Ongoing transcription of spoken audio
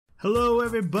Hello,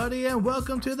 everybody, and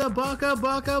welcome to the Baka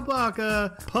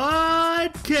podcast.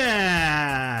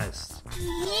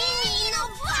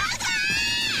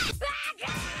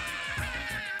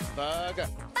 Baka.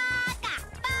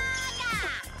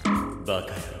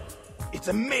 It's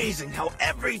amazing how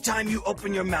every time you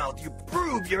open your mouth, you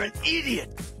prove you're an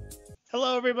idiot.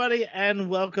 Hello, everybody, and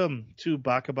welcome to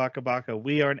Baka.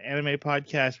 We are an anime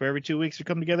podcast where every 2 weeks we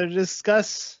come together to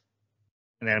discuss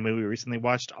an anime we recently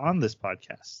watched on this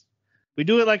podcast. We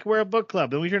do it like we're a book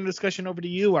club, and we turn the discussion over to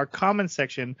you, our comment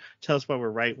section. Tell us why we're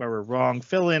right, why we're wrong.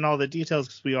 Fill in all the details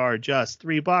because we are just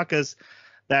three Bakas.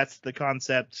 That's the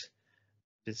concept.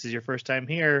 If this is your first time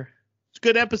here, it's a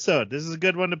good episode. This is a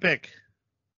good one to pick.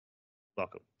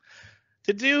 Welcome.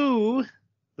 To do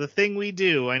the thing we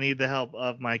do, I need the help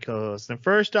of my co-host. And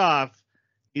first off,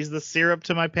 he's the syrup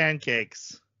to my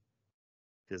pancakes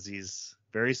because he's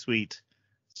very sweet.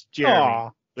 It's Jeremy.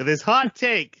 Aww. With his hot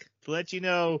take to let you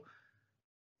know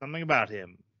something about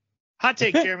him. Hot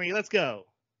take, Jeremy. Let's go.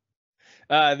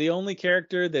 The only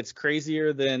character that's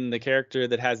crazier than the character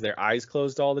that has their eyes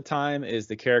closed all the time is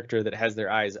the character that has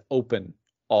their eyes open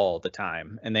all the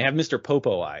time. And they have Mr.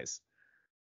 Popo eyes.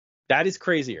 That is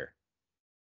crazier.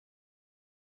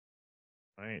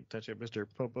 I ain't touching Mr.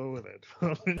 Popo with it.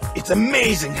 It's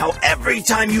amazing how every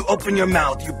time you open your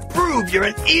mouth, you prove you're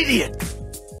an idiot.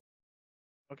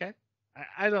 Okay.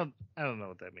 I don't know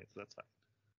what that means. That's fine.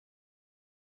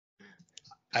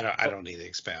 I don't need to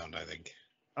expound. I think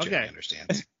Jimmy Okay.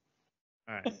 understands.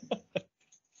 All right.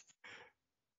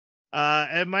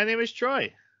 And my name is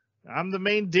Troy. I'm the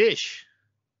main dish.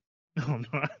 No,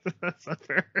 no, that's not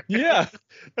fair. Yeah.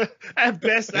 At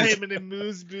best, I am an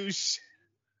amuse-bouche.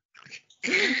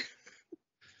 I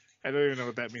don't even know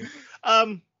what that means.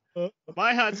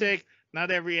 My hot take: not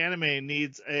every anime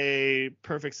needs a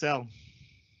perfect cell.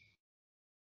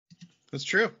 That's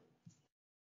true.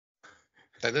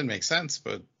 That didn't make sense,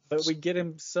 but we get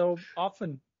him so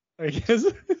often, I guess.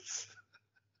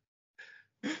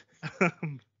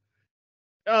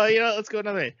 Oh, you know, let's go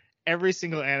another way. Every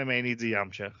single anime needs a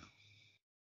Yamcha.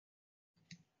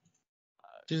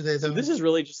 do they though? So this is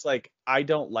really just like, I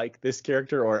don't like this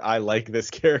character or I like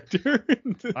this character.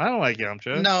 I don't like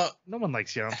Yamcha. No, one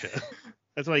likes Yamcha.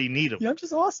 That's why you need him.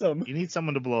 Yamcha's awesome. You need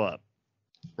someone to blow up.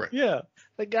 right. Yeah.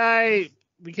 The guy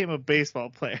became a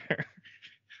baseball player.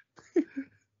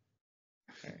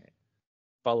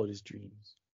 Followed his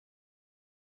dreams.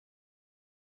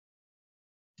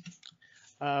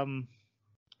 I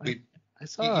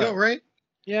saw. You all right?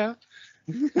 Yeah.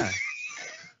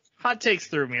 Hot takes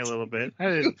threw me a little bit.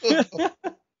 We're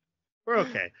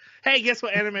okay. Hey, guess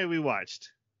what anime we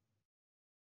watched?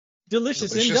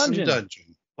 Delicious in Delicious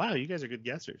Dungeon. Wow, you guys are good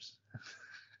guessers.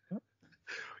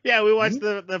 Yeah, we watched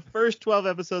the first 12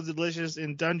 episodes of Delicious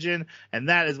in Dungeon, and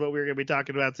that is what we're going to be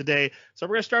talking about today. So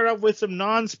we're going to start off with some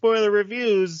non-spoiler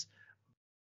reviews.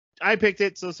 I picked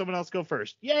it, so someone else go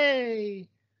first. Yay!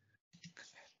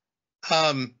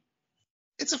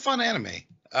 It's a fun anime.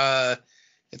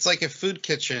 It's like if Food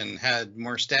Kitchen had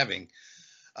more stabbing.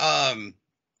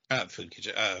 Not Food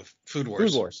Kitchen. Food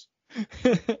Wars. Food Wars.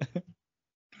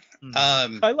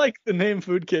 Um, I like the name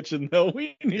Food Kitchen, though.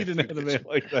 We need an Food anime Kitchen.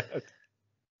 like that.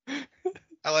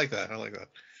 I like that.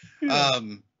 Yeah.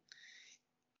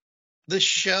 The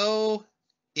show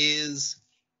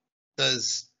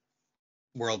does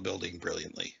world building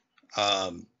brilliantly.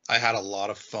 I had a lot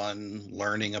of fun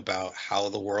learning about how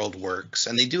the world works,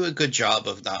 and they do a good job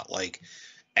of not like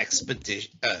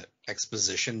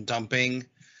exposition dumping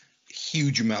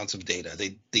huge amounts of data.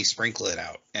 They sprinkle it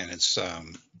out, and it's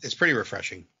pretty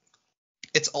refreshing.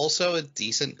 It's also a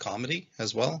decent comedy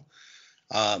as well.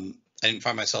 I didn't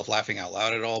find myself laughing out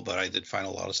loud at all, but I did find a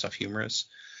lot of stuff humorous.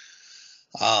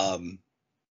 And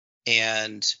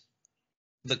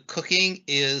the cooking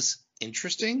is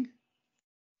interesting.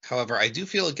 However, I do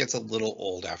feel it gets a little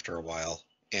old after a while,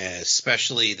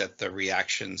 especially that the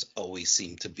reactions always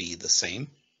seem to be the same.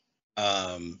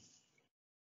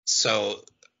 So,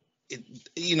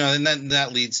 and then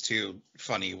that leads to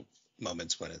funny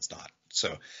moments when it's not.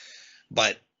 So,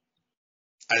 but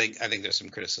I think there's some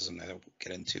criticism that I'll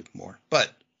get into more. But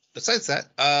besides that,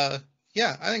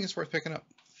 yeah, I think it's worth picking up.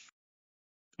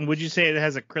 Would you say it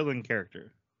has a Krillin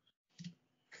character?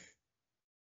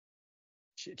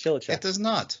 Chillichek. It does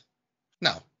not.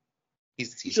 No.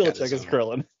 He's got Chillichek his is own-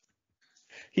 Krillin.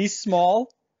 He's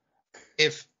small.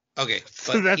 Okay,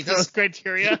 So but that's those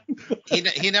criteria?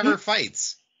 he never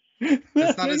fights.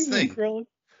 That's not his thing. Krillin.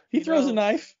 He You throws know- a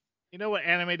knife. You know what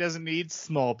anime doesn't need?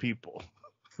 Small people.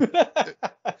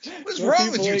 What's Some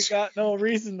wrong with people you? ain't got no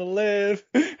reason to live.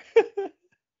 Thanks.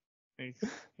 There's a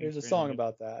Thanks for song that.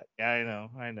 about that. Yeah,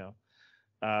 I know.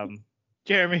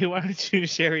 Jeremy, why don't you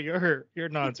share your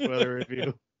non-spoiler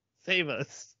review? Save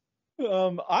us.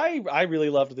 I really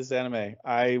loved this anime.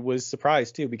 I was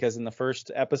surprised too, because in the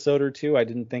first episode or two, I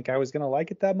didn't think I was gonna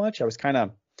like it that much. I was kind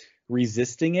of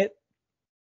resisting it,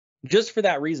 just for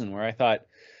that reason, where I thought,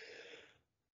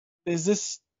 is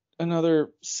this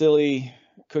another silly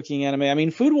cooking anime? I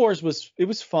mean, Food Wars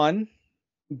was fun,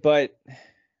 but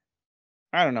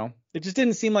I don't know. It just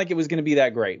didn't seem like it was going to be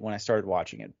that great when I started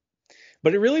watching it.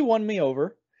 But it really won me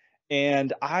over,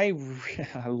 and I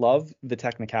love the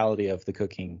technicality of the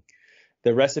cooking.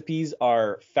 The recipes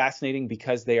are fascinating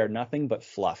because they are nothing but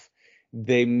fluff.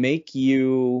 They make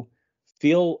you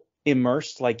feel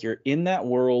immersed, like you're in that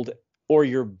world, or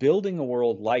you're building a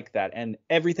world like that, and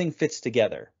everything fits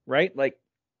together, right? Like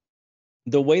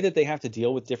the way that they have to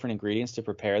deal with different ingredients to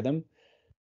prepare them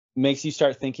makes you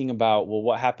start thinking about, well,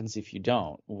 what happens if you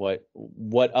don't?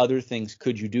 What other things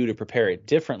could you do to prepare it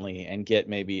differently and get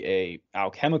maybe a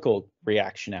alchemical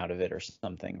reaction out of it or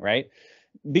something, right?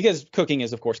 Because cooking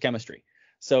is, of course, chemistry.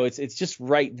 So it's just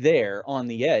right there on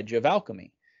the edge of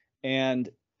alchemy. And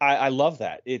I love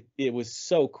that. It was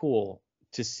so cool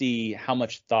to see how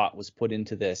much thought was put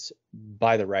into this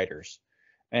by the writers.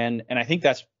 And I think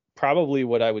that's probably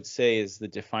what I would say is the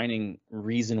defining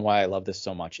reason why I love this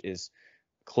so much is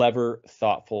clever,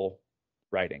 thoughtful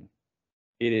writing.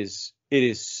 It is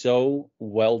so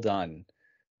well done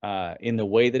in the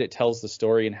way that it tells the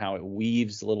story and how it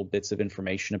weaves little bits of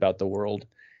information about the world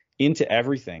into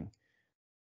everything.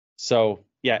 So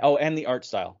yeah. Oh, and the art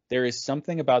style. There is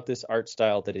something about this art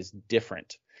style that is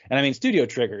different. And I mean, Studio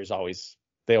Trigger is always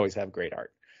have great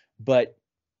art, but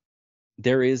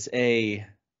there is a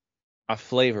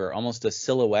flavor, almost a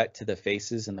silhouette to the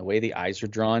faces and the way the eyes are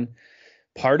drawn.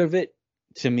 Part of it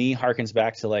to me harkens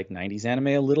back to like 90s anime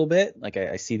a little bit. Like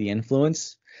I see the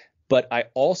influence, but I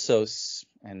also,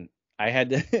 and I had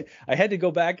to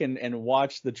go back and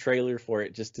watch the trailer for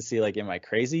it just to see, like, am I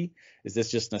crazy? Is this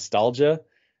just nostalgia?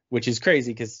 Which is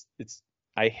crazy because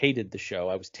I hated the show.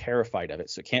 I was terrified of it.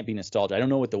 So it can't be nostalgia. I don't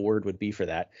know what the word would be for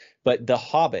that, but the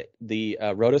Hobbit, the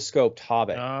rotoscoped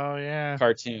Hobbit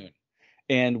cartoon.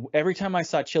 And every time I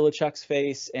saw Chilichuk's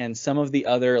face and some of the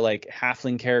other like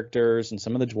halfling characters and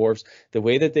some of the dwarves, the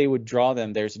way that they would draw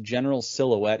them, there's a general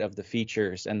silhouette of the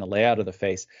features and the layout of the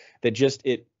face that just,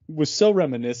 it was so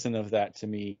reminiscent of that to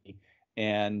me.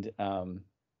 And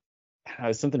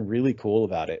there's something really cool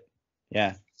about it.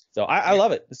 Yeah. So I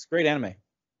love it. It's a great anime.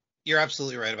 You're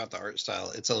absolutely right about the art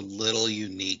style. It's a little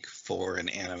unique for an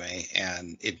anime,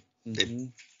 and it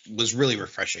was really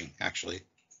refreshing, actually.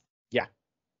 Yeah.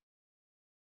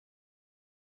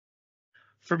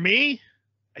 For me,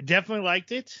 I definitely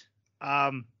liked it.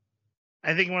 I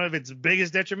think one of its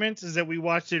biggest detriments is that we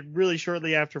watched it really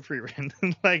shortly after Freerun.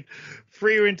 Like,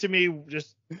 Freerun to me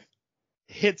just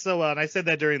hit so well, and I said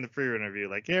that during the Freerun review.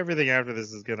 Like, everything after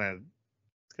this is gonna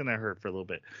hurt for a little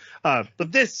bit.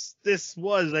 But this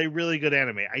was a really good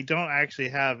anime. I don't actually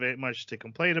have much to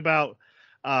complain about.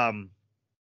 I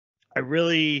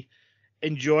really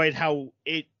enjoyed how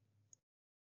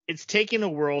it's taking a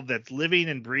world that's living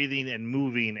and breathing and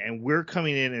moving, and we're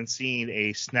coming in and seeing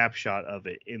a snapshot of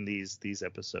it in these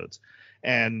episodes.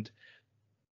 And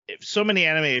so many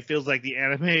anime, it feels like the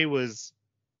anime was,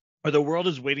 or the world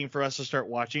is waiting for us to start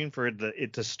watching for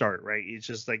it to start, right? It's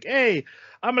just like, hey,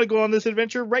 I'm going to go on this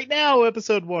adventure right now,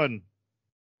 episode 1.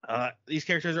 These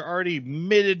characters are already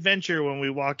mid-adventure when we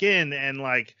walk in, and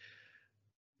like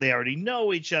they already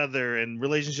know each other, and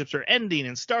relationships are ending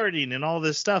and starting and all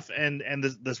this stuff. And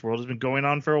this world has been going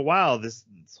on for a while, this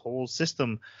whole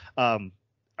system.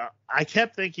 I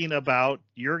kept thinking about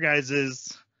your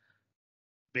guys's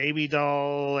baby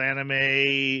doll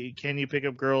anime, Can You Pick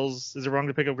Up Girls? Is it wrong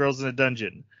to pick up girls in a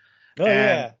dungeon?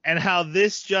 Yeah. And how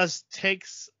this just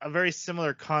takes a very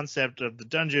similar concept of the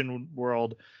dungeon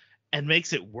world and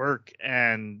makes it work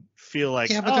and feel like,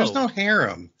 yeah, but there's no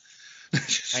harem.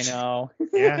 I know.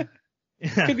 Yeah.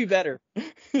 Could be better.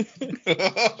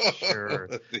 Sure.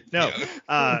 No.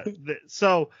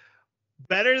 So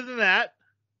better than that,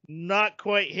 not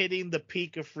quite hitting the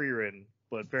peak of Freerun,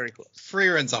 but very close.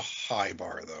 Freerun's a high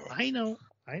bar, though. I know.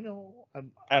 I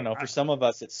don't know. For some of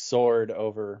us, it's soared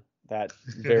over that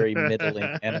very middling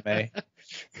anime.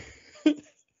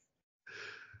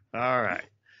 All right.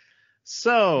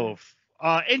 So,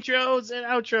 intros and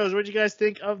outros. What do you guys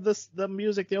think of the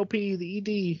music, the OP,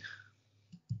 the ED?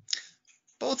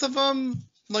 Both of them,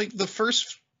 like, the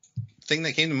first thing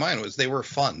that came to mind was they were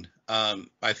fun.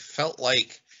 I felt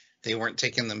like they weren't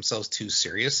taking themselves too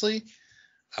seriously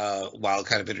while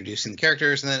kind of introducing the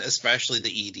characters, and then especially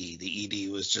the ED. The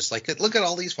ED was just like, look at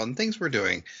all these fun things we're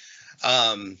doing.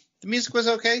 The music was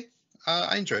okay.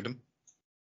 I enjoyed them.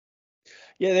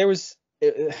 Yeah, there was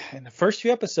in the first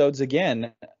few episodes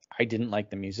again, I didn't like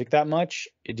the music that much.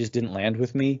 It just didn't land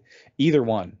with me, either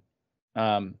one.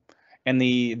 And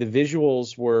the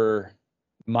visuals were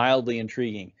mildly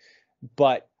intriguing,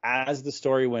 but as the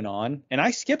story went on, and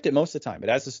I skipped it most of the time, but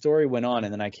as the story went on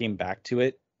and then I came back to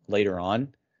it later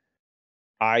on,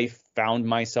 I found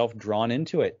myself drawn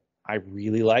into it. I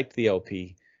really liked the OP.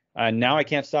 Now I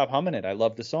can't stop humming it. I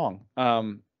love the song.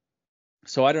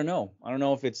 So I don't know. I don't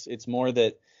know if it's more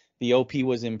that the OP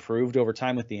was improved over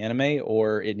time with the anime,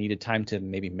 or it needed time to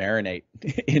maybe marinate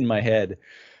in my head.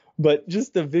 But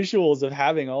just the visuals of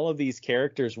having all of these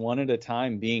characters one at a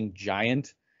time being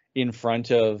giant in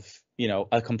front of,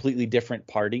 a completely different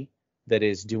party that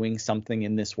is doing something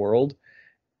in this world,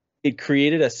 it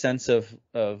created a sense of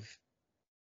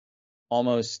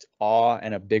almost awe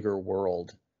and a bigger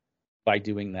world by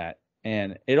doing that.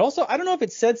 And it also, I don't know if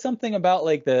it said something about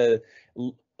like the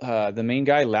main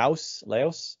guy, Laos.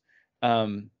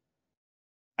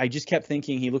 I just kept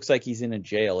thinking he looks like he's in a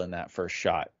jail in that first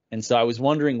shot. And so I was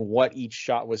wondering what each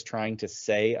shot was trying to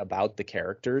say about the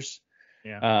characters.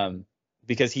 Yeah.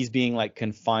 Because he's being like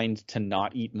confined to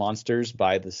not eat monsters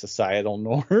by the societal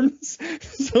norms.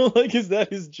 So like, is that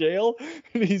his jail?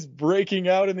 And he's breaking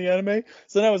out in the anime.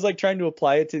 So then I was like trying to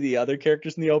apply it to the other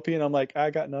characters in the OP, and I'm like, I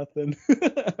got nothing.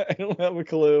 I don't have a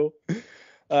clue.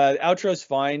 Outro's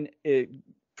fine.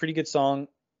 Pretty good song.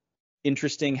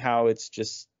 Interesting how it's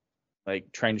just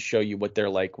like trying to show you what they're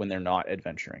like when they're not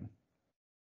adventuring.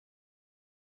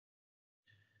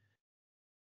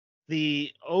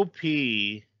 The OP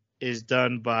is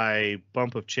done by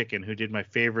Bump of Chicken, who did my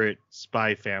favorite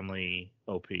Spy Family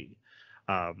OP.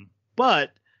 But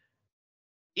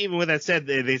even with that said,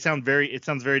 it sounds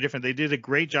very different. They did a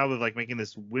great job of like making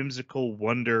this whimsical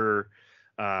wonder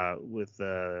with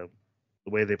the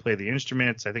way they play the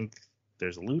instruments. I think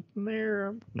there's a lute in there.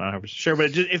 I'm not 100% sure,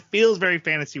 but it feels very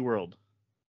fantasy world.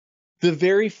 The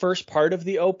very first part of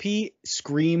the OP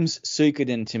screams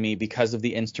Suikoden to me because of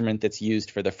the instrument that's used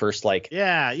for the first 5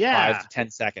 to 10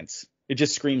 seconds. It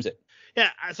just screams it. Yeah,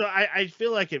 so I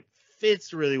feel like it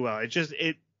fits really well.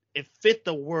 It fit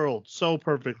the world so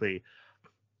perfectly.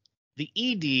 The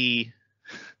ED,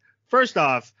 first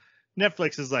off,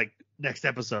 Netflix is like, next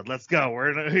episode, let's go.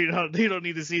 You don't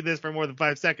need to see this for more than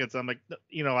 5 seconds. I'm like,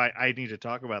 I need to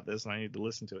talk about this and I need to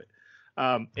listen to it.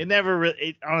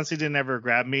 It honestly didn't ever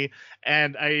grab me.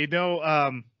 And I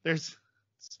know there's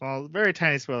very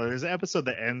tiny spoiler. There's an episode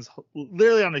that ends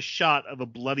literally on a shot of a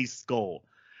bloody skull.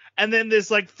 And then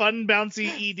this like fun bouncy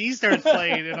ED starts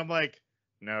playing, and I'm like,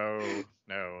 no,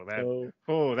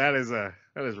 that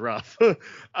is rough. You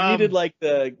needed like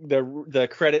the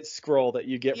credit scroll that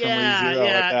you get from ReZero.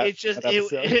 Yeah,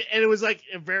 it was like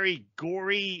a very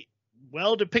gory,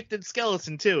 well depicted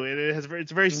skeleton too. And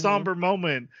it's a very somber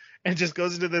moment, and just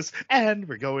goes into this, and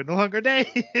we're going a longer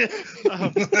day.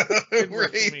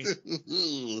 Right.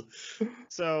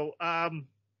 So,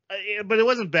 but it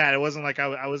wasn't bad. It wasn't like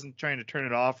I wasn't trying to turn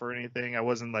it off or anything. I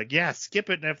wasn't like, yeah, skip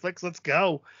it, Netflix, let's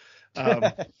go.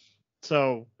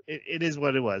 So it is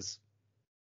what it was.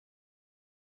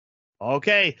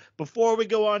 Okay, before we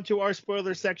go on to our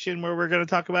spoiler section where we're going to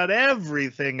talk about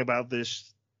everything about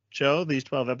this show, these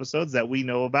 12 episodes that we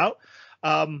know about,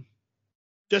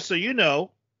 just so you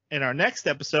know, in our next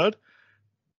episode,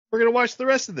 we're going to watch the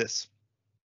rest of this.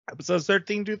 Episodes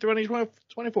 13 through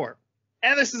 24.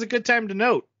 And this is a good time to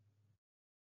note.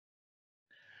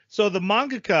 So the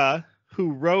mangaka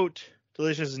who wrote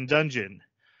Delicious in Dungeon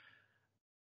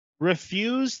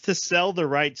refused to sell the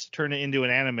rights to turn it into an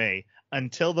anime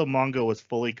until the manga was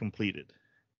fully completed.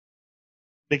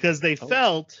 Because they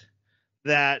felt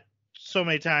that so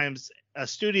many times a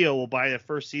studio will buy the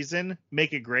first season,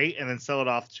 make it great, and then sell it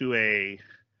off to a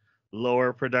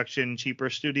lower production, cheaper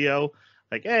studio.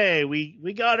 Like, hey,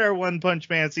 we got our One Punch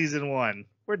Man season 1.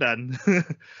 We're done.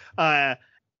 Dungeon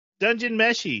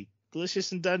Meshi,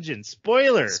 Delicious in Dungeon.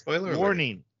 Spoiler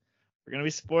warning. Alert. We're going to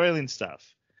be spoiling stuff.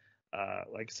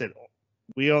 Like I said,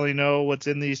 we only know what's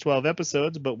in these 12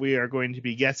 episodes, but we are going to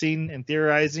be guessing and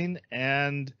theorizing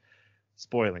and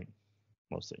spoiling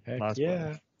mostly.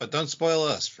 Yeah. But don't spoil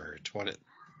us for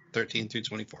 13 through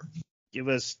 24. Give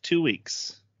us 2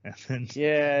 weeks. And then...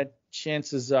 Yeah,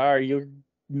 chances are you're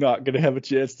not going to have a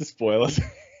chance to spoil us.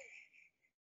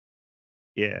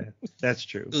 Yeah, that's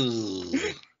true. Ooh,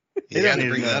 you got to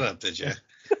bring that up, did you?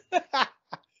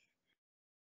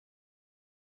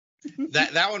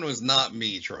 That one was not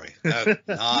me, Troy.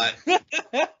 Not.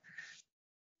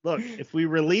 Look, if we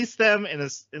release them in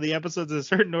the episodes in a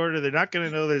certain order, they're not going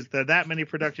to know there's that many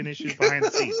production issues behind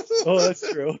the scenes. Oh, that's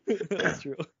true. That's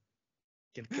true.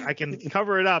 I can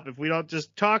cover it up if we don't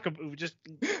just talk. If we just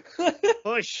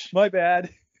push. My bad.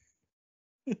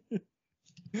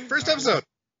 First episode.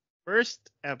 First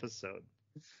episode.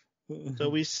 So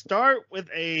we start with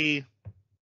a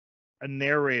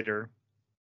narrator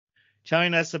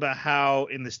telling us about how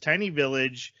in this tiny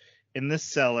village, in this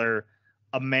cellar,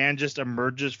 a man just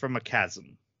emerges from a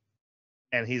chasm.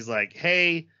 And he's like,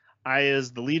 hey, I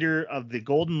is the leader of the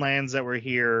Golden Lands that were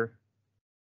here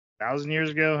 1,000 years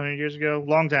ago, 100 years ago,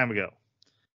 long time ago.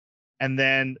 And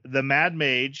then the Mad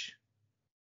Mage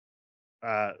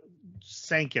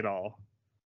sank it all.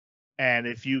 And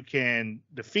if you can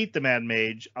defeat the Mad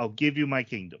Mage, I'll give you my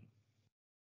kingdom.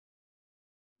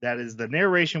 That is the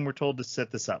narration we're told to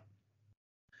set this up.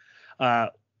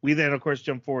 We then, of course,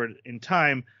 jump forward in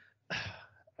time.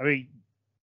 I mean,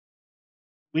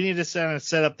 we need to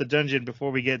set up the dungeon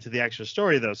before we get to the actual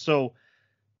story, though. So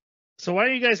why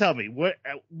don't you guys help me?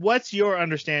 What's your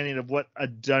understanding of what a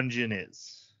dungeon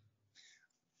is?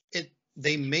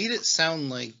 They made it sound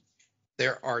like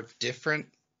there are different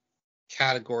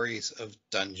categories of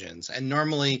dungeons, and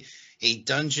normally a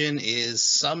dungeon is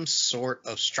some sort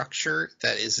of structure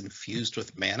that is infused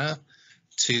with mana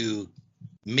to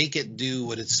make it do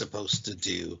what it's supposed to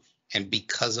do, and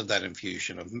because of that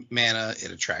infusion of mana,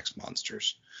 it attracts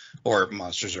monsters, or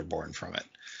monsters are born from it.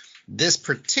 This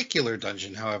particular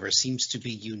dungeon, however, seems to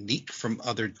be unique from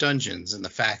other dungeons in the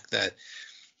fact that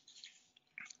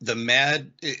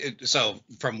so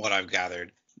from what I've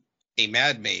gathered, a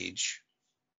Mad Mage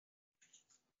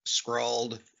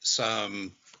scrawled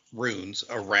some runes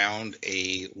around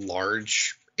a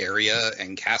large area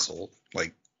and castle,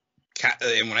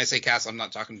 and when I say castle, I'm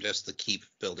not talking just the keep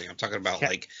building. I'm talking about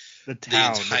like the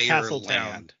town, the entire the castle land.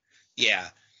 Town. Yeah.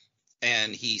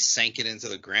 And he sank it into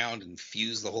the ground and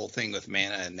fused the whole thing with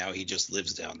mana, and now he just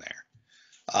lives down there.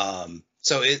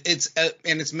 So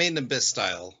it's made in Abyss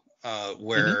style,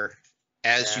 where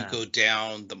as you go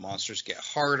down, the monsters get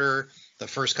harder. The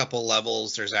first couple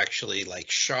levels, there's actually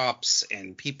like shops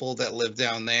and people that live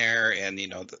down there, and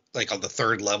like on the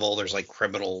third level, there's like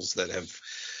criminals that have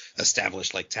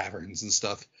established like taverns and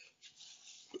stuff.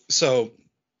 So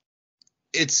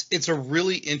it's a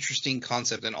really interesting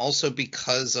concept, and also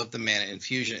because of the mana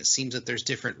infusion, it seems that there's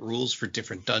different rules for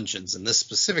different dungeons. In this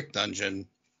specific dungeon,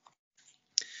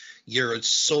 your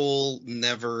soul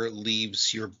never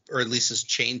leaves or at least is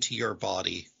chained to your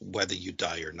body, whether you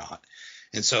die or not.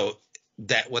 And so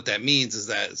what that means is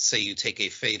that, say you take a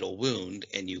fatal wound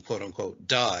and you quote unquote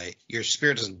die, your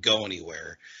spirit doesn't go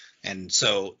anywhere. And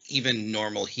so even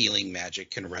normal healing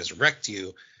magic can resurrect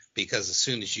you, because as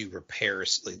soon as you repair,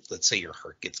 let's say your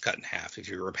heart gets cut in half, if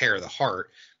you repair the heart,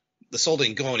 the soul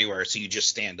didn't go anywhere, so you just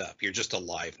stand up. You're just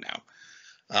alive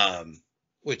now,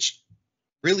 which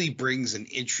really brings an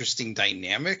interesting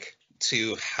dynamic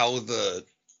to how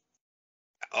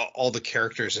all the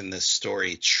characters in this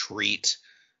story treat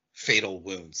fatal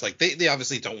wounds. Like they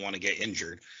obviously don't want to get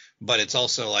injured, but it's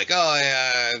also like, oh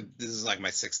yeah, this is like my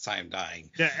 6th time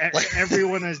dying. Yeah,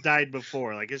 everyone has died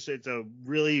before. Like it's a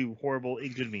really horrible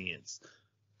inconvenience.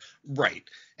 Right.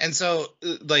 And so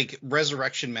like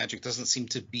resurrection magic doesn't seem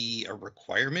to be a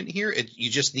requirement here. You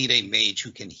just need a mage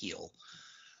who can heal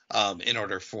in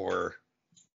order for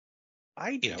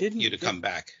you to come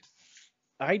back.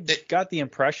 I got the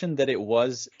impression that it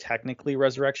was technically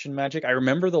resurrection magic. I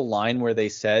remember the line where they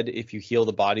said if you heal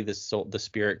the body, the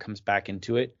spirit comes back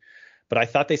into it. But I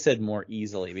thought they said more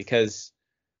easily, because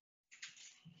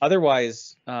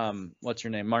otherwise, what's her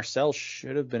name? Marcel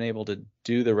should have been able to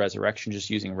do the resurrection just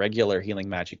using regular healing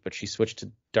magic, but she switched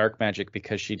to dark magic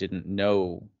because she didn't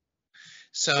know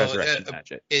resurrection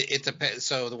magic. It depends.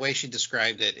 So the way she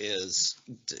described it is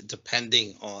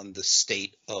depending on the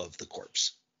state of the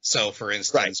corpse. So, for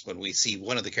instance, when we see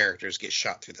one of the characters get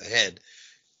shot through the head,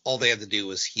 all they had to do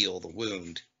was heal the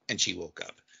wound, and she woke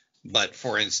up. But,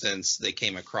 for instance, they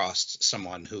came across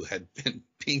someone who had been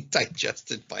being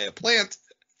digested by a plant.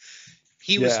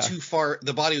 He was too far,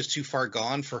 the body was too far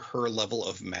gone for her level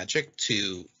of magic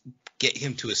to get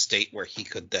him to a state where he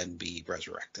could then be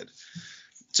resurrected.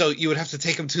 So you would have to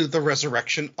take him to the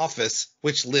resurrection office,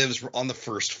 which lives on the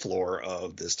first floor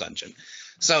of this dungeon.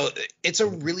 So it's a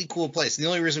really cool place. And the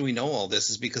only reason we know all this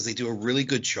is because they do a really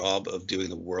good job of doing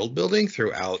the world building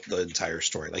throughout the entire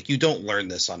story. Like, you don't learn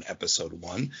this on episode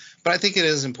 1, but I think it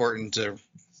is important to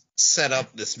set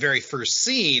up this very first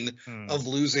scene of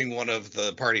losing one of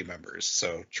the party members.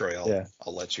 So Troy,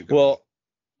 I'll let you go.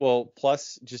 Well,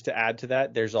 plus just to add to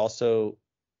that, there's also,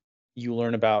 you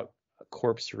learn about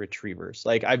corpse retrievers.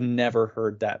 Like, I've never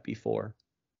heard that before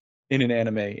in an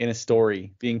anime, in a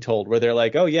story being told, where they're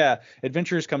like, oh yeah,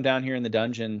 adventurers come down here in the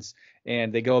dungeons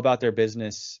and they go about their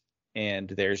business and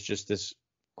there's just this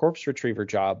corpse retriever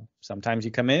job. Sometimes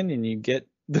you come in and you get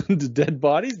the dead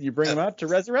bodies, and you bring them out to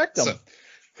resurrect them. So,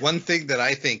 one thing that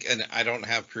I think, and I don't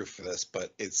have proof for this,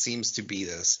 but it seems to be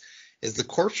this, is the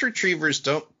corpse retrievers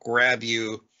don't grab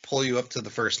you, pull you up to the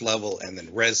first level, and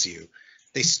then res you.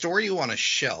 They store you on a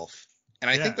shelf. And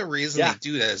I think the reason they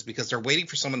do that is because they're waiting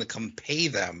for someone to come pay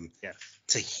them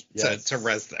to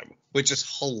res them, which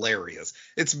is hilarious.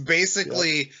 It's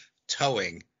basically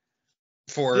towing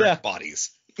for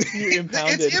bodies.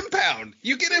 It's impound.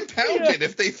 You get impounded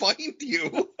if they find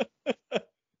you.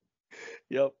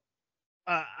 Yep.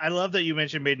 I love that you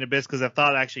mentioned Made in Abyss, because a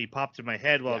thought actually popped in my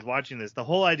head while I was watching this. The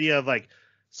whole idea of like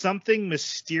something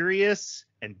mysterious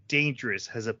and dangerous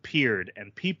has appeared,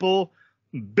 and people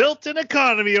built an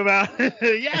economy about it.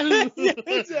 Yeah,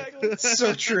 exactly.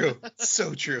 So true.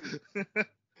 So true.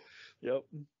 Yep.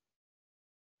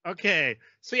 Okay,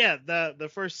 so yeah, the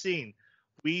first scene,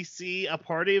 we see a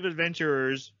party of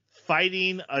adventurers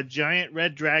fighting a giant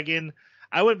red dragon.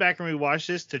 I went back and rewatched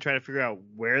this to try to figure out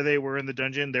where they were in the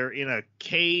dungeon. They're in a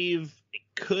cave. It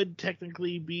could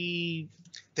technically be.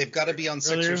 They've got to be on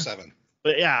 6 or 7.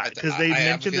 But yeah, because they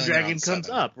mentioned the dragon comes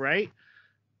 7. up, right?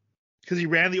 Because he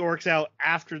ran the orcs out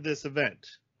after this event.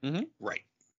 Mm-hmm. Right.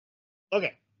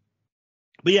 Okay.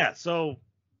 But yeah, so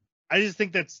I just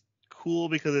think that's cool,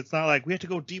 because it's not like we have to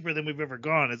go deeper than we've ever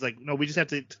gone. It's like, no, we just have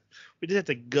to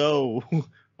go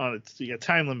on a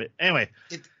time limit. Anyway.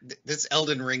 This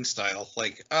Elden Ring style,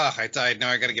 like, I died, now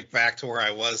I got to get back to where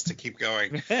I was to keep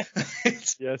going.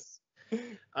 Yes.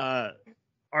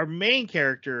 Our main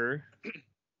character,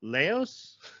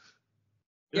 Leos?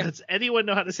 Yeah. Does anyone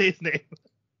know how to say his name?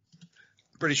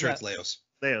 Pretty sure it's Leos.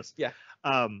 Leos. Yeah.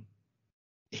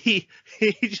 He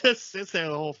just sits there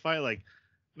the whole fight like,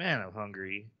 man, I'm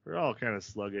hungry. We're all kind of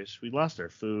sluggish. We lost our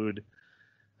food.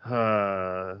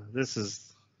 This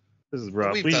is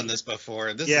rough. We've done this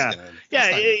before. This is gonna,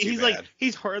 he's bad. like,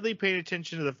 he's hardly paying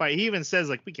attention to the fight. He even says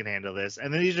like, we can handle this,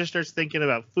 and then he just starts thinking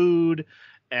about food,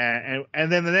 and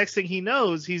then the next thing he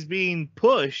knows, he's being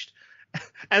pushed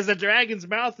as the dragon's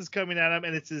mouth is coming at him,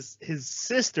 and it's his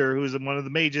sister, who's one of the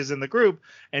mages in the group,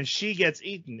 and she gets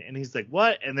eaten, and he's like,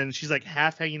 what? And then she's like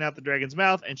half hanging out the dragon's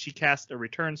mouth, and she casts a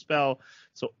return spell.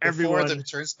 So before the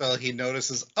return spell, he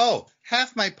notices, oh,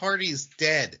 half my party's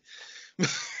dead.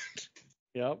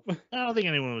 Yep. I don't think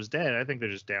anyone was dead. I think they're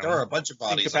just down. There are a bunch of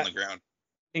bodies on the ground.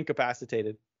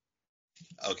 Incapacitated.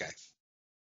 Okay.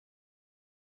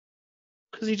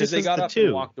 Because he just they got up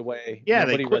and walked away. Yeah,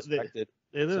 nobody they quit. respected.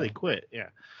 They literally quit. Yeah.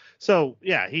 So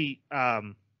yeah, he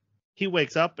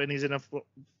wakes up and he's in a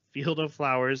field of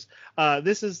flowers.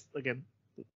 This is again,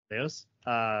 Leos.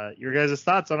 Your guys'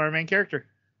 thoughts on our main character?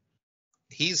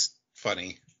 He's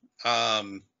funny.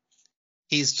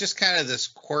 He's just kind of this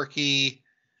quirky,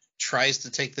 tries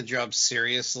to take the job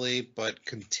seriously, but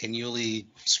continually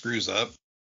screws up.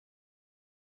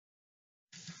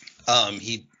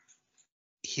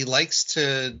 He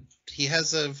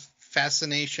has a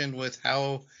fascination with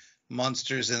how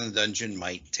monsters in the dungeon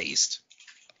might taste,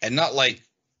 and not like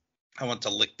I want to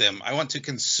lick them. I want to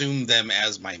consume them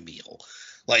as my meal.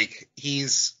 Like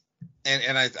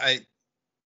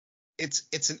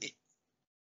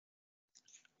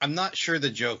I'm not sure the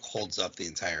joke holds up the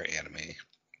entire anime,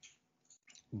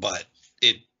 but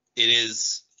it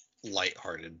is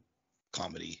lighthearted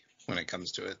comedy when it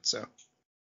comes to it. So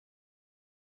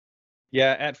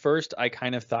yeah, at first I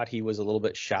kind of thought he was a little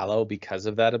bit shallow because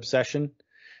of that obsession,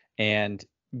 and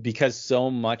because so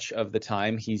much of the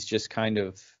time he's just kind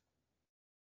of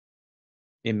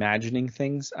imagining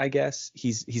things. I guess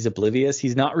he's oblivious.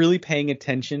 He's not really paying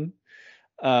attention.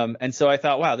 And so I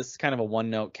thought, wow, this is kind of a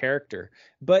one-note character.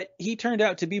 But he turned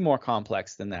out to be more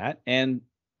complex than that. And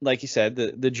like you said,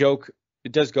 the joke,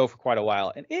 it does go for quite a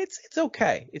while. And it's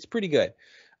okay. It's pretty good.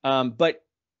 But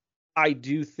I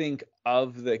do think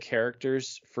of the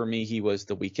characters, for me, he was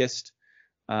the weakest.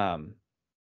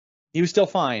 He was still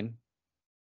fine.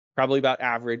 Probably about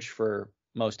average for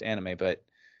most anime. But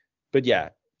yeah,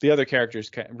 the other characters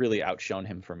really outshone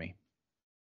him for me.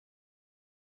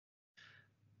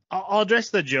 I'll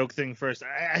address the joke thing first.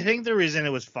 I think the reason it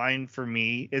was fine for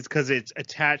me is because it's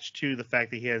attached to the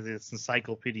fact that he has this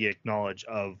encyclopedic knowledge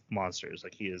of monsters.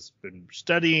 Like, he has been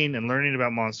studying and learning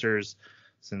about monsters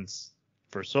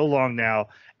for so long now,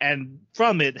 and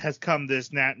from it has come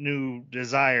this new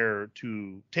desire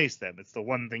to taste them. It's the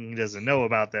one thing he doesn't know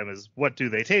about them is what do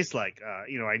they taste like.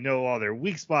 I know all their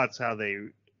weak spots, how they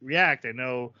react. I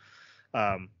know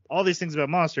all these things about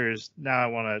monsters. Now I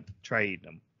want to try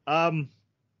eating them.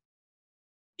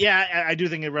 Yeah, I do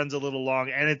think it runs a little long,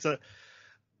 and it's a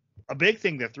big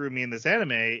thing that threw me in this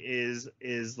anime is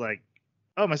like,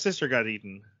 oh, my sister got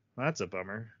eaten. Well, that's a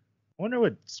bummer. I wonder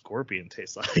what Scorpion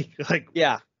tastes like. Like,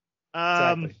 Yeah,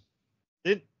 exactly.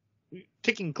 it,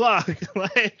 ticking clock,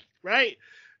 like, right?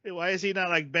 Why is he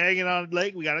not like banging on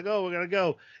like, we gotta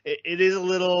go? It is a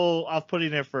little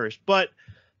off-putting at first, but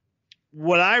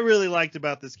what I really liked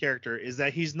about this character is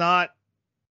that he's not,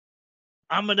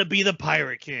 I'm gonna be the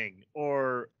Pirate King,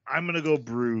 or I'm gonna go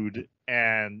brood,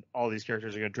 and all these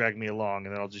characters are gonna drag me along,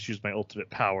 and then I'll just use my ultimate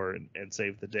power and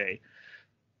save the day.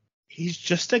 He's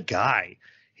just a guy.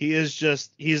 He's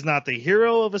not the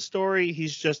hero of a story.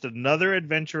 He's just another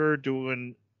adventurer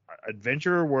doing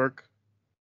adventurer work.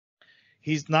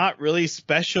 He's not really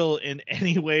special in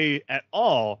any way at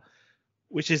all,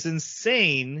 which is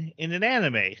insane in an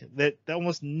anime. That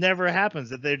almost never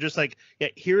happens. That they're just like, yeah,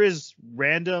 here is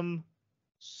random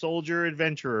soldier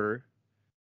adventurer,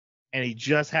 and he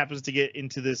just happens to get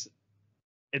into this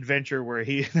adventure where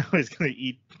he is going to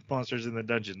eat monsters in the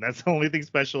dungeon. That's the only thing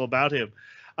special about him.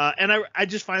 And I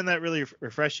just find that really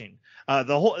refreshing.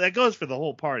 That goes for the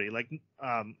whole party. Like,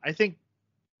 I think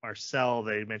Marcel,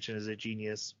 they mentioned, is a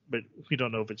genius, but we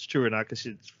don't know if it's true or not because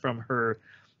it's from her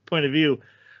point of view.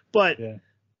 But,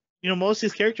 most of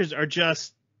these characters are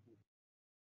just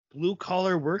blue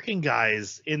collar working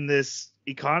guys in this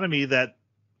economy that,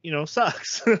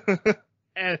 sucks.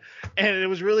 and it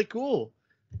was really cool.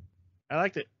 I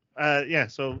liked it.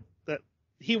 So that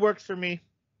he worked for me.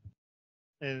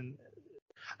 And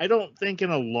I don't think in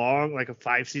a long, like a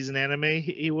 5-season anime,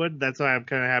 he would. That's why I'm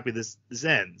kind of happy this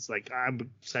ends. Like,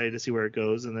 I'm excited to see where it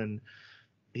goes, and then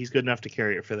he's good enough to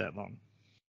carry it for that long.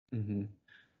 Mm-hmm.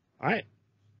 All right.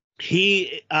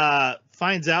 He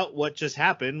finds out what just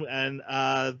happened, and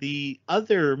the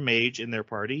other mage in their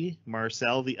party,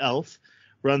 Marcel the elf,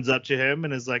 runs up to him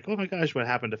and is like, "Oh my gosh, what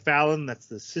happened to Fallon? That's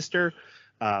the sister."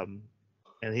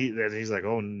 And he's like,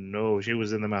 "Oh no, she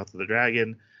was in the mouth of the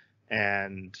dragon."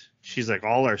 And she's like,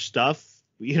 "All our stuff,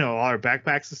 all our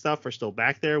backpacks and stuff are still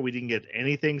back there. We didn't get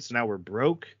anything, so now we're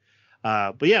broke."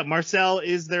 But yeah, Marcel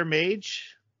is their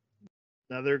mage.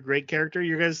 Another great character.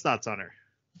 Your guys' thoughts on her?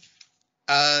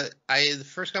 The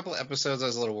first couple of episodes, I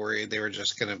was a little worried they were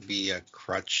just going to be a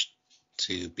crutch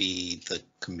to be the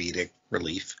comedic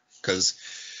relief, because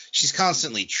she's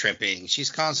constantly tripping. She's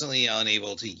constantly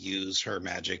unable to use her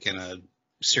magic in a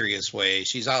serious way.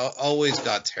 She's always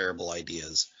got terrible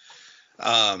ideas.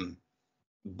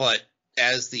 But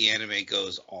as the anime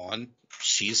goes on,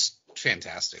 she's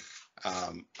fantastic.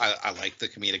 I like the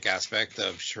comedic aspect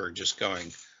of her just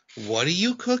going, "What are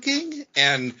you cooking?"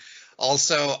 And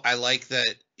also, I like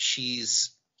that she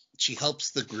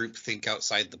helps the group think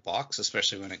outside the box,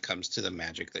 especially when it comes to the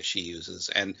magic that she uses.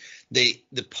 And the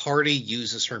party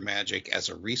uses her magic as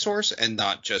a resource and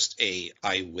not just a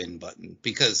I win button,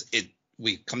 because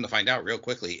we come to find out real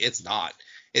quickly, it's not.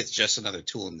 It's just another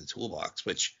tool in the toolbox,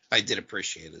 which I did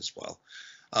appreciate as well.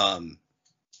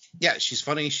 Yeah, she's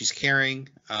funny. She's caring.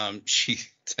 She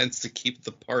tends to keep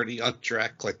the party on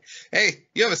track. Like, hey,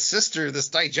 you have a sister that's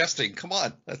digesting. Come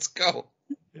on, let's go.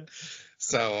 Yeah.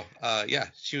 So,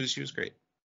 she was great.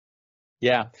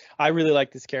 Yeah, I really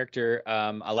like this character.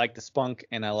 I like the spunk,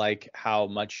 and I like how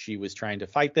much she was trying to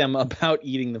fight them about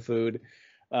eating the food.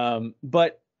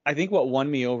 But I think what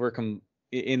won me over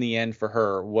in the end for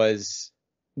her was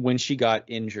when she got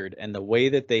injured and the way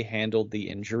that they handled the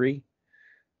injury.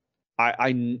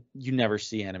 You never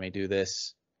see anime do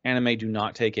this. Anime do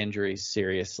not take injuries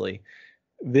seriously.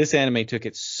 This anime took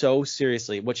it so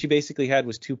seriously. What she basically had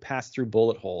was 2 pass-through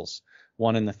bullet holes,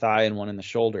 one in the thigh and one in the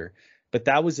shoulder. But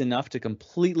that was enough to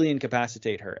completely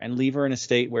incapacitate her and leave her in a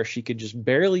state where she could just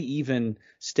barely even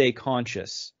stay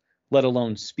conscious, let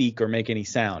alone speak or make any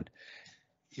sound.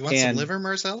 You want some liver,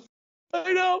 Marcel?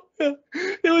 I know.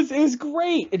 It was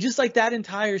great. It just like that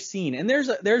entire scene. And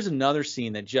there's another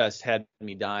scene that just had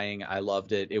me dying. I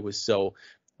loved it. It was so,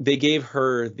 they gave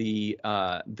her the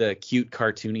cute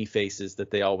cartoony faces that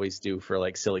they always do for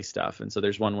like silly stuff. And so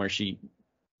there's one where she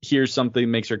hears something,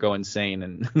 makes her go insane,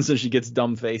 and so she gets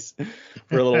dumb face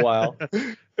for a little while.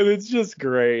 And it's just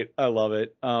great. I love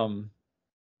it.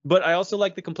 But I also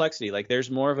like the complexity. Like,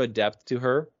 there's more of a depth to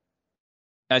her.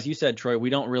 As you said, Troy, we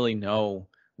don't really know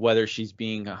whether she's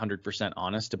being 100%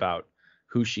 honest about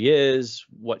who she is,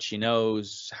 what she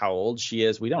knows, how old she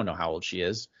is. We don't know how old she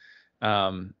is.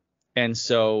 And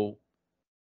so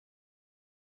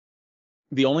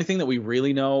the only thing that we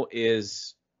really know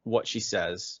is what she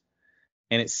says.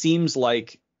 And it seems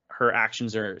like her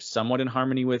actions are somewhat in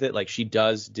harmony with it. Like, she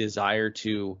does desire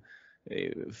to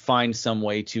find some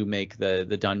way to make the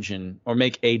dungeon, or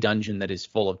make a dungeon that is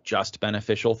full of just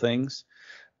beneficial things.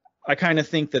 I kind of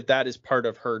think that is part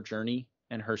of her journey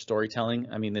and her storytelling.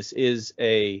 I mean, this is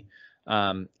a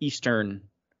Eastern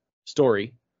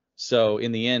story, So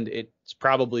in the end, it's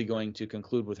probably going to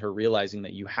conclude with her realizing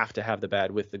that you have to have the bad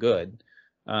with the good.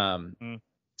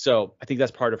 So I think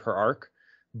that's part of her arc,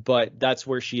 but that's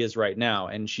where she is right now.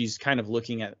 And she's kind of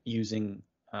looking at using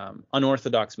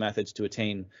unorthodox methods to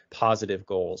attain positive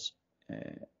goals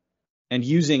and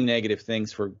using negative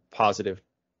things for positive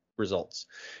results.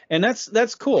 And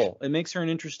that's cool. It makes her an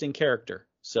interesting character.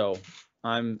 So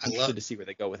I'm interested to see where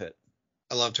they go with it.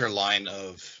 I loved her line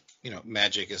of,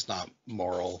 magic is not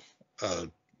moral,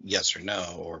 yes or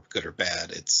no, or good or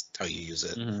bad. It's how you use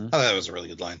it. Mm-hmm. I thought that was a really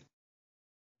good line.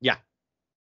 Yeah.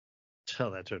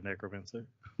 Tell that to a necromancer.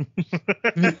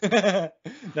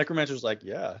 Necromancer's like,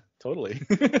 yeah, totally.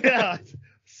 Yeah,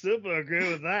 super agree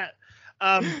with that.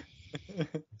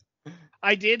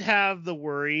 I did have the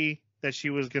worry that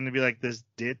she was going to be like this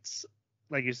ditz,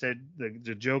 like you said,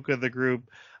 the joke of the group.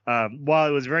 While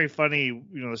it was very funny,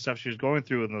 the stuff she was going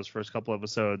through in those first couple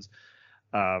episodes,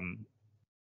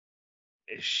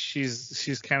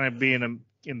 she's kind of being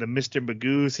in the Mr.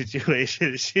 Magoo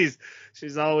situation.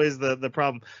 She's always the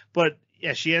problem. But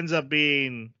yeah, she ends up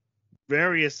being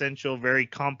very essential, very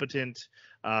competent.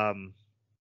 And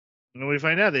we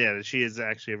find out that she is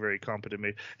actually a very competent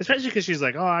mage, especially because she's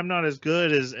like, oh, I'm not as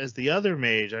good as the other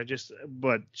mage.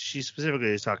 But she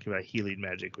specifically is talking about healing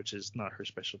magic, which is not her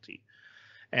specialty.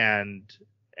 And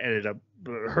ended up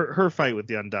her fight with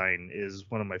the Undying is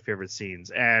one of my favorite scenes,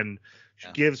 and she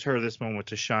gives her this moment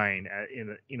to shine.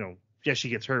 She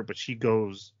gets hurt, but she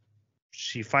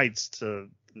fights to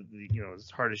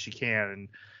as hard as she can, and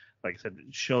like I said,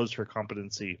 it shows her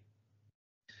competency.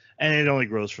 And it only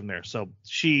grows from there. So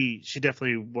she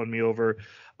definitely won me over.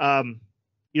 I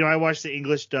watched the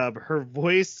English dub. Her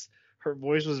voice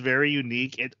was very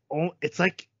unique. It's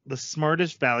like the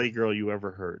smartest Valley Girl you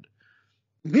ever heard.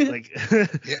 Like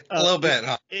yeah, a little bit,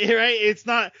 huh?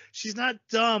 Right? She's not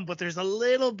dumb, but there's a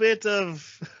little bit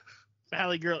of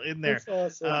Valley Girl in there.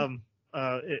 That's awesome.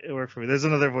 It worked for me. There's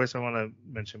another voice I want to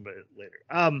mention, but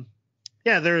later.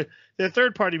 Yeah, their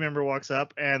third party member walks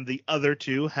up, and the other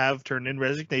two have turned in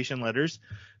resignation letters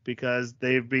because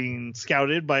they've been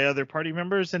scouted by other party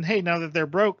members. And hey, now that they're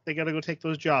broke, they got to go take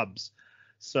those jobs.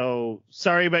 So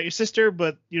sorry about your sister,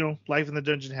 but life in the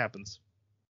dungeon happens.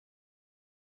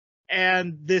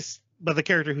 And but the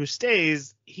character who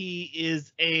stays, he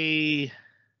is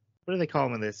what do they call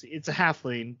him in this? It's a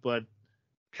halfling, but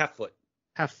Half-foot.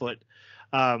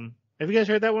 Have you guys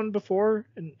heard that one before?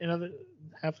 In other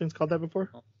halflings called that before?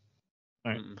 Oh.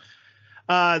 All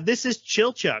right. This is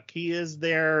Chilchuck. He is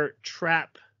their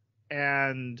trap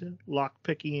and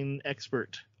lockpicking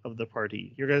expert of the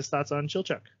party. Your guys' thoughts on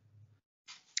Chilchuck?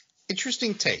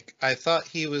 Interesting take. I thought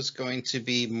he was going to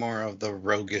be more of the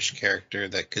roguish character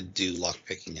that could do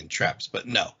lockpicking and traps, but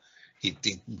no. He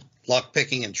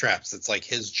lockpicking and traps. It's like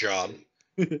his job.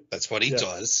 That's what he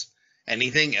does.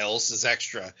 Anything else is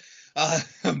extra.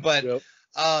 But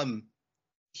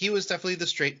he was definitely the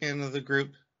straight man of the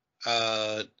group.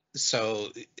 So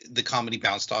the comedy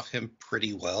bounced off him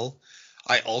pretty well.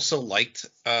 I also liked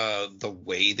the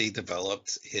way they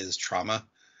developed his trauma.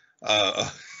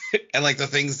 And like the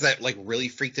things that like really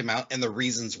freaked him out and the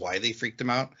reasons why they freaked him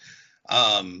out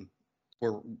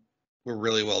were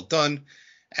really well done.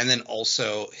 And then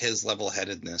also his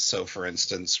level-headedness. So for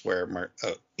instance, where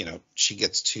she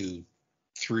gets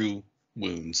through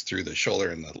wounds through the shoulder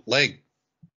and the leg,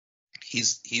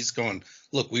 he's going,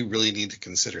 look, we really need to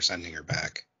consider sending her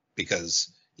back, because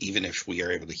even if we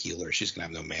are able to heal her, she's gonna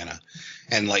have no mana.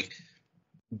 And like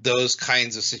those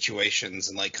kinds of situations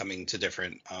and like coming to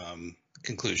different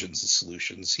conclusions and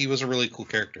solutions. He was a really cool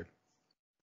character.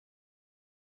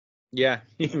 Yeah,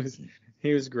 he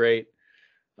was great.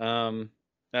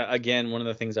 Again, one of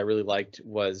the things I really liked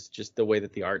was just the way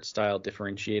that the art style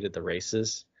differentiated the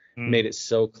races. Made it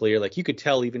so clear. Like you could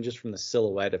tell even just from the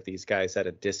silhouette of these guys at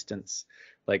a distance,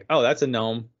 like, oh, that's a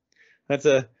gnome, that's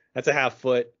a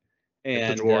half-foot,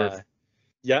 and it's a dwarf.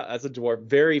 Yeah, that's a dwarf.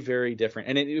 Very, very different.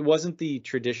 And it wasn't the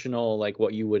traditional like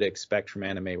what you would expect from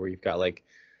anime, where you've got like,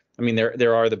 I mean,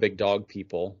 there are the big dog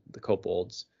people, the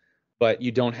kobolds, but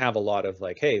you don't have a lot of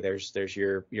like, hey, there's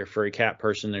your furry cat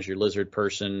person, there's your lizard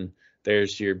person,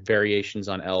 there's your variations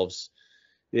on elves.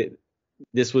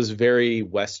 This was very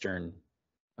Western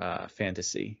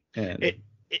fantasy, and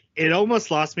it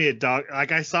almost lost me at dog.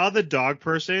 Like I saw the dog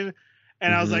person,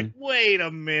 and I was like, wait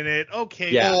a minute,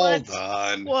 okay, hold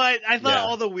on. What? I thought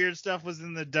all the weird stuff was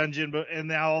in the dungeon, and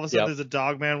now all of a sudden there's a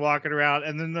dog man walking around,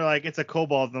 and then they're like, it's a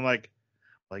kobold, and I'm like,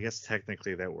 well, I guess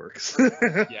technically that works.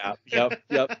 Yep,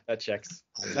 that checks.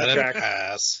 Let him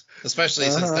pass, especially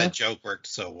since that joke worked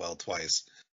so well twice.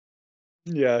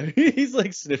 Yeah, he's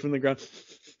like sniffing the ground.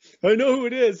 I know who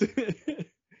it is.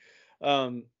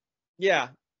 Yeah,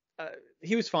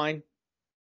 he was fine.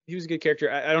 He was a good character.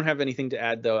 I don't have anything to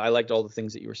add though. I liked all the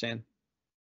things that you were saying.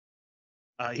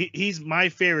 He's my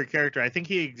favorite character. I think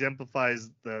he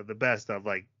exemplifies the best of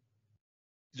like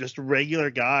just a regular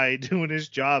guy doing his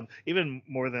job, even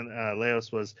more than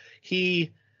Leos was.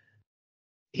 He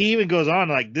even goes on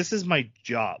like, this is my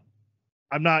job.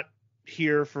 I'm not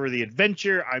here for the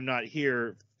adventure. I'm not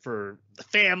here for the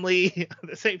family.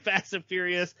 This ain't Fast and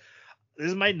Furious. This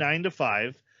is my 9 to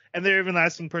 5. And they're even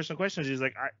asking personal questions. He's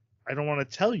like, I don't want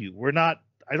to tell you.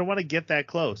 I don't want to get that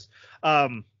close.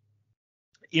 You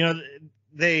know,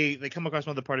 they come across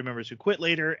one of the party members who quit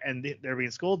later, and they're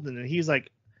being scolded, and he's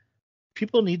like,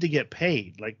 people need to get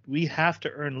paid. Like, we have to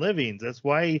earn livings. That's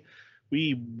why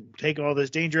we take all this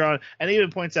danger on. And he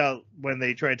even points out when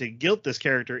they try to guilt this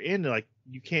character in, like,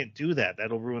 you can't do that.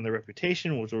 That'll ruin their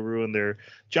reputation, which will ruin their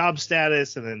job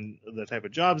status, and then the type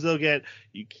of jobs they'll get.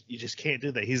 You just can't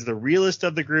do that. He's the realist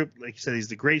of the group. Like you said, he's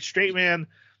the great straight man.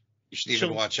 You should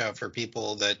even watch out for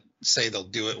people that say they'll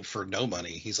do it for no money.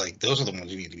 He's like, those are the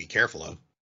ones you need to be careful of.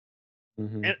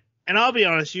 Mm-hmm. And I'll be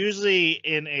honest, usually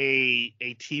in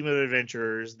a team of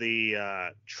adventurers,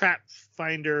 the trap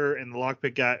finder and the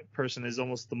lockpick guy person is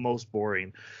almost the most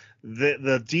boring.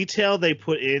 The detail they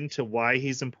put into why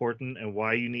he's important and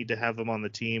why you need to have him on the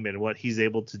team and what he's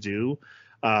able to do,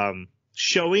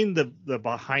 showing the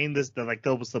behind this,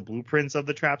 the blueprints of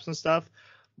the traps and stuff,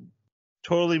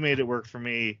 totally made it work for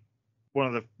me. One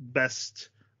of the best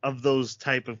of those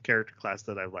type of character class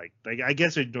that I like. I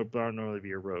guess it would normally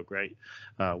be a rogue, right?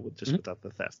 Without the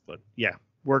theft, but yeah,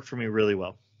 worked for me really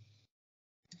well.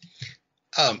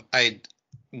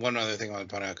 One other thing I want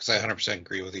to point out, because I 100%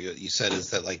 agree with you. What you said is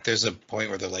that like there's a point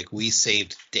where they're like, we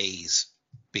saved days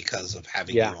because of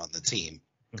having you on the team,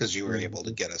 because you were able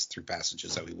to get us through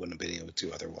passages that we wouldn't have been able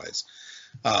to otherwise.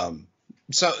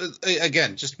 So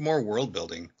again, just more world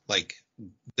building. Like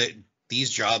these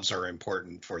jobs are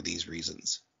important for these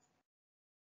reasons.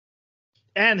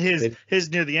 And his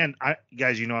near the end,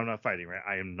 guys, you know I'm not fighting, right?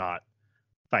 I am not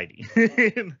fighting.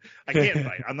 I can't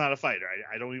fight. I'm not a fighter.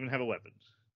 I don't even have a weapon.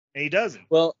 And he doesn't.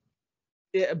 Well,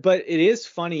 yeah, but it is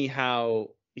funny how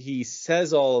he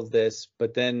says all of this,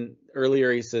 but then earlier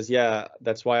he says, yeah,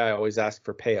 that's why I always ask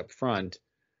for pay up front.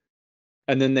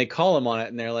 And then they call him on it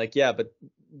and they're like, yeah, but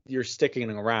you're sticking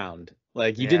around.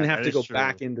 Like you didn't have to go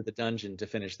back into the dungeon to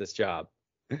finish this job.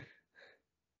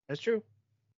 That's true.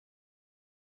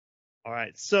 All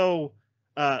right. So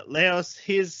Leos,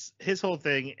 his whole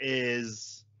thing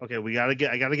is, okay, I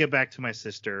gotta get back to my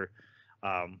sister.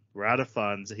 We're out of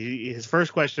funds. His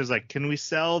first question is like, can we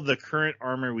sell the current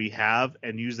armor we have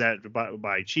and use that to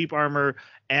buy cheap armor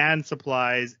and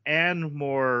supplies and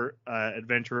more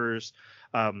adventurers?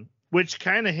 Which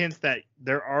kind of hints that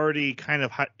they're already kind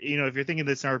of high, if you're thinking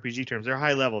this in RPG terms, they're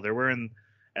high level. They're wearing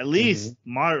at least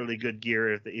moderately good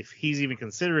gear if he's even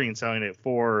considering selling it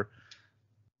for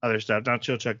other stuff. Now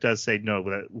Chilchuck does say no,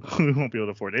 but we won't be able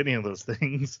to afford any of those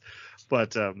things.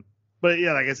 But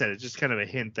yeah, like I said, it's just kind of a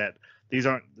hint that this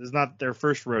is not their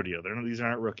first rodeo. These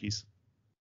aren't rookies.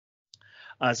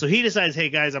 So he decides, hey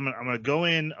guys, I'm gonna go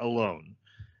in alone,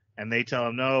 and they tell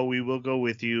him, no, we will go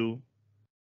with you.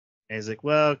 And he's like,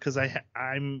 well, because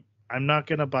I'm not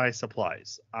gonna buy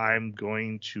supplies. I'm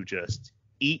going to just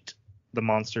eat the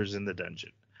monsters in the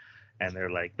dungeon. And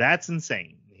they're like, that's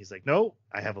insane. He's like, no,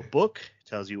 I have a book. It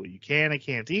tells you what you can and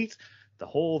can't eat. The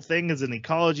whole thing is an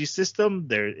ecology system.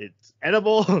 It's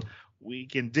edible. We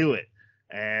can do it.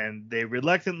 And they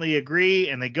reluctantly agree,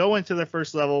 and they go into the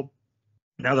first level.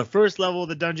 Now, the first level of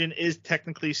the dungeon is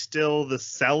technically still the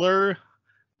cellar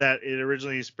that it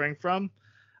originally sprang from,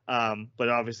 but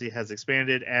obviously has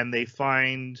expanded, and they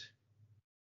find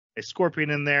a scorpion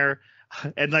in there.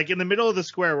 And like in the middle of the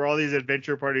square where all these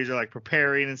adventure parties are like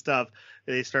preparing and stuff,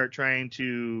 they start trying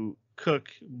to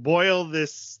boil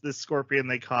this scorpion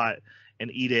they caught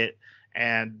and eat it.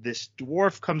 And this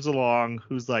dwarf comes along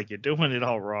who's like, you're doing it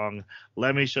all wrong.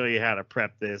 Let me show you how to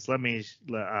prep this. Let me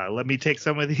take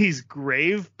some of these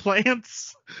grave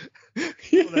plants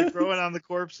that growing on the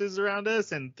corpses around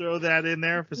us and throw that in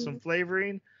there for some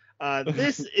flavoring.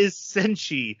 This is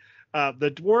Senshi,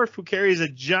 the dwarf who carries a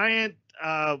giant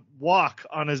wok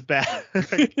on his back.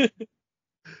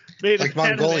 Like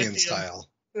Mongolian style.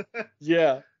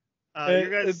 Yeah.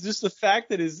 It's just the fact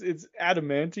that it's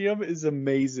adamantium is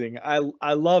amazing.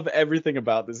 I love everything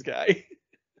about this guy.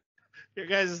 Your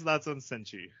guys' thoughts on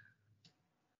Senshi?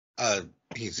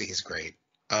 He's great.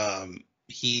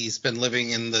 He's been living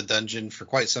in the dungeon for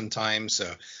quite some time,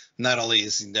 so not only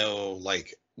does he know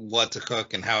like what to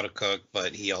cook and how to cook,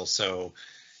 but he also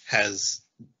has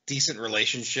decent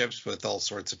relationships with all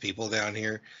sorts of people down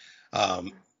here,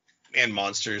 and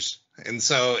monsters. And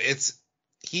so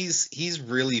he's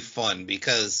really fun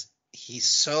because he's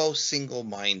so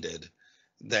single-minded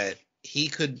that he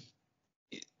could,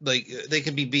 like, they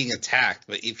could be being attacked,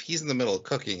 but if he's in the middle of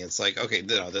cooking, it's like, okay,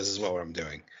 no, this is what I'm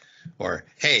doing. Or,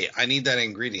 hey, I need that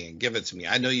ingredient. Give it to me.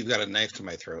 I know you've got a knife to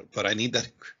my throat, but I need that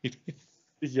ingredient.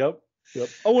 Yep.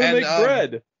 I want to make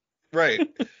bread. Right.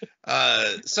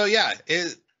 So yeah,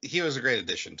 he was a great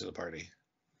addition to the party.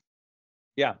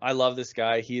 Yeah, I love this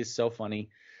guy. He is so funny.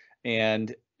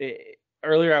 And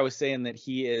earlier I was saying that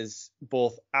he is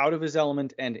both out of his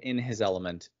element and in his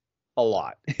element a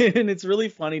lot. And it's really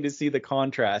funny to see the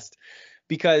contrast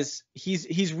because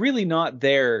he's really not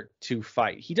there to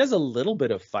fight. He does a little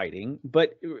bit of fighting,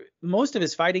 but most of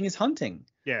his fighting is hunting.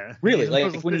 Yeah. Really,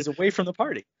 like when he's away from the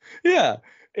party. Yeah.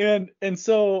 And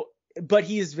so, but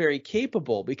he is very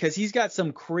capable because he's got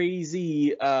some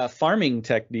crazy farming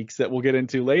techniques that we'll get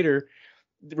into later.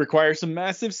 Require some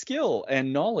massive skill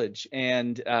and knowledge,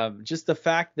 and just the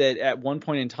fact that at one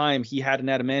point in time he had an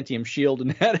adamantium shield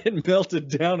and had it melted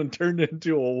down and turned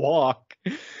into a wok.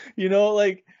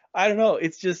 Like, I don't know,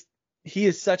 it's just, he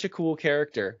is such a cool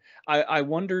character. I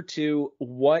wonder too,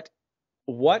 what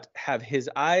have his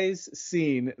eyes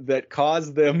seen that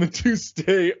caused them to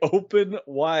stay open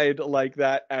wide like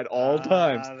that at all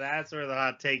times? That's where the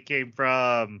hot take came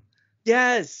from.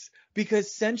 Yes, because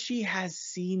Senshi has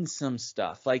seen some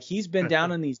stuff. Like, he's been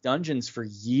down in these dungeons for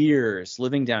years,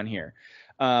 living down here.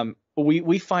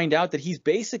 We find out that he's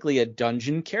basically a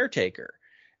dungeon caretaker,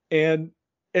 and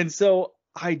so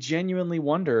I genuinely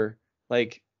wonder,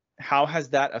 like, how has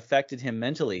that affected him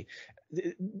mentally?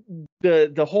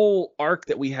 The whole arc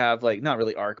that we have, like, not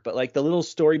really arc, but like the little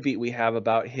story beat we have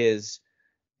about his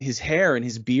hair and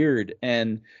his beard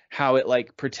and how it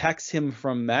like protects him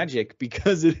from magic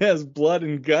because it has blood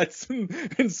and guts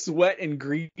and sweat and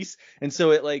grease, and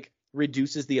so it like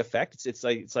reduces the effect. It's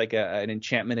like an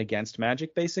enchantment against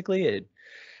magic, basically.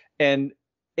 And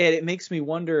it makes me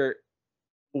wonder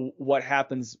what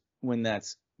happens when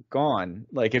that's gone.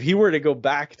 Like, if he were to go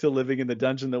back to living in the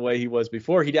dungeon the way he was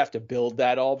before, he'd have to build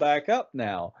that all back up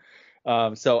now.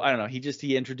 So I don't know.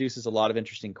 He introduces a lot of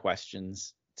interesting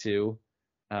questions too.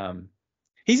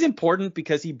 He's important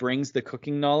because he brings the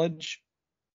cooking knowledge,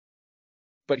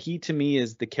 but he, to me,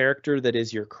 is the character that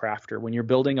is your crafter. When you're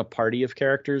building a party of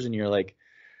characters and you're like,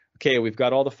 okay, we've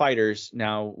got all the fighters,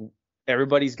 now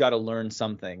everybody's got to learn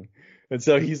something. And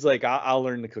so he's like, I'll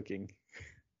learn the cooking.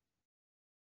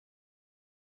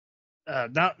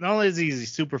 Not only is he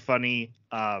super funny,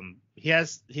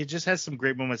 he just has some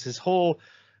great moments. His whole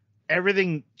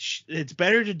everything, it's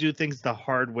better to do things the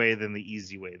hard way than the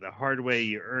easy way. The hard way,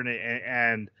 you earn it,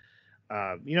 and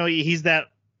he's that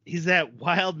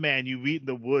wild man you meet in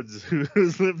the woods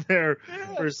who's lived there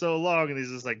for so long, and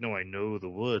he's just like, no, I know the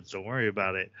woods, don't worry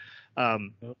about it.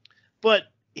 But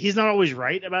he's not always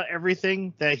right about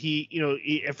everything that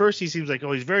he at first he seems like,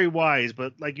 oh, he's very wise,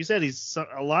 but like you said, he's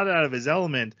a lot out of his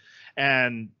element,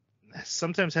 and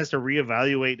sometimes has to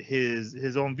reevaluate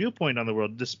his own viewpoint on the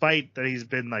world, despite that he's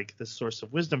been like the source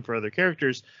of wisdom for other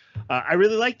characters. I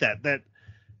really like that like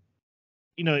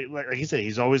you said,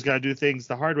 he's always got to do things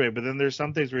the hard way, but then there's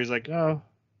some things where he's like, oh,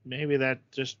 maybe that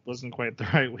just wasn't quite the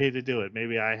right way to do it.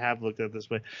 Maybe I have looked at it this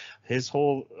way. His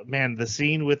whole, the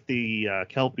scene with the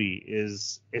Kelpie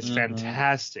is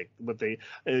fantastic, but they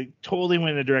totally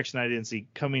went in a direction I didn't see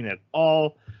coming at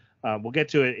all. We'll get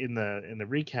to it in the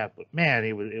recap, but man,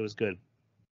 it was good.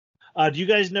 Do you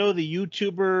guys know the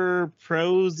YouTuber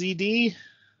ProZD?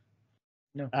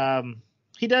 No.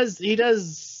 He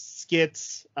does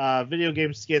skits, video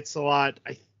game skits a lot.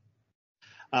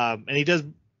 And he does.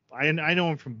 I know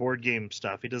him from board game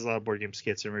stuff. He does a lot of board game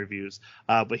skits and reviews.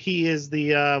 But he is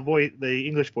the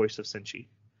English voice of Senshi.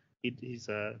 He's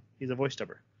a voice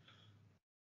dubber,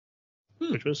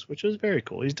 which was very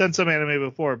cool. He's done some anime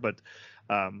before, but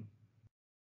I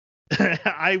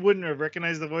wouldn't have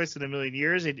recognized the voice in a million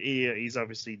years. He's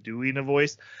obviously doing a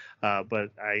voice,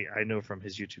 but I know from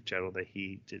his YouTube channel that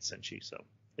he did Senshi, so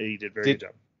he did very good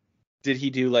job. Did he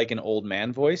do like an old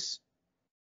man voice?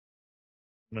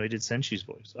 No, he did Senshi's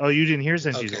voice. Oh, you didn't hear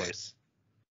Senshi's voice?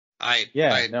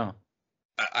 No.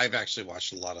 I've actually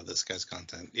watched a lot of this guy's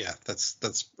content. Yeah, that's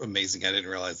amazing. I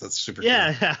didn't realize that's super.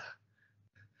 Yeah, cool.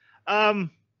 yeah.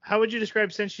 How would you describe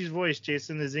Senshi's voice,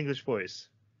 Jason? His English voice?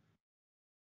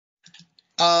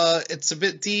 It's a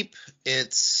bit deep.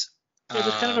 It's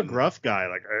just kind of a gruff guy,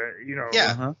 like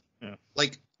Yeah. Uh-huh. Yeah.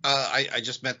 Like I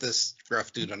just met this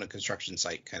gruff dude on a construction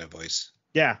site kind of voice.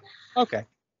 Yeah. Okay.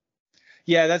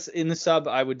 Yeah, that's in the sub.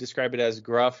 I would describe it as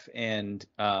gruff, and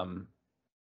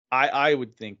I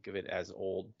would think of it as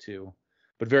old too,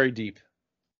 but very deep.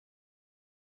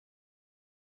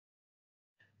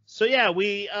 So yeah,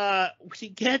 we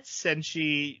get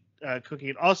Senshi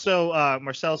cooking. Also,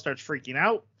 Marcel starts freaking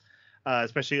out,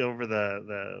 especially over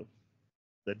the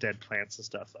dead plants and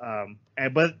stuff.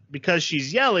 But because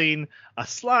she's yelling, a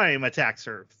slime attacks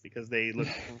her because they look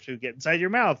to get inside your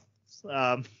mouth.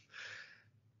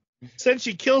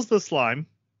 Senshi kills the slime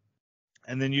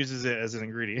and then uses it as an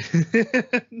ingredient.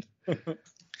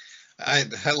 I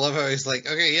love how he's like,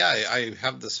 okay, yeah, I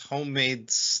have this homemade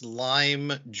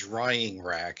slime drying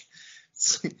rack.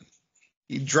 It's like,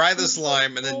 you dry the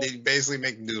slime and then they basically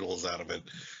make noodles out of it.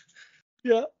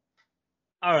 Yeah.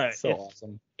 All right. So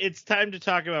awesome. It's time to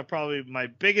talk about probably my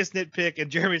biggest nitpick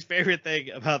and Jeremy's favorite thing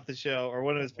about the show, or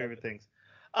one of his favorite things.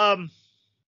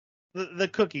 The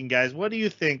cooking, guys. What do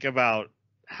you think about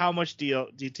how much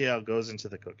detail goes into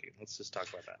the cooking? Let's just talk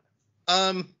about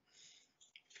that.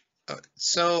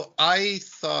 So I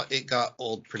thought it got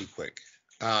old pretty quick.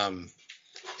 And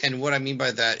what I mean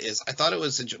by that is I thought it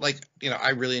was I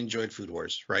really enjoyed Food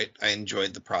Wars, right? I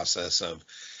enjoyed the process of,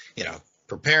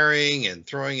 preparing and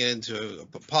throwing it into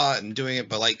a pot and doing it.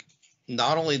 But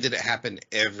not only did it happen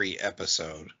every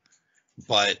episode,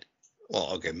 but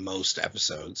most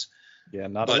episodes. Yeah,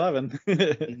 not 11.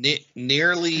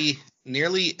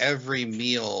 nearly every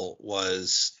meal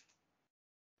was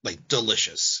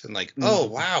delicious and oh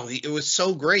wow, it was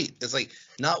so great. It's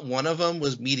not one of them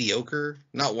was mediocre.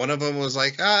 Not one of them was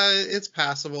it's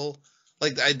passable.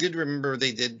 I did remember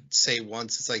they did say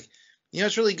once, it's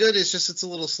it's really good. It's just it's a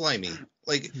little slimy.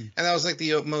 And that was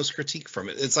the most critique from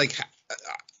it. It's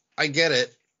I get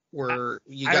it where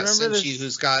you got Senshi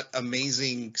who's got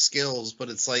amazing skills, but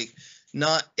it's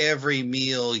not every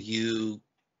meal you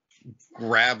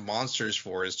grab monsters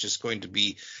for is just going to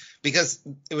be, because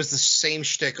it was the same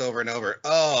shtick over and over.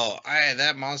 Oh,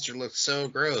 that monster looks so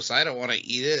gross. I don't want to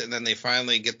eat it. And then they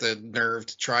finally get the nerve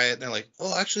to try it. And they're like,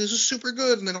 oh, actually, this is super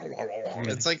good. And then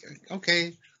it's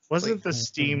okay. Wasn't the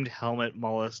steamed helmet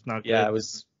mollusk not good?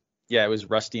 Yeah, it was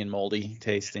rusty and moldy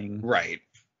tasting. Right.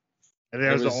 And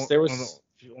there was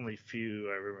only few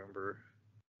I remember.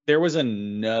 There was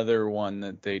another one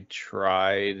that they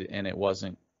tried and it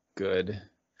wasn't good.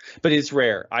 But it's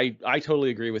rare. I totally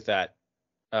agree with that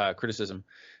criticism.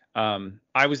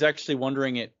 I was actually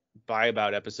wondering it by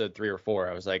about episode 3 or 4.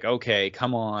 I was like, okay,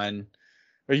 come on.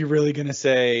 Are you really going to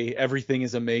say everything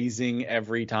is amazing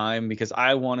every time? Because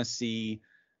I want to see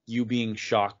you being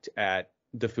shocked at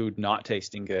the food not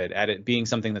tasting good, at it being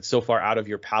something that's so far out of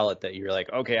your palate that you're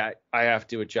like, okay, I have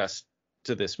to adjust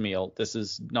to this meal. This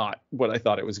is not what I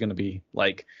thought it was going to be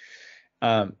like.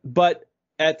 But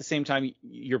at the same time,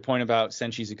 your point about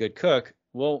Senshi's a good cook.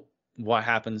 Well, what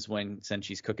happens when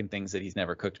Senshi's cooking things that he's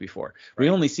never cooked before? Right. We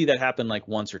only see that happen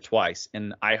once or twice.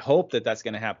 And I hope that that's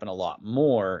going to happen a lot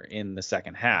more in the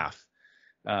second half,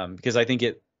 because I think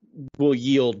it will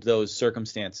yield those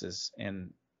circumstances.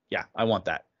 And yeah, I want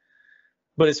that.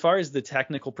 But as far as the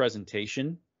technical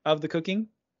presentation of the cooking,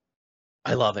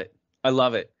 I love it. I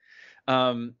love it.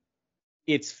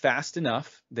 It's fast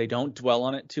enough. They don't dwell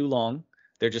on it too long.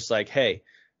 They're just hey,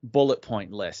 bullet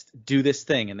point list, do this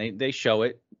thing. And they show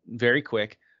it very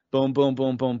quick. Boom, boom,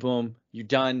 boom, boom, boom. You're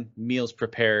done. Meal's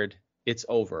prepared. It's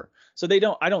over. So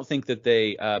I don't think that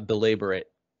they belabor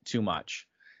it too much.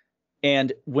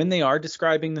 And when they are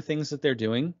describing the things that they're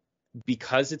doing,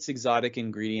 because it's exotic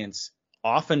ingredients,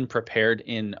 often prepared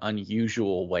in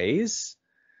unusual ways,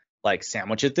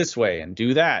 sandwich it this way and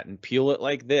do that and peel it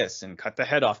like this and cut the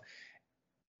head off.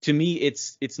 To me,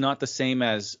 it's not the same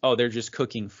as, oh, they're just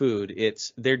cooking food.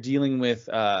 They're dealing with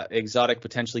exotic,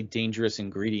 potentially dangerous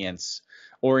ingredients,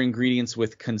 or ingredients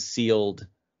with concealed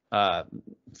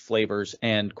flavors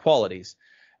and qualities.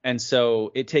 And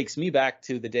so it takes me back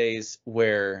to the days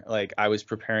where I was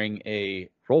preparing a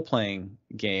role-playing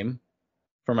game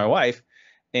for my wife,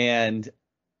 and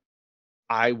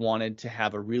I wanted to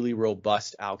have a really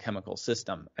robust alchemical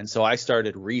system. And so I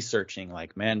started researching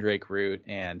mandrake root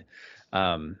and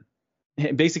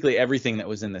basically everything that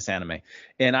was in this anime.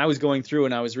 And I was going through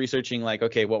and I was researching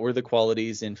okay, what were the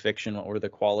qualities in fiction? What were the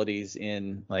qualities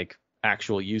in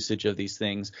actual usage of these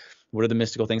things? What are the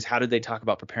mystical things? How did they talk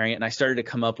about preparing it? And I started to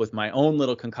come up with my own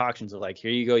little concoctions of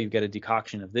here you go, you've got a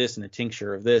decoction of this and a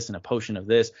tincture of this and a potion of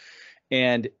this.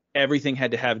 And everything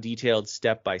had to have detailed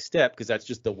step by step, because that's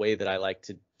just the way that I like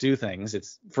to do things.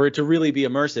 It's for it to really be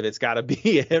immersive, it's got to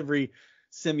be every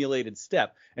simulated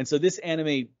step. And so this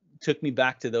anime took me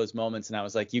back to those moments, and I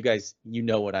was like, you guys, you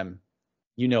know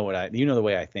the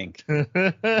way I think. You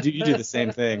do the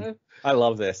same thing. I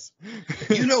love this.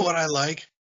 You know what I like?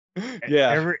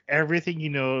 Yeah. Everything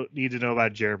need to know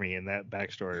about Jeremy in that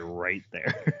backstory right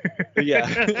there.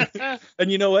 Yeah.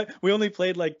 And you know what? We only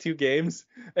played like 2 games,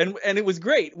 and it was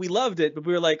great. We loved it, but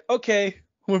we were like, okay,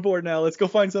 we're bored now. Let's go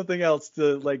find something else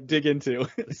to like dig into.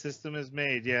 The system is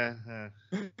made, yeah.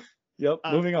 Yep.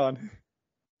 Moving on.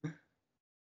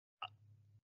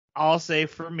 I'll say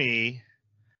for me,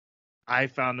 I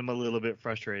found them a little bit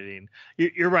frustrating.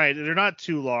 You're right; they're not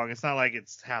too long. It's not like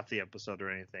it's half the episode or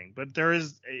anything, but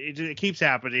it keeps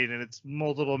happening, and it's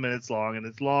multiple minutes long, and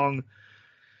it's long.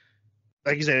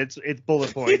 Like you said, it's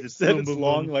bullet points. It's said boom, it's boom,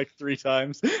 long boom. like 3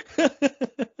 times.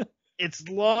 It's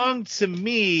long to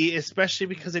me, especially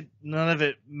because none of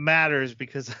it matters.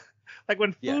 Because like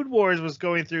when Food Wars was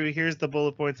going through, here's the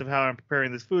bullet points of how I'm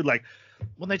preparing this food. Like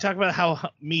when they talk about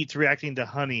how meat's reacting to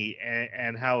honey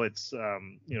and how it's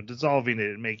dissolving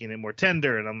it and making it more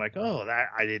tender, and I'm like, oh, that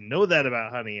I didn't know that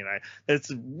about honey, and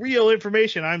that's real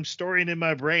information I'm storing in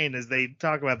my brain as they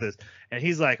talk about this. And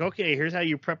he's like, okay, here's how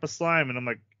you prep a slime, and I'm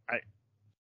like,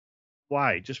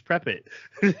 why? Just prep it.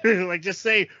 Like just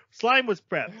say slime was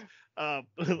prepped.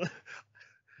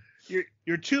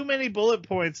 You're too many bullet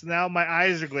points. Now my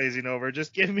eyes are glazing over.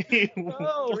 Just give me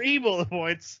 3 bullet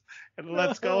points and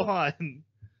let's go on.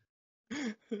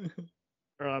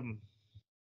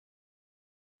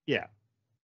 Yeah.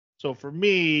 So for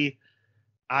me,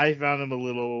 I found them a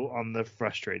little on the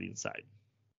frustrating side.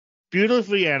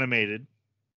 Beautifully animated,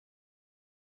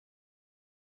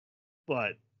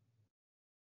 but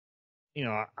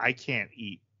I can't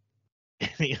eat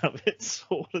any of it, so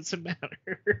what does it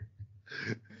matter?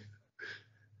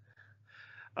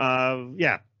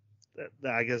 Yeah,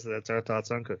 I guess that's our thoughts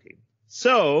on cooking.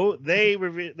 So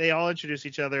they all introduce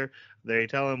each other. They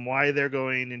tell him why they're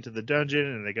going into the dungeon,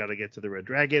 and they got to get to the Red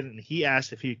Dragon. And he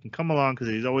asks if he can come along because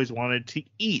he's always wanted to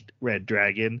eat Red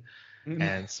Dragon,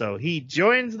 and so he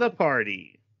joins the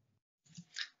party.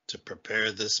 To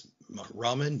prepare this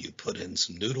ramen, you put in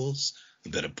some noodles, a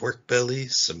bit of pork belly,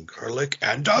 some garlic,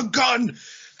 and a gun.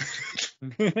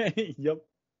 Yep.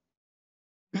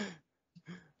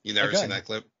 You never seen that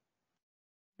clip?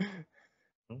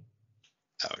 Oh,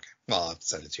 okay. Well, I'll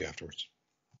send it to you afterwards.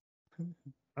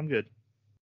 I'm good.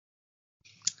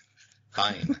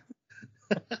 Fine.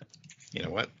 You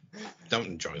know what? Don't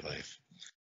enjoy life.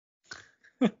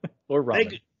 Or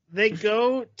ramen. They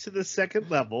go to the second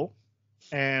level,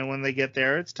 and when they get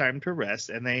there, it's time to rest,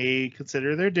 and they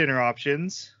consider their dinner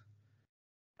options.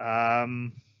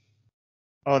 So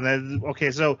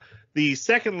the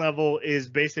second level is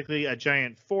basically a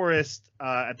giant forest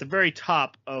at the very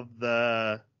top of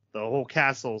the whole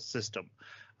castle system.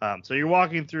 So you're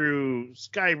walking through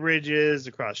sky bridges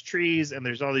across trees, and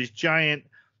there's all these giant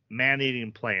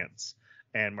man-eating plants.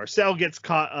 And Marcel gets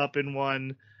caught up in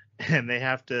one, and they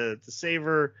have to save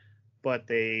her, but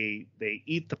they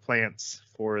eat the plants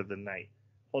for the night.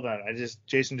 Hold on,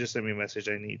 Jason just sent me a message.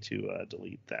 I need to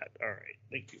delete that. All right,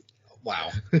 thank you.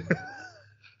 Wow.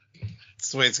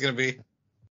 That's the way it's gonna be.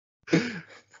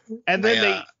 And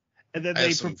then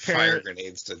they some prepare fire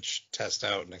grenades to test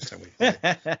out next time we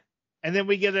play. And then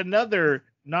we get another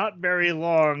not very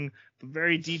long but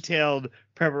very detailed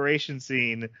preparation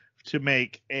scene to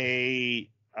make a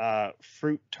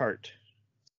fruit tart.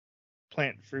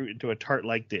 Plant fruit into a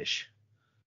tart-like dish.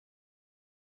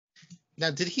 Now,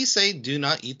 did he say do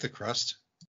not eat the crust?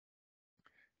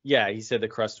 Yeah, he said the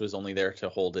crust was only there to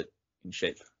hold it in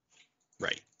shape.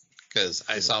 Right. Because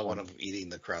I saw one of them eating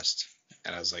the crust,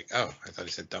 and I was like, oh, I thought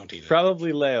he said don't eat it.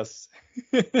 Probably Leos.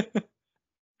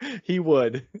 He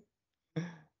would.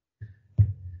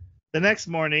 The next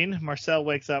morning, Marcel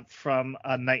wakes up from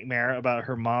a nightmare about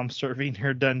her mom serving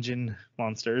her dungeon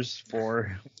monsters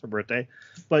for her birthday.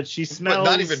 But she smells...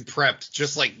 But not even prepped,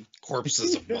 just like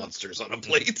corpses of monsters on a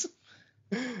plate.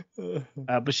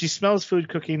 But she smells food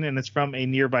cooking, and it's from a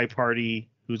nearby party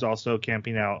who's also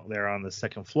camping out there on the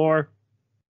second floor.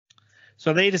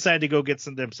 So they decide to go get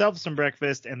themselves some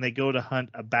breakfast, and they go to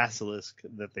hunt a basilisk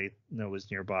that they know is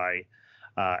nearby.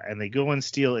 And they go and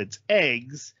steal its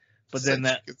eggs. But then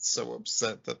that gets so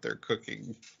upset that they're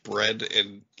cooking bread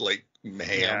and like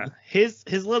mayhem. Yeah,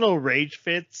 his little rage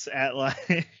fits at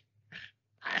like,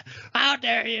 how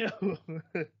dare you?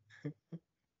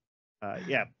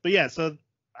 So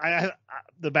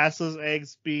the basilisk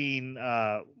eggs being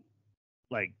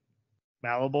like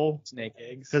malleable Snake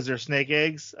eggs. because they're snake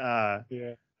eggs. Yeah,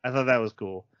 I thought that was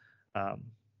cool.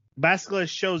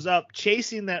 Basilisk shows up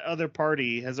chasing that other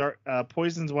party, has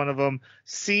poisons one of them,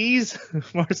 sees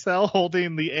Marcel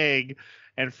holding the egg,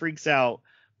 and freaks out.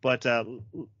 But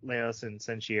Leos and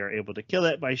Senshi are able to kill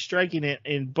it by striking it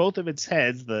in both of its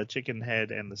heads, the chicken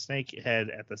head and the snake head,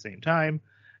 at the same time.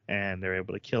 and they're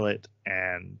able to kill it.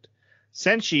 And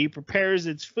Senshi prepares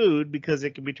its food because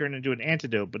it can be turned into an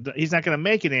antidote, but he's not going to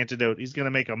make an antidote. He's going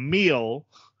to make a meal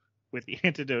with the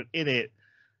antidote in it.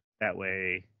 That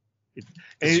way,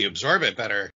 Because you absorb it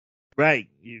better. right?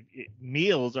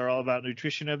 Meals are all about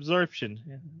nutrition absorption.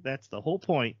 That's the whole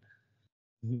point.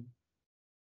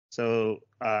 So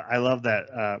I love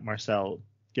that Marcel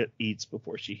eats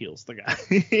before she heals the guy.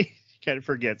 She kind of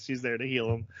forgets she's there to heal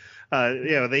him.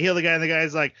 They heal the guy, and the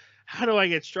guy's like, "How do I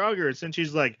get stronger?" And since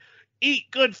she's like,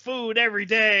 "Eat good food every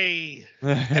day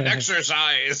And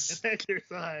exercise. and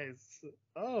exercise."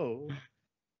 Oh,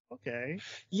 okay.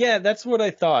 Yeah, that's what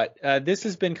I thought. This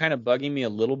has been kind of bugging me a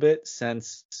little bit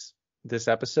since this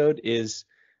episode.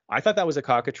 I thought that was a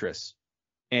cockatrice,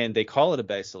 and they call it a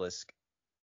basilisk.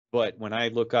 But when I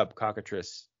look up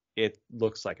cockatrice, it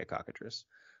looks like a cockatrice.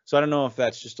 So I don't know if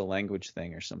that's just a language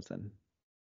thing or something.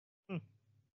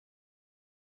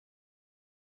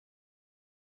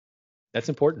 That's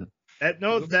important. That's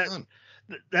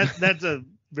a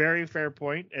very fair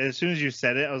point. As soon as you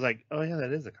said it, I was like, "Oh yeah,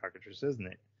 that is a cockatrice, isn't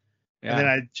it?" Yeah. And then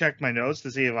I checked my notes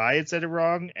to see if I had said it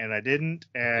wrong, and I didn't.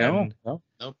 And No.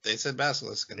 Nope, they said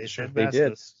basilisk. In they the show. said They did.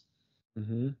 basilisk.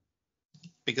 Mm-hmm.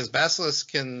 Because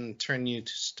basilisk can turn you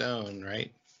to stone,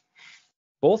 right?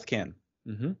 Both can.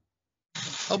 Mm-hmm.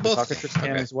 Oh, both Cockatrice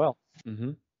can Okay. as well.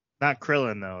 Mm-hmm. Not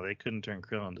Krillin though. They couldn't turn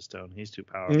Krillin to stone. He's too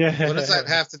powerful. What does that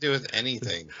have to do with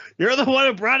anything? You're the one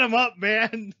who brought him up,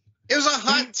 man. It was a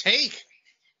hot take.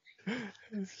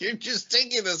 You're just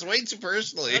taking this way too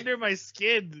personally. Under my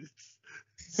skin.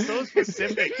 So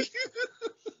specific.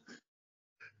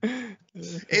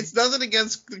 It's nothing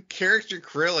against the character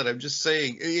Krillin. I'm just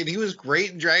saying, and he was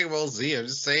great in Dragon Ball Z. I'm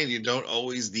just saying you don't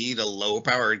always need a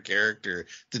low-powered character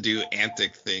to do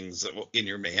antic things in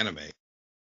your anime.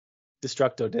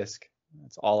 Destructo disc.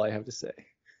 That's all I have to say.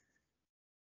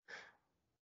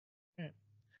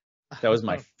 That was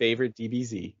my favorite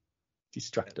DBZ.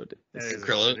 Destructo disc. That is-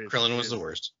 Krillin was the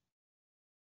worst.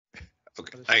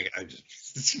 Okay, I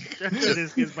just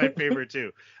This is my favorite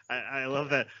too. I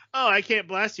love that. Oh, I can't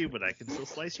blast you, but I can still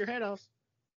slice your head off.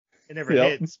 It never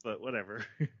Yep. hits, but whatever.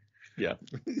 Yeah.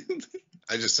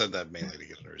 I just said that mainly to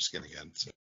get under his skin again.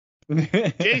 So.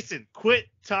 Jason, quit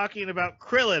talking about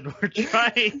Krillin. We're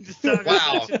trying to talk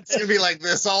Wow, about it's gonna be like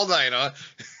this all night, huh?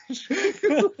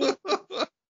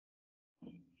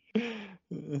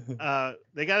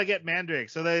 They gotta get Mandrake.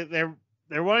 So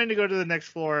they're wanting to go to the next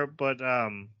floor, but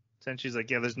since she's like,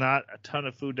 yeah, there's not a ton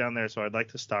of food down there, so I'd like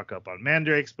to stock up on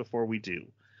mandrakes before we do.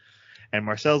 And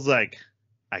Marcel's like,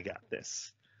 I got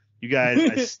this. You guys,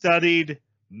 I studied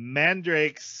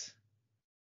mandrakes,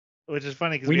 which is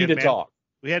funny because we need a dog.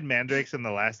 We had mandrakes in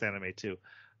the last anime too.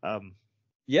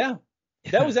 Yeah.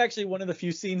 That was actually one of the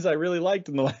few scenes I really liked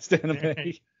in the last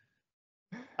anime.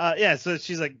 So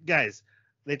she's like, guys,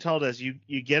 they told us you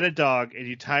get a dog and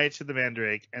you tie it to the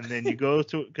mandrake, and then you go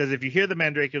to, because if you hear the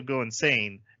mandrake, you'll go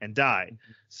insane and die.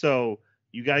 So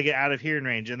you got to get out of hearing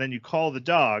range, and then you call the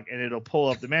dog and it'll pull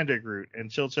up the mandrake root.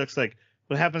 And Chilchuk's like,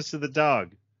 what happens to the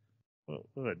dog? Well,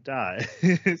 it die.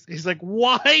 He's like,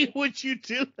 why would you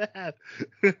do that?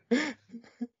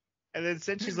 And then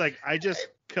Senchi's like, I just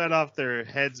cut off their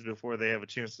heads before they have a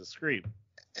chance to scream.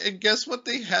 And guess what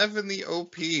they have in the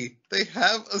OP? They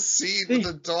have a scene with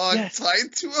a dog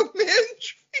tied to a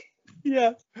mandrake.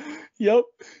 Yeah. Yep.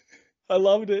 I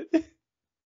loved it.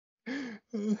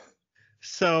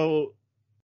 So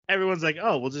everyone's like,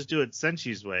 oh, we'll just do it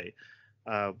Senchi's way.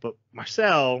 But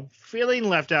Marcel, feeling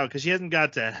left out because she didn't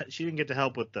get to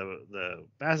help with the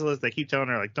basilisk. They keep telling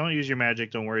her, like, don't use your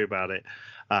magic, don't worry about it.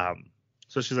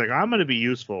 So she's like, I'm going to be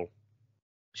useful.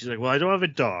 She's like, well, I don't have a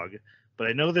dog, but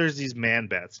I know there's these man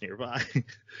bats nearby.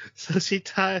 So she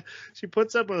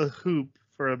puts up a hoop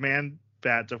for a man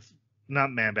bat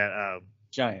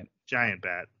Giant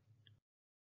bat.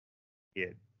 Yeah.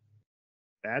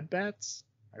 Bad bats?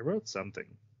 I wrote something.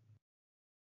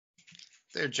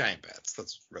 They're giant bats.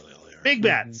 That's really all they are. Big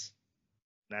bats.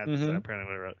 That's Mhm.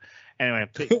 apparently what I wrote.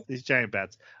 Anyway, these giant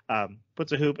bats.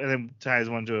 Puts a hoop and then ties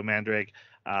one to a mandrake.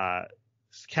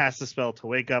 Casts a spell to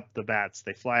wake up the bats.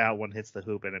 They fly out. One hits the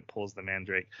hoop and it pulls the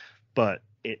mandrake. But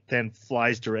it then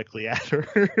flies directly at her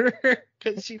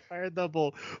because she fired the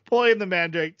bull, pulling the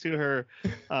mandrake to her.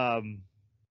 And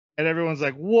everyone's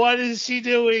like, what is she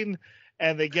doing?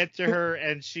 And they get to her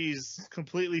and she's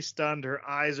completely stunned. Her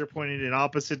eyes are pointing in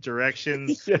opposite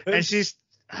directions. Yes.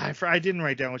 And I didn't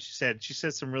write down what she said. She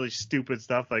said some really stupid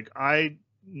stuff like, I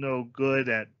no good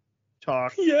at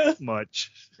talk Yes.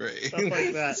 much. Right. Stuff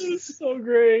like that. This is so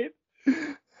great.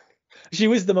 She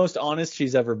was the most honest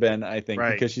she's ever been, I think,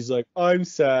 Right. because she's like, I'm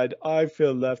sad, I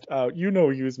feel left out.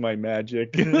 Use my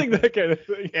magic, like that kind of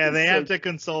thing. Yeah, they So- have to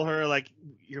console her like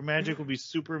your magic will be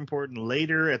super important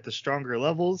later at the stronger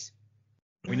levels.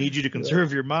 We need you to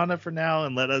conserve your mana for now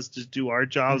and let us just do our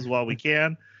jobs while we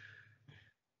can.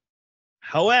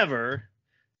 However,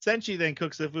 Senshi then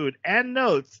cooks the food and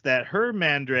notes that her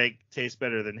mandrake tastes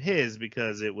better than his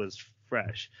because it was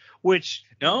fresh. Which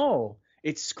No,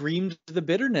 it screamed the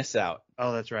bitterness out.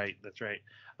 oh, that's right.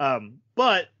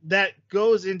 But that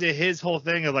goes into his whole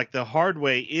thing of like the hard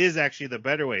way is actually the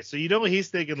better way. So he's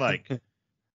thinking like,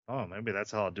 oh, maybe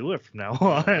that's how I'll do it from now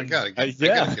on. I gotta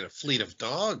get a fleet of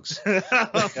dogs.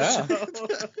 Yeah.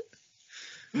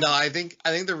 No, I think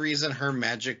the reason her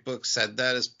magic book said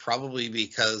that is probably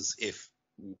because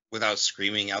without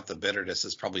screaming out the bitterness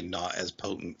is probably not as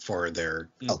potent for their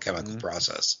alchemical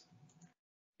process.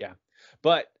 Yeah.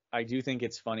 But I do think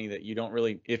it's funny that you don't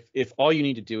really, if all you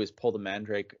need to do is pull the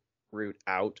mandrake root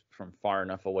out from far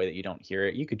enough away that you don't hear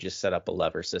it, you could just set up a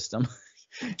lever system.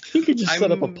 You could just set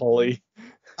up a pulley.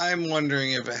 I'm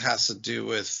wondering if it has to do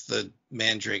with the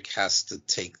mandrake has to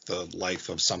take the life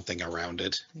of something around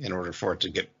it in order for it to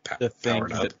get The thing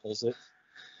powered up. that pulls it.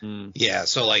 Yeah,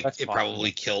 so like That's it possible.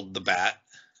 probably killed the bat.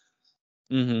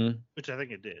 Mm-hmm. Which I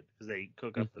think it did because they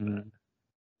cook up the bat.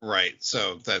 Right.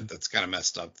 So that's kind of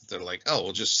messed up. That they're like, oh,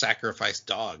 we'll just sacrifice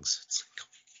dogs. It's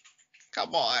like,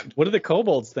 come on. What do the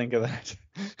kobolds think of that?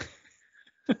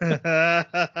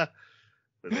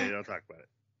 But they don't talk about it.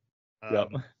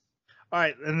 Yep. All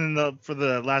right, and then for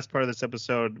the last part of this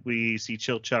episode, we see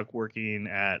Chilchuck working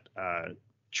at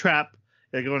trap.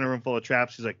 They go in a room full of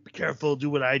traps. He's like, "Be careful, do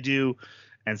what I do,"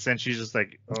 and Senshi's just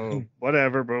like, "Oh,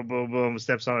 whatever." Boom, boom, boom.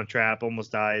 Steps on a trap,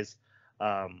 almost dies.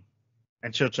 And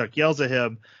Chilchuck yells at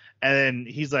him, and then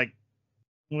he's like,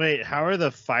 "Wait, how are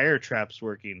the fire traps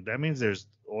working? That means there's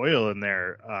oil in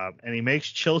there." And he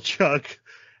makes Chilchuck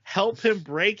help him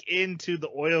break into the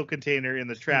oil container in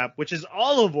the trap, which is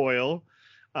olive oil.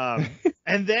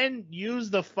 And then use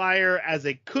the fire as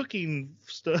a cooking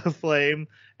flame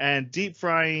and deep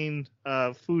frying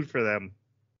food for them.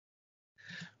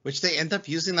 Which they end up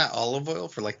using that olive oil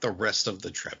for like the rest of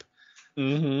the trip.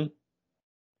 Mm-hmm.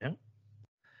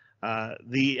 Yeah.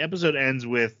 The episode ends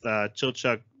with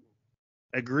Chilchuck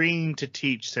agreeing to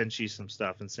teach Senshi some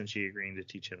stuff, and Senshi agreeing to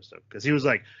teach him stuff because he was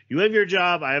like, "You have your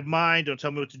job, I have mine. Don't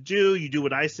tell me what to do. You do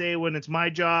what I say when it's my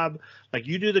job. Like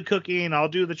you do the cooking, I'll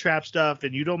do the trap stuff,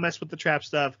 and you don't mess with the trap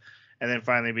stuff." And then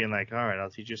finally being like, "All right, I'll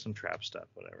teach you some trap stuff,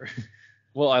 whatever."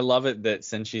 Well, I love it that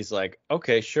Senshi's like,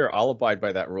 okay, sure, I'll abide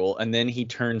by that rule. And then he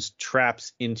turns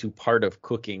traps into part of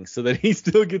cooking so that he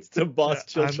still gets to boss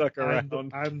Chilchuck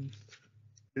around.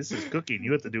 This is cooking.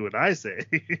 You have to do what I say.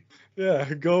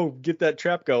 Yeah, go get that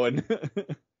trap going.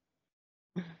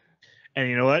 And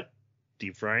you know what?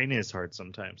 Deep frying is hard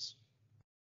sometimes.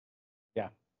 Yeah.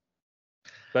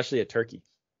 Especially a turkey.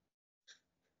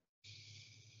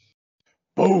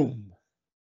 Boom.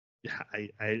 Yeah,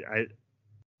 I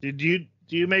do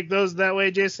you make those that way,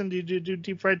 Jason? Do you do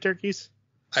deep fried turkeys?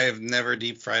 I have never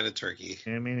deep fried a turkey.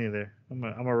 Yeah, me neither. I'm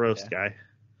a roast guy.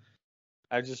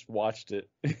 I just watched it.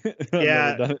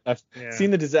 Yeah. I've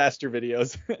seen the disaster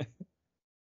videos.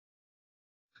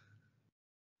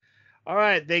 All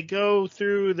right, they go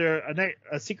through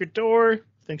a secret door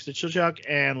thanks to Chilchuck,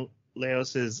 and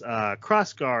Leos's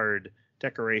crossguard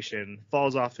decoration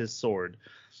falls off his sword.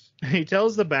 He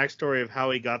tells the backstory of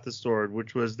how he got the sword,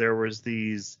 which was there was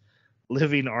these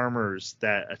living armors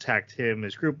that attacked him,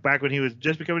 his group, back when he was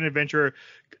just becoming an adventurer.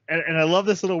 And I love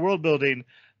this little world building.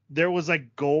 There was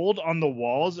like gold on the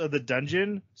walls of the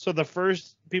dungeon, so the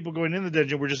first people going in the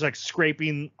dungeon were just like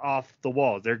scraping off the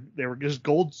walls. They were just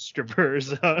gold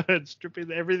strippers,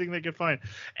 stripping everything they could find.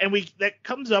 And that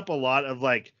comes up a lot of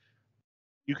like,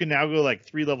 you can now go like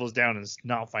 3 levels down and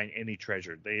not find any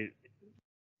treasure.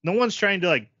 No one's trying to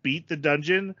like beat the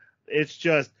dungeon. It's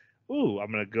just, ooh, I'm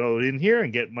gonna go in here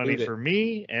and get money for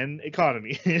me and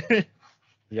economy.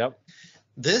 Yep.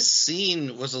 This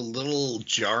scene was a little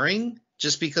jarring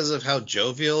just because of how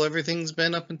jovial everything's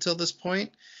been up until this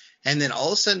point. And then all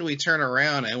of a sudden we turn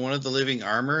around and one of the living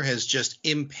armor has just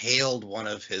impaled one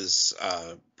of his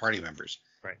party members.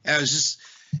 Right. And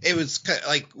it was kind of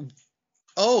like,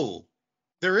 oh,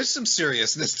 there is some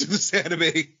seriousness to this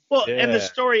anime. Well, and the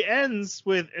story ends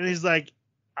with, and he's like,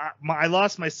 I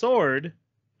lost my sword,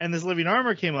 and this living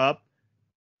armor came up,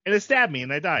 and it stabbed me,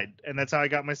 and I died. And that's how I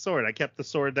got my sword. I kept the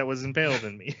sword that was impaled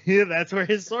in me. That's where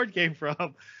his sword came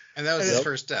from. And that was his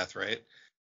first death, right?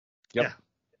 Yep.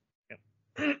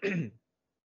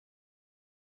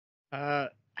 Yeah.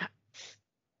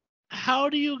 How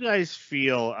do you guys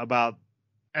feel about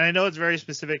And I know it's very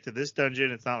specific to this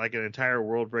dungeon. It's not like an entire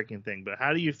world-breaking thing. But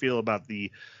how do you feel about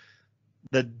the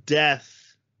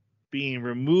death being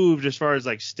removed as far as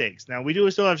like stakes? Now we do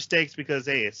still have stakes because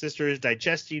hey, his sister is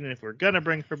digesting, and if we're gonna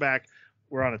bring her back,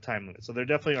 we're on a time limit. So there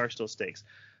definitely are still stakes.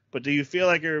 But do you feel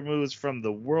like it removes from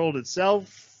the world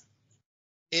itself?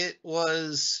 It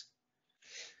was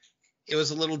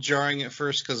a little jarring at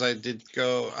first because I did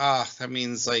go, that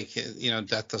means like,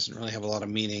 death doesn't really have a lot of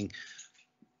meaning.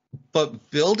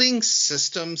 But building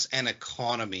systems and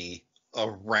economy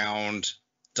around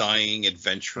dying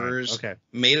adventurers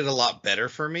made it a lot better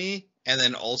for me. And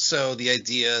then also the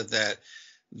idea that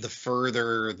the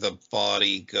further the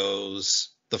body goes,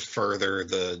 the further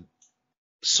the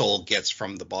soul gets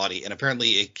from the body. And apparently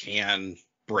it can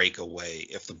break away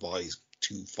if the body's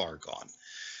too far gone.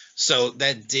 So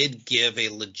that did give a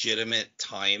legitimate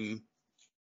time,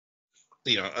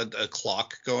 a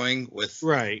clock going with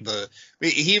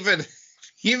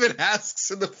he even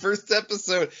asks in the first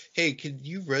episode, hey, can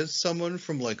you res someone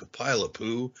from like a pile of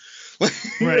poo?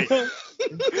 Right. You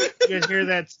guys hear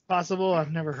that's possible?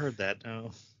 I've never heard that.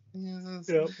 No.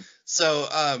 Yeah. So,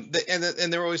 and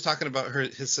they're always talking about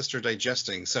his sister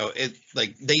digesting. So it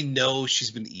like they know she's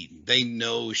been eaten. They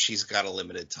know she's got a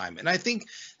limited time, and I think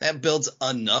that builds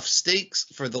enough stakes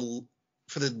for the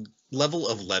level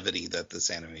of levity that this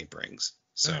anime brings.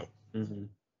 So. Mm-hmm.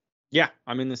 Yeah,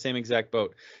 I'm in the same exact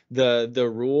boat.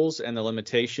 The rules and the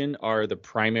limitation are the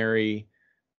primary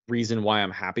reason why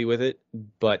I'm happy with it,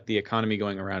 but the economy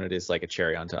going around it is like a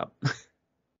cherry on top.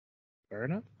 Fair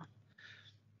enough.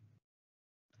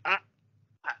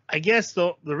 I guess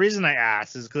the reason I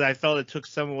asked is because I felt it took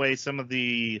some of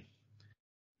the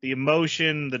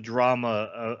emotion, the drama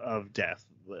of death.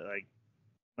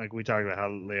 Like we talked about how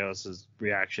Leos's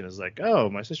reaction is like, oh,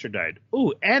 my sister died.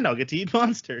 Ooh, and I'll get to eat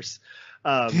monsters.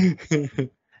 And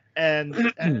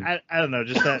I don't know,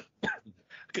 just that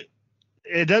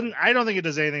it doesn't. I don't think it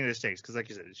does anything to the stakes because, like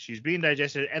you said, she's being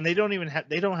digested, and they don't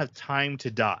have time to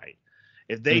die.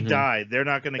 If they die, they're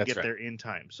not going to get there in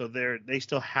time. So they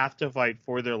still have to fight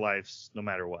for their lives no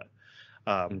matter what.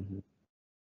 But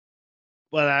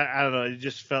I don't know. It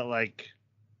just felt like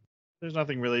there's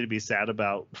nothing really to be sad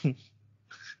about.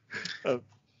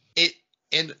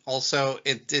 And also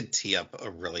it did tee up a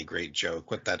really great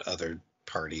joke with that other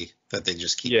party that they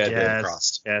just keep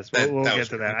across. Yes, we'll get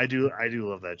to that. I do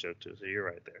love that joke too. So you're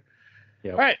right there.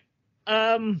 Yep. All right.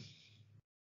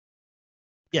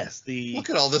 Yes, look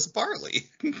at all this barley.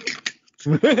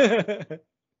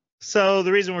 So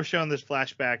the reason we're showing this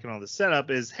flashback and all this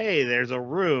setup is, hey, there's a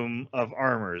room of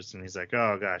armors, and he's like,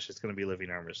 oh gosh, it's going to be living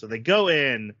armors. So they go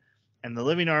in, and the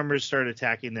living armors start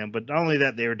attacking them. But not only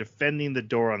that, they were defending the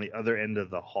door on the other end of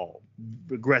the hall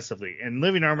aggressively. And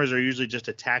living armors are usually just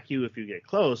attack you if you get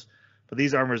close, but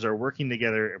these armors are working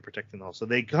together and protecting the hall. So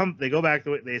they go back,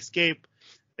 they escape,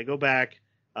 they go back,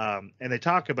 and they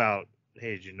talk about,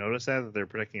 hey, did you notice that they're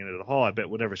protecting the end of the hall? I bet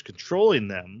whatever's controlling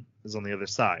them is on the other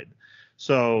side.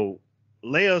 So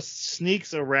Leos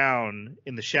sneaks around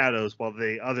in the shadows while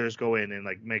the others go in and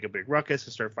like make a big ruckus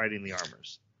and start fighting the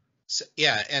armors. So,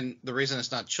 yeah, and the reason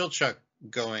it's not Chilchuck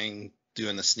doing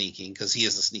the sneaking, because he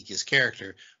is the sneakiest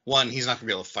character. One, he's not going to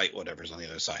be able to fight whatever's on the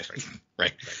other side,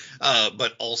 right?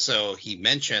 But also he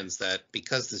mentions that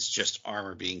because it's just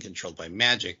armor being controlled by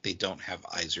magic, they don't have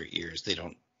eyes or ears.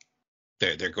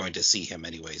 They're going to see him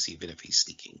anyways, even if he's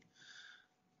sneaking.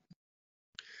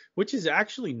 Which is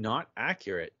actually not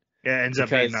accurate. Yeah, it ends up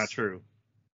being not true.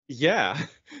 Yeah,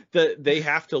 they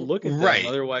have to look at them,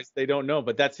 otherwise they don't know.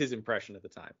 But that's his impression at the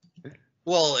time.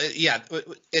 Well, yeah,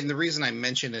 and the reason I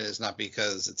mention it is not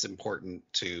because it's important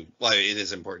to. Well, it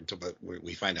is important to what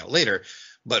we find out later,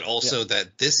 but also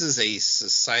that this is a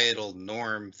societal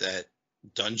norm that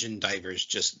dungeon divers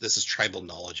this is tribal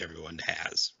knowledge everyone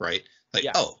has, right? Like,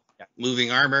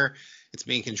 moving armor, it's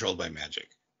being controlled by magic.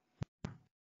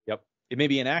 Yep, it may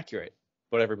be inaccurate,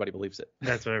 but everybody believes it.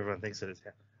 That's what everyone thinks it is.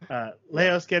 Yeah.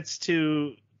 Leos gets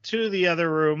to the other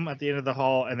room at the end of the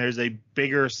hall, and there's a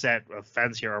bigger set of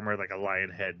fancier armor, like a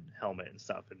lion head helmet and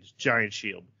stuff, and this giant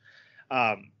shield.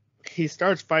 He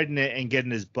starts fighting it and getting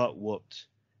his butt whooped,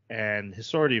 and his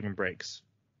sword even breaks.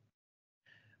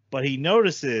 But he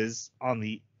notices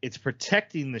it's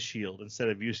protecting the shield instead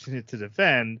of using it to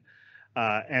defend,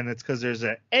 and it's because there's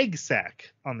an egg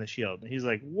sac on the shield. And he's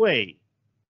like, wait,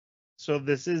 so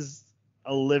this is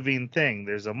a living thing.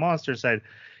 There's a monster inside.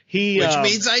 Which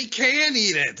means I can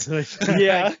eat it.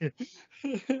 Yeah.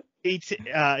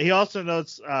 He also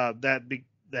notes that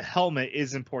the helmet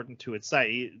is important to its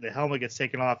sight. The helmet gets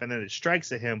taken off and then it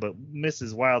strikes at him, but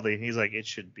misses wildly. And he's like, it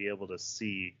should be able to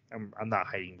see. I'm not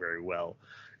hiding very well.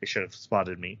 It should have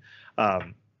spotted me.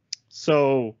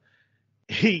 So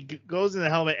he goes in the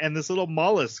helmet, and this little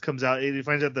mollusk comes out. And he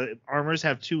finds out the armors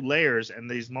have 2 layers, and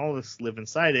these mollusks live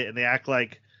inside it, and they act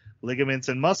like ligaments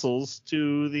and muscles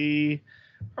to the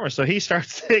armor. So he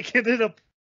starts taking it up,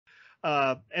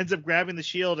 ends up grabbing the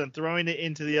shield and throwing it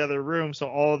into the other room, so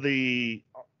all the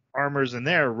armors in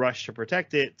there rush to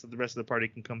protect it, so the rest of the party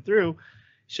can come through.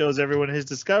 Shows everyone his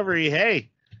discovery. Hey,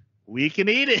 we can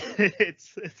eat it.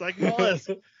 it's like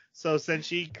mollusk. So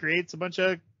Senshi creates a bunch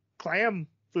of clam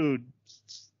food.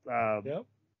 Yep.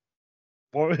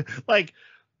 Or like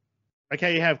how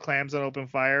you have clams on open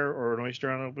fire or an oyster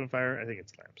on open fire. I think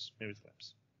it's clams. Maybe it's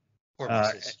clams. Or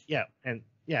mussels. And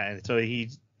so he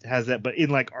has that, but in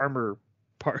like armor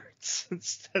parts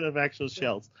instead of actual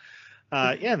shells.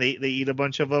 They eat a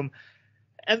bunch of them,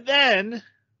 and then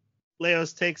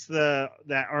Leos takes that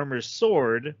armor's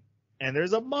sword, and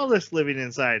there's a mollusk living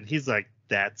inside. He's like,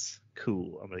 "That's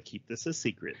cool. I'm gonna keep this a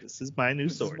secret. This is my new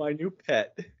sword. This is my new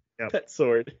pet. Yep. Pet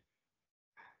sword.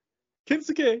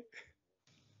 Kensuke.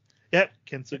 Yep,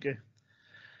 Kensuke."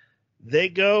 They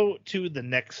go to the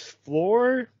next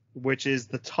floor, which is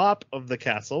the top of the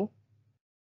castle.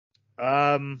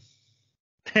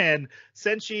 And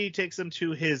Senshi takes him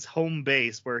to his home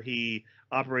base where he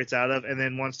operates out of, and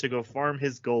then wants to go farm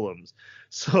his golems.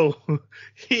 So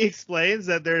he explains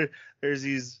that there's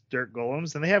these dirt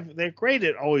golems, and they're great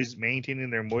at always maintaining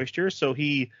their moisture. So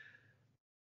he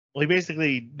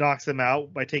basically knocks them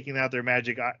out by taking out their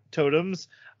magic totems,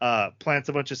 plants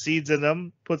a bunch of seeds in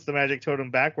them, puts the magic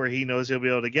totem back where he knows he'll be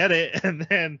able to get it, and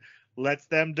then lets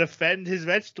them defend his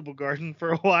vegetable garden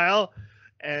for a while,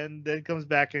 and then comes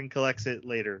back and collects it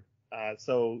later.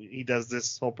 So he does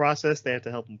this whole process. They have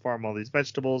to help him farm all these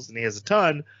vegetables, and he has a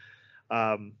ton.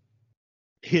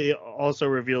 He also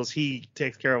reveals he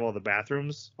takes care of all the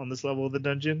bathrooms on this level of the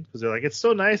dungeon, because they're like, it's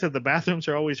so nice that the bathrooms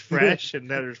are always fresh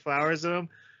and that there's flowers in them.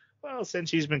 Well, since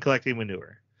she's been collecting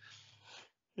manure.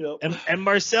 Yep. And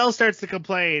Marcel starts to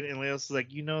complain, and Leos is like,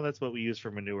 that's what we use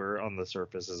for manure on the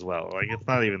surface as well. Like, it's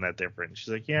not even that different.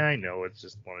 She's like, yeah, I know. It's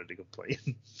just wanted to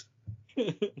complain.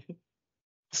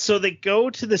 So they go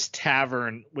to this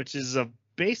tavern, which is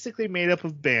basically made up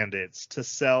of bandits, to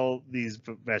sell these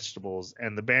vegetables.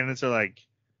 And the bandits are like,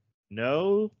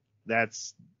 no,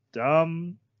 that's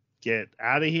dumb. Get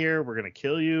out of here. We're going to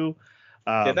kill you.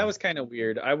 Yeah, that was kind of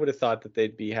weird. I would have thought that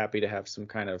they'd be happy to have some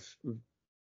kind of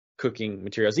cooking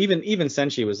materials. Even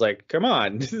Senshi was like, come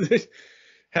on,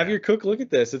 have your cook look at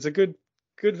this. It's a good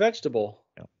vegetable.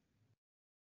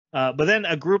 But then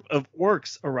a group of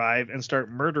orcs arrive and start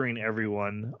murdering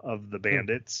everyone of the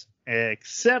bandits,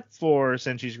 except for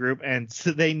Senshi's group, and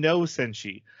so they know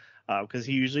Senshi because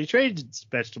he usually trades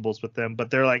vegetables with them.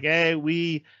 But they're like, hey,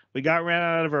 we got ran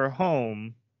out of our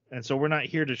home, and so we're not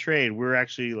here to trade. We're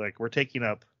actually we're taking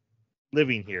up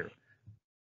living here,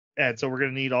 and so we're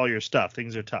gonna need all your stuff.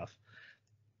 Things are tough.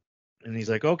 And he's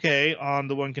like, okay, on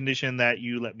the one condition that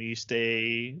you let me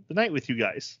stay the night with you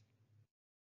guys.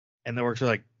 And the orcs are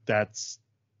like, that's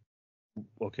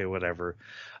okay, whatever.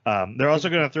 They're also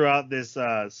going to throw out this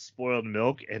spoiled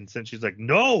milk, and since she's like,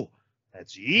 no,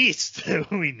 that's yeast.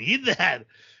 We need that.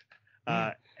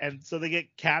 And so they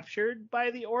get captured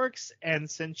by the orcs, and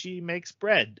Senshi makes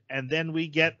bread. And then we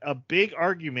get a big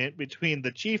argument between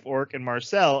the chief orc and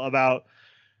Marcel about,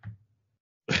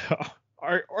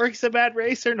 are orcs a bad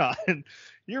race or not?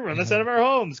 You're running us out of our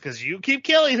homes because you keep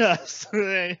killing us.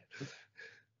 But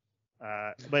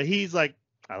he's like,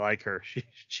 I like her.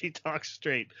 She talks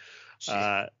straight.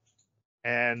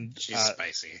 And She's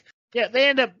spicy. Yeah, they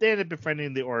end up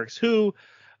befriending the orcs, who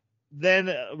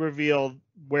then reveal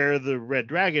where the red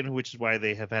dragon, which is why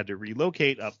they have had to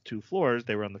relocate up 2 floors.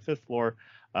 They were on the 5th floor.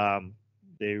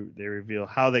 They reveal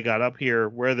how they got up here,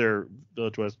 where their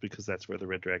village was, because that's where the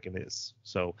red dragon is.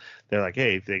 So they're like,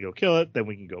 hey, if they go kill it, then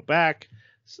we can go back.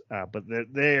 But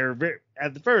they're very,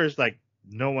 at the first, like,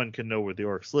 no one can know where the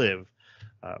orcs live.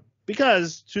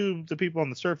 Because to the people on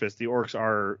the surface, the orcs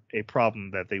are a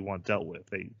problem that they want dealt with.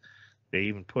 They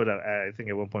even put up, I think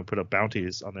at one point, put up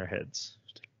bounties on their heads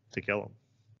to kill them.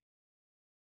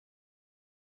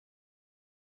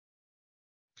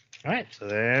 All right, so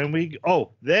then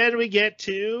we get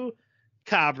to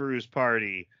Kabru's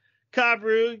party.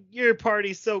 Kabru, your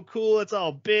party's so cool. It's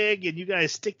all big, and you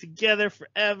guys stick together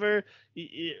forever.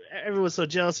 Everyone's so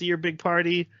jealous of your big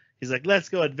party. He's like, let's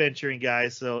go adventuring,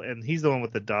 guys. And he's the one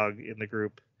with the dog in the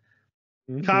group.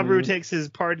 Mm-hmm. Kabru takes his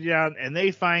party down, and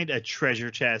they find a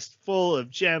treasure chest full of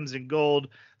gems and gold.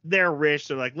 They're rich.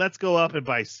 They're like, let's go up and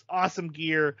buy awesome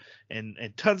gear and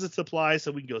tons of supplies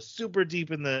so we can go super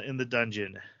deep in the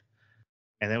dungeon.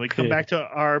 And then we come back to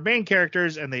our main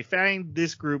characters, and they find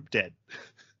this group dead.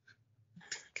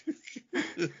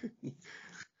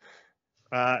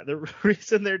 The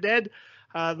reason they're dead,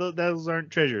 those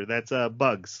aren't treasure. That's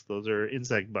bugs. Those are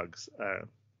insect bugs.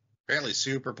 Apparently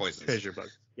super poisonous. Treasure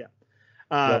bugs. Yeah.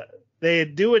 They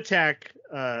do attack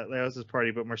Leos's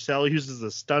party, but Marcel uses a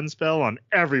stun spell on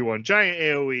everyone. Giant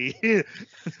AoE.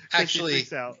 Actually,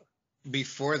 freaks out.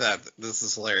 Before that, this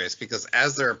is hilarious because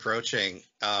as they're approaching,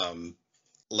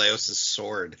 Leos's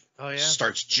sword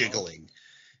starts jiggling,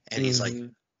 and he's like,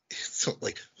 so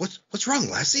like, what's wrong,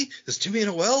 Lassie? Is Timmy in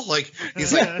a well? Like,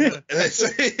 he's like,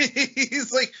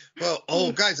 he's like, well,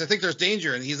 oh guys, I think there's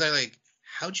danger, and he's like,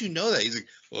 how'd you know that? He's like,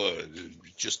 oh,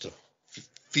 just a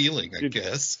feeling, I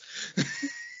guess.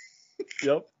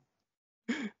 Yep.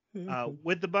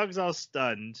 With the bugs all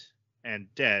stunned and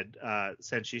dead,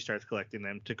 Senshi starts collecting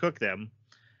them to cook them.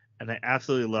 And I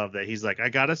absolutely love that. He's like, I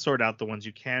gotta sort out the ones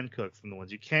you can cook from the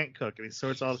ones you can't cook. And he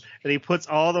sorts all, and he puts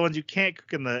all the ones you can't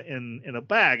cook in a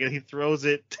bag, and he throws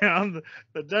it down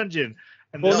the dungeon.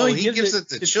 And well, no, he gives it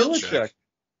to Chilchuk.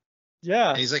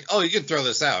 Yeah. And he's like, oh, you can throw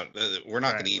this out. We're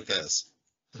not going to eat this.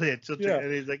 Yeah,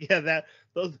 and he's like,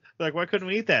 those, like, why couldn't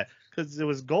we eat that? Because it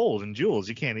was gold and jewels.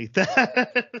 You can't eat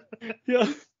that.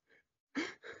 Yeah.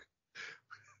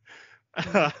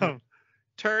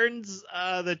 Turns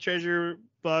the treasure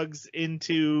bugs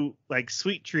into like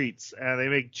sweet treats. They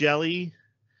make jelly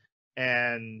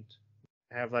and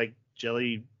have like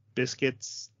jelly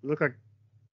biscuits. They look like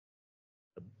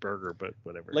a burger, but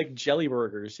whatever. Like jelly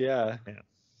burgers, yeah.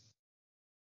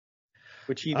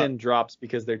 Which he then drops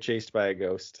because they're chased by a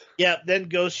ghost. Yeah, then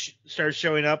ghosts start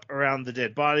showing up around the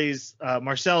dead bodies.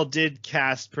 Marcel did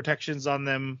cast protections on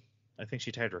them. I think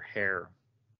she tied her hair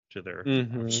to their.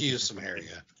 Mm-hmm. She used some hair,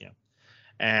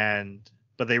 yeah.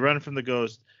 But they run from the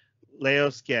ghost.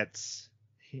 Leos gets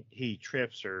he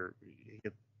trips or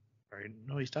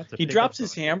he stops. He drops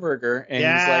his hamburger and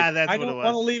he's like, I don't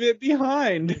want to leave it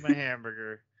behind. Leave my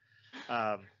hamburger.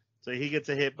 So he gets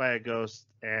a hit by a ghost,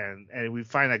 and we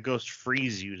find that ghost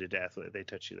freeze you to death. They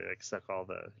touch you, they like suck all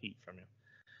the heat from you.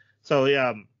 So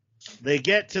they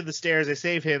get to the stairs, they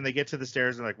save him, they get to the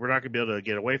stairs, and like, we're not gonna be able to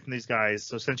get away from these guys.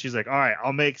 So since she's like, all right,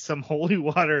 I'll make some holy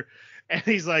water, and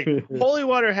he's like, holy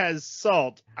water has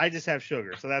salt, I just have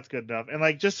sugar, so that's good enough. And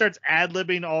like just starts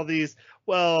ad-libbing all these,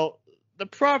 well, the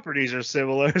properties are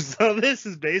similar, so this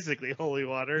is basically holy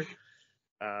water.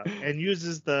 And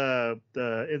uses the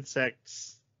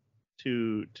insects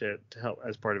to help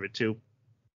as part of it too.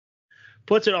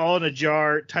 Puts it all in a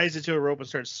jar, ties it to a rope, and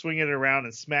starts swinging it around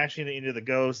and smashing it into the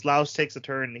ghost. Laos takes a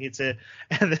turn and hits it,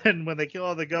 and then when they kill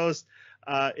all the ghosts,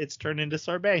 it's turned into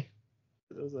sorbet.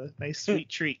 It was a nice sweet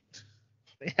treat.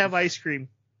 They have ice cream.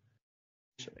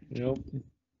 Yep.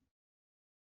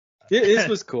 This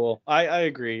was cool. I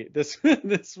agree. This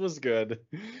was good.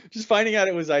 Just finding out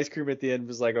it was ice cream at the end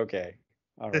was like, okay,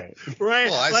 all right. Right.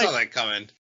 Well, I saw that coming.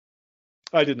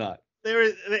 I did not.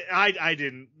 I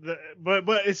didn't.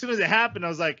 But as soon as it happened, I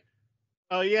was like,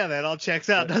 oh yeah, that all checks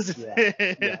out, doesn't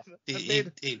it? Yeah.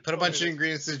 He put a bunch of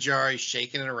ingredients in a jar. He's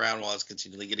shaking it around while it's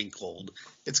continually getting cold.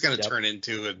 It's going to turn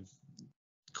into a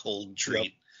cold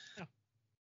treat.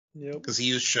 Yep. Because he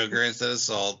used sugar instead of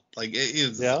salt. Like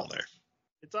it's all there.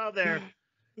 It's all there.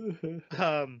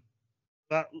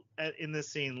 But in this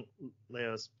scene,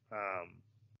 Leos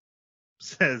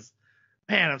says,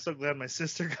 man, I'm so glad my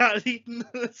sister got eaten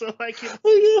so I can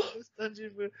this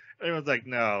dungeon food. Everyone's like,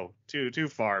 no, too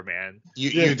far, man.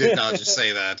 You did not just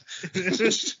say that.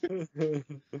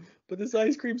 But this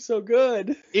ice cream's so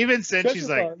good. Even since she's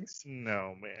like,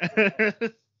 no, man.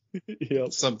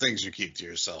 Yep. Some things you keep to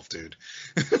yourself, dude.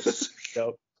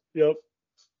 Yep.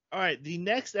 All right, the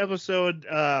next episode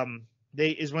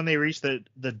is when they reach the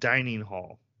dining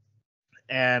hall.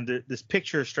 And this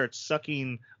picture starts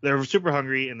sucking. They're super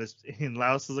hungry, and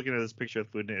Laos is looking at this picture of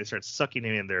food, and it starts sucking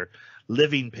him in. They're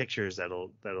living pictures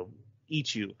that'll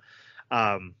eat you.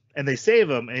 And they save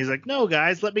him, and he's like, "No,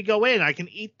 guys, let me go in. I can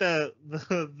eat the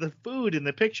food in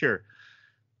the picture."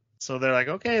 So they're like,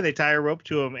 "Okay." They tie a rope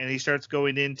to him, and he starts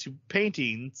going into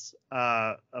paintings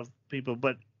of people.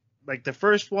 But like the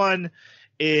first one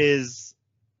is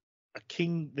a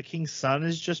king. The king's son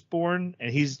is just born,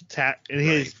 and he's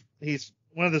he's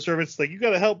one of the servants like, you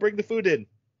gotta help bring the food in.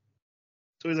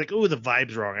 So he's like, oh, the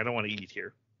vibe's wrong. I don't want to eat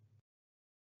here.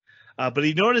 But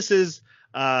he notices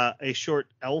a short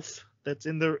elf that's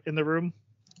in the room.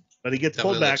 But he gets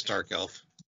pulled back. Dark elf.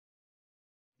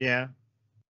 Yeah.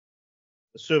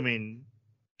 Assuming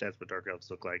that's what dark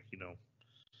elves look like, you know.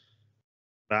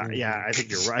 Yeah, I think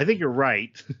you're right. I think you're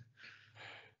right.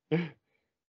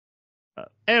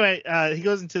 Anyway, he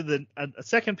goes into a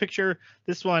second picture.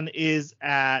 This one is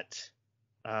at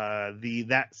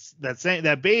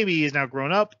that baby is now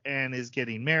grown up and is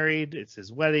getting married. It's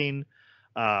his wedding.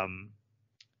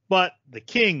 But the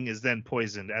king is then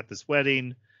poisoned at this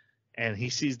wedding, and he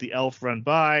sees the elf run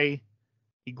by.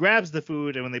 He grabs the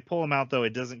food, and when they pull him out, though,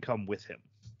 it doesn't come with him.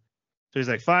 So he's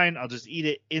like, fine, I'll just eat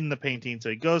it in the painting. So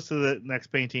he goes to the next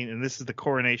painting, and this is the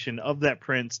coronation of that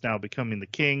prince now becoming the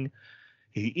king.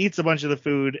 He eats a bunch of the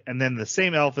food, and then the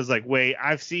same elf is like, wait,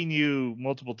 I've seen you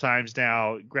multiple times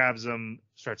now, grabs him,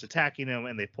 starts attacking him,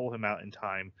 and they pull him out in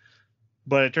time.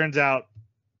 But it turns out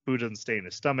food doesn't stay in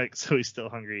his stomach, so he's still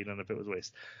hungry. None of it was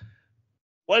waste.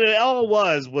 What it all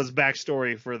was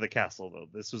backstory for the castle, though.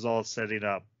 This was all setting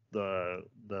up the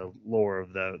lore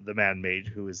of the man mage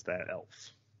who is that elf.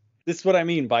 This is what I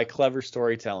mean by clever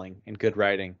storytelling and good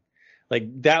writing.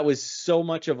 Like, that was so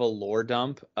much of a lore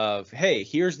dump of, hey,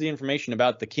 here's the information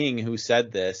about the king who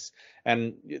said this,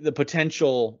 and the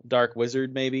potential dark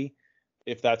wizard, maybe,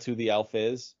 if that's who the elf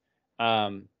is.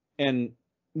 And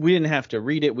we didn't have to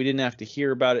read it. We didn't have to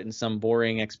hear about it in some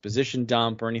boring exposition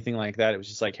dump or anything like that. It was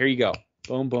just like, here you go.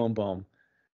 Boom, boom, boom.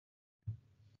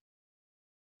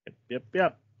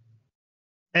 Yep.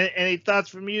 Any thoughts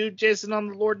from you, Jason, on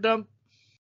the lore dump?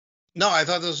 No, I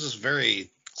thought this was very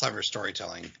clever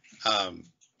storytelling.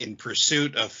 In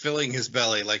pursuit of filling his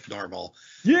belly like normal.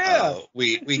 Yeah.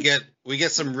 We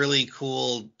get some really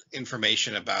cool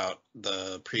information about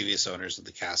the previous owners of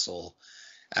the castle.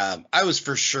 I was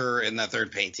for sure in that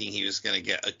third painting he was going to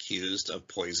get accused of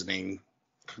poisoning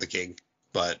the king,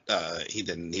 but he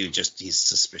didn't. He's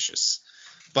suspicious.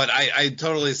 But I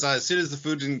totally saw, as soon as the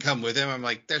food didn't come with him, I'm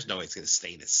like, there's no way it's going to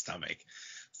stay in his stomach.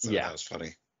 So yeah, that was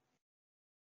funny.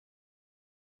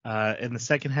 In the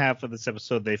second half of this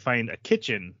episode, they find a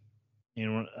kitchen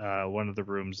in one of the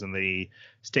rooms, and they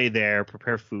stay there,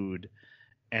 prepare food.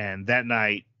 And that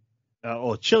night,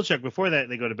 Chilchuck, before that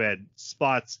they go to bed,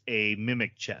 spots a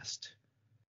mimic chest.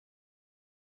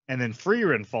 And then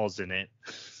Freerun falls in it.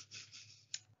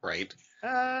 Right.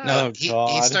 No,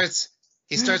 he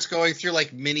starts going through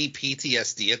like mini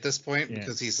PTSD at this point,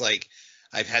 because he's like,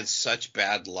 I've had such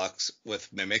bad luck with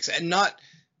mimics, and not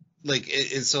like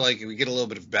it, so like we get a little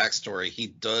bit of backstory. He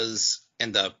does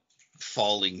end up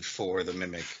falling for the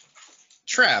mimic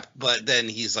trap, but then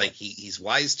he's like he's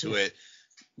wise to it,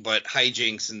 but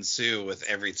hijinks ensue with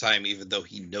every time, even though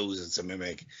he knows it's a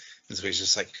mimic. And so he's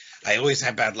just like, I always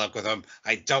have bad luck with them.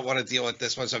 I don't want to deal with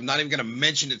this one, so I'm not even going to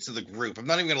mention it to the group. I'm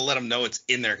not even going to let them know it's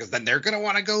in there, because then they're going to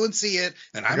want to go and see it,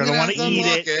 and I'm going to want to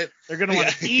unlock it. They're going to want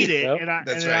to eat it, and I'm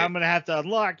going to have to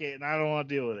unlock it, and I don't want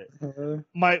to deal with it.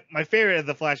 My favorite of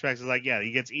the flashbacks is like,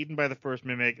 he gets eaten by the first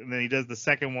mimic, and then he does the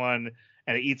second one,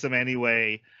 and it eats him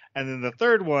anyway. And then the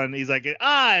third one, he's like,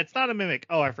 it's not a mimic.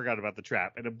 Oh, I forgot about the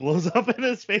trap. And it blows up in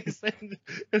his face, and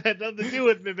it had nothing to do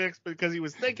with mimics, because he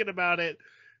was thinking about it.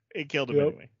 It killed him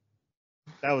anyway.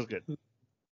 That was good.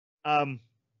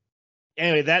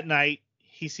 Anyway, that night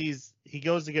he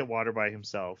goes to get water by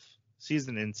himself, sees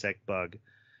an insect bug,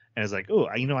 and is like, "Oh,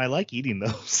 I like eating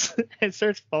those." And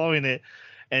starts following it,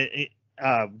 and it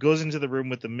goes into the room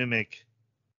with the mimic,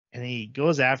 and he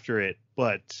goes after it,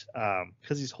 but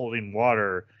because he's holding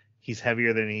water, he's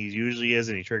heavier than he usually is,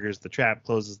 and he triggers the trap,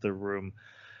 closes the room.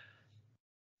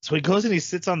 So he goes and he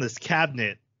sits on this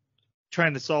cabinet,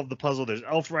 trying to solve the puzzle. There's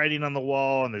elf writing on the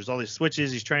wall, and there's all these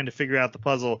switches. He's trying to figure out the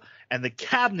puzzle, and the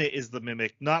cabinet is the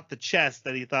mimic, not the chest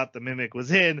that he thought the mimic was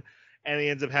in. And he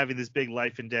ends up having this big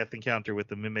life and death encounter with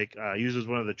the mimic. Uses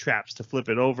one of the traps to flip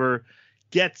it over,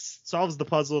 solves the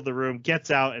puzzle of the room, gets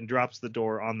out, and drops the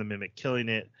door on the mimic, killing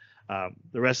it.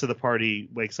 The rest of the party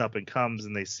wakes up and comes,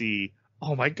 and they see,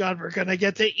 oh my god, we're gonna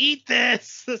get to eat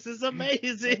this. This is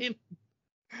amazing.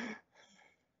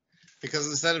 Because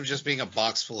instead of just being a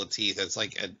box full of teeth, it's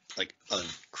like a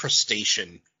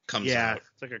crustacean comes out.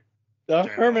 It's like a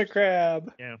hermit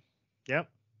crab. Yeah. Yep.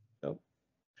 Nope.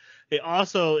 It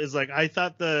also is like, I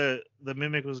thought the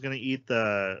mimic was gonna eat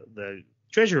the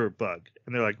treasure bug,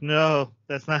 and they're like, no,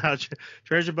 that's not how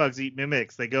treasure bugs eat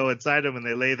mimics. They go inside them and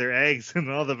they lay their eggs,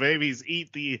 and all the babies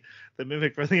eat the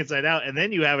mimic from the inside out, and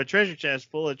then you have a treasure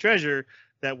chest full of treasure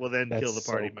that will then kill the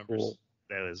party members. Cool.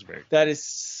 That is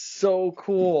so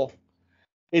cool.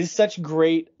 It is such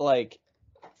great, like,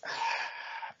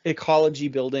 ecology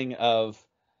building of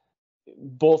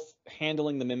both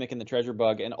handling the mimic and the treasure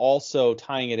bug, and also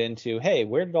tying it into, hey,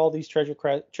 where did all these treasure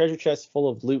chests full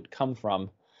of loot come from?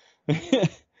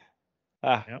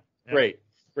 Yep. Great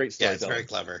story. Yeah, it's very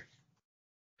clever.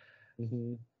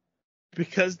 Mm-hmm.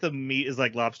 Because the meat is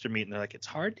like lobster meat, and they're like, it's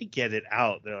hard to get it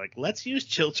out. They're like, let's use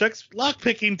Chilchuck's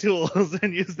lockpicking tools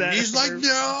and use that. He's like,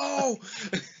 no.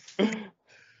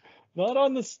 Not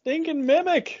on the stinking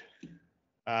mimic.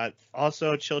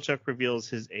 Also, Chilchuk reveals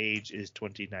his age is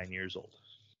 29 years old.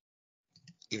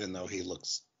 Even though he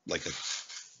looks like a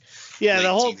Yeah, late the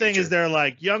whole teenager. thing is they're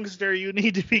like, youngster, you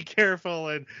need to be careful,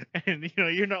 and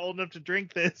you're not old enough to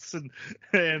drink this,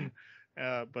 and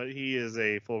but he is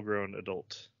a full-grown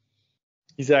adult.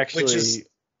 He's actually Which is-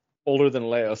 older than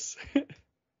Leos.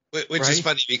 Which is Right?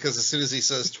 funny because as soon as he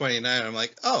says 29, I'm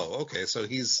like, oh, okay, so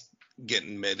he's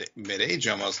getting mid-age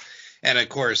almost. And of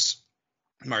course,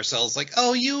 Marcel's like,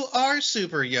 oh, you are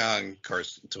super young, of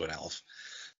course, to an elf.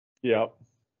 Yep.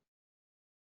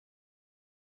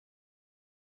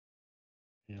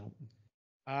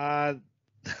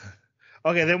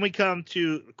 Okay, then we come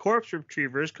to corpse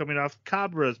retrievers coming off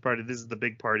Cabra's party. This is the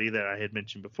big party that I had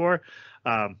mentioned before.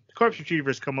 Corpse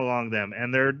retrievers come along them,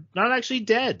 and they're not actually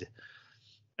dead.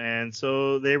 And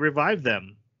so they revive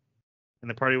them.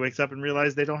 And the party wakes up and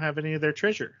realizes they don't have any of their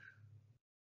treasure.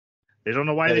 They don't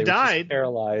know why Yeah, they were just died.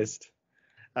 paralyzed.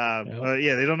 Yeah,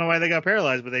 they don't know why they got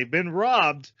paralyzed, but they've been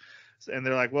robbed. And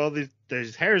they're like, well,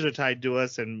 these hairs are tied to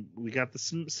us, and we got the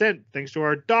scent thanks to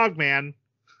our dog man.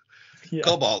 Yeah.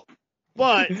 Cobalt.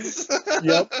 But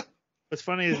Yep. what's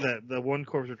funny is that the one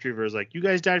corpse retriever is like, you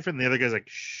guys died from, the other guy's like,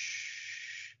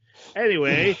 shh.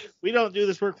 Anyway, we don't do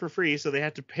this work for free, so they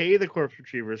have to pay the corpse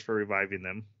retrievers for reviving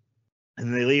them.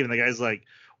 And they leave, and the guy's like,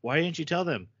 why didn't you tell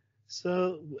them?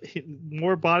 So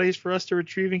more bodies for us to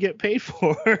retrieve and get paid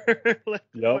for. Like,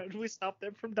 Yep. why did we stop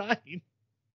them from dying?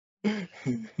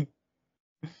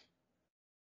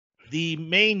 The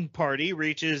main party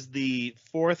reaches the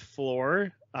 4th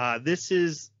floor.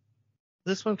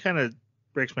 This one kind of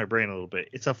breaks my brain a little bit.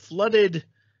 It's a flooded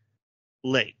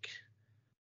lake,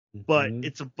 but Mhm.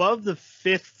 it's above the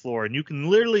 5th floor, and you can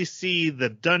literally see the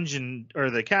dungeon or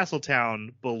the castle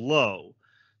town below.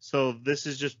 So this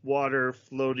is just water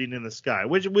floating in the sky,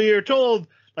 which we are told,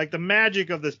 like, the magic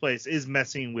of this place is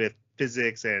messing with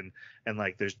physics and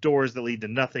like there's doors that lead to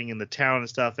nothing in the town and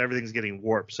stuff. Everything's getting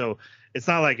warped. So it's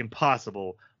not like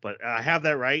impossible, but I have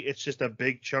that right. It's just a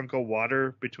big chunk of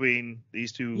water between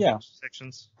these two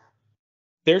sections.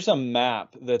 There's a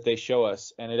map that they show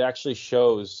us, and it actually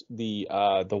shows the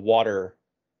water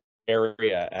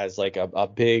area as like a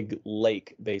big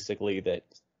lake, basically, that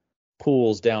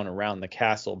pools down around the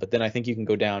castle. But then I think you can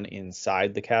go down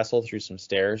inside the castle through some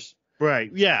stairs. Right.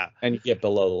 Yeah. And you get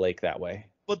below the lake that way.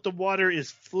 But the water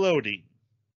is floating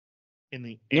in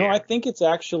the air. No, I think it's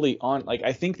actually on, like,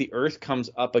 I think the earth comes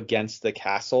up against the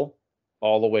castle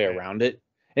all the way around it.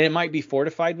 And it might be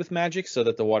fortified with magic so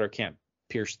that the water can't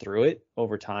pierce through it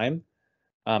over time.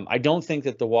 I don't think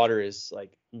that the water is,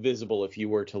 like, visible if you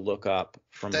were to look up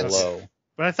from below.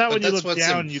 But I thought when you look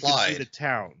down, implied. you could see the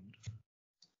town.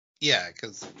 Yeah,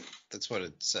 because that's what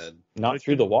it said. Not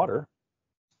through the water.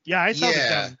 Yeah, I saw the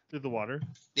town through the water.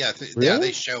 Yeah, Really? yeah,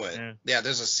 they show it. Yeah. Yeah,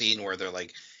 there's a scene where they're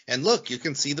like, and look, you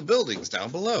can see the buildings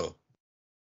down below.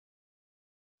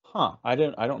 Huh. I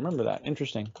don't remember that.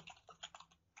 Interesting.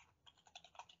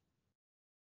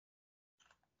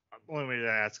 Only way to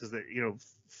ask is that,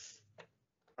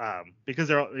 because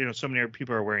there are, so many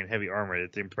people are wearing heavy armor,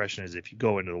 that the impression is if you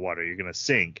go into the water, you're gonna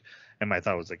sink. And my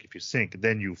thought was like, if you sink,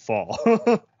 then you fall.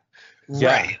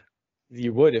 Right.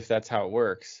 You would if that's how it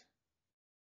works.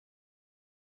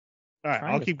 All right,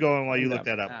 I'll keep going while you look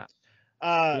that up.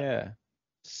 Yeah.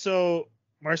 So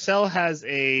Marcel has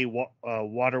a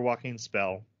water walking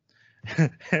spell.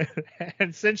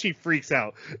 And then she freaks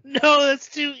out. No, that's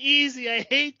too easy. I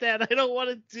hate that. I don't want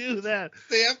to do that.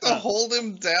 They have to hold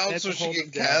him down so she hold can him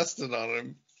down. cast it on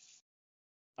him.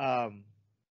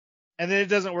 And then it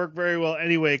doesn't work very well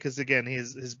anyway, because again,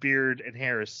 his beard and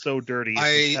hair is so dirty.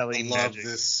 I love magic.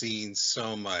 This scene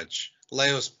so much.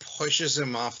 Leos pushes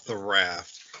him off the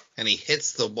raft, and he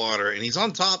hits the water, and he's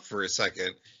on top for a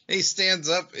second. And he stands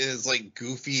up in his like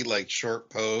goofy, like short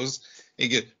pose.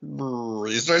 And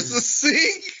he starts to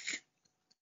sink.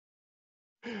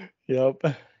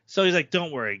 Yep. So he's like,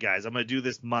 "Don't worry, guys. I'm gonna do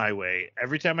this my way.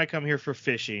 Every time I come here for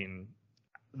fishing,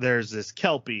 there's this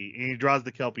kelpie," and he draws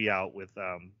the kelpie out with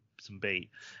some bait,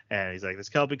 and he's like, "This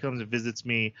kelpie comes and visits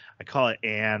me. I call it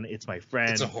Anne. It's my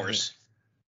friend. It's a horse."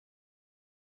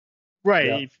 Right.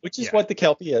 Yeah. Which is what the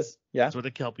kelpie is. Yeah. That's what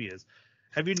the kelpie is.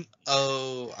 Have you?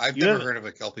 Oh, I've You never haven't- heard of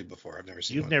a kelpie before. I've never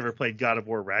seen You've one. never played God of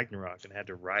War Ragnarok and had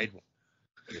to ride one.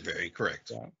 You're very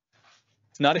correct. Yeah.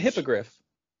 It's not a hippogriff,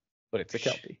 but it's a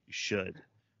kelpie. You should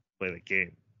play the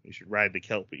game. You should ride the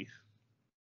kelpie.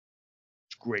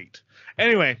 It's great.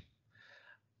 Anyway,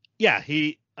 yeah,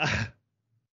 he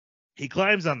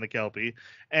climbs on the kelpie,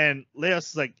 and Leos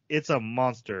is like, "It's a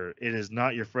monster. It is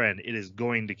not your friend. It is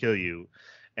going to kill you."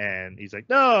 And he's like,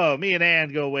 no, me and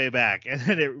Anne go way back. And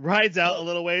then it rides out a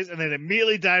little ways and then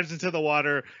immediately dives into the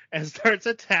water and starts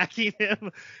attacking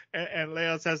him. And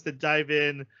Leos has to dive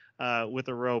in with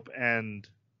a rope and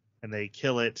they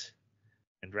kill it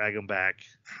and drag him back.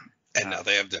 And now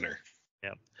they have dinner.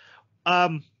 Yeah.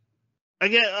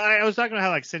 Again, I was talking about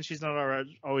how, like, since she's not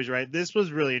always right, this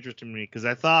was really interesting to me because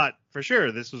I thought for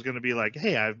sure this was going to be like,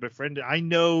 hey, I've befriended, I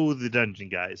know the dungeon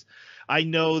guys. I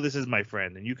know this is my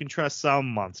friend, and you can trust some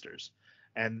monsters.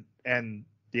 And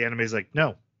the anime's like,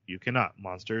 no, you cannot.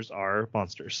 Monsters are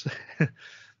monsters.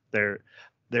 They're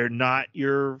not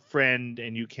your friend,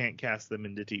 and you can't cast them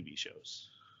into TV shows.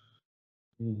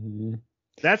 Mm-hmm.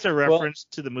 That's a reference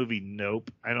to the movie Nope.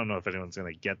 I don't know if anyone's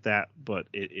going to get that, but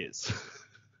it is.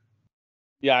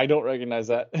 Yeah, I don't recognize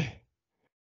that.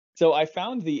 So I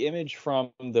found the image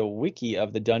from the wiki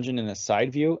of the dungeon in a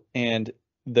side view, and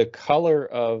the color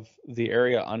of the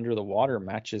area under the water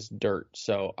matches dirt.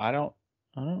 So I don't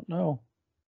know.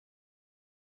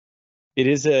 It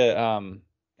is a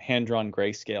hand-drawn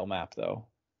grayscale map, though,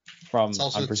 from,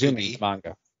 I'm presuming, 2D.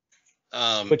 manga.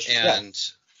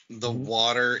 The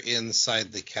water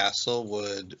inside the castle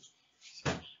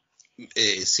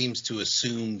it seems to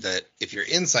assume that if you're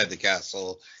inside the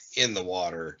castle in the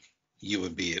water, you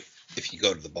would be, if you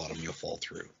go to the bottom, you'll fall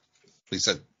through. At least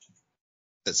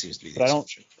that seems to be the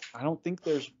assumption. I don't think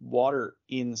there's water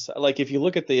inside. Like, if you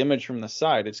look at the image from the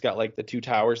side, it's got like the 2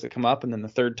 towers that come up and then the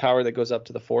 3rd tower that goes up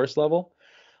to the forest level.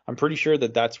 I'm pretty sure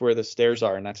that that's where the stairs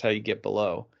are and that's how you get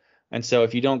below. And so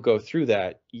if you don't go through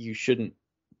that, you shouldn't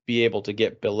be able to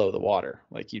get below the water.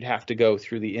 Like, you'd have to go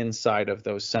through the inside of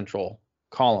those central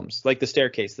columns, like the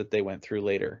staircase that they went through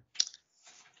later.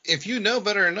 If you know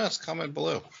better than us, comment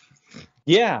below.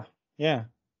 Yeah.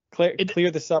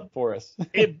 Clear this up for us.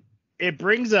 It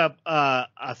brings up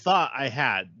a thought I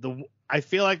had. I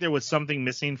feel like there was something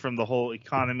missing from the whole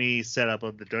economy setup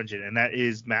of the dungeon, and that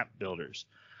is map builders.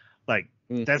 Like,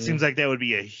 that seems like that would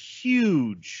be a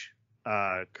huge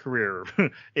career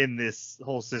in this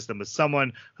whole system, as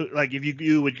someone who, like, if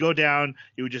you would go down,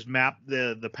 you would just map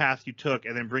the path you took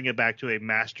and then bring it back to a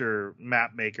master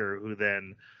map maker who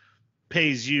then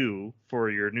pays you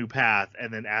for your new path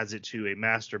and then adds it to a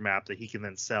master map that he can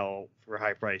then sell for a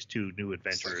high price to new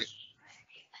adventurers.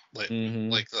 Like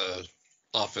the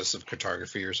Office of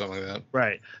Cartography or something like that.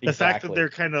 Right. The fact that they're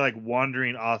kind of like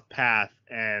wandering off path,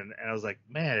 and I was like,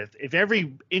 man, if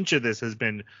every inch of this has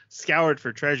been scoured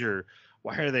for treasure,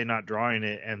 why are they not drawing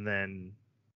it? And then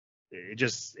it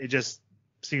just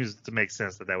seems to make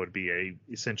sense that would be a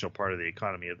essential part of the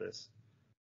economy of this.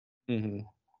 Mm-hmm.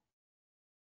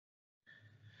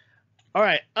 All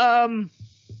right.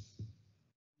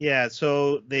 Yeah.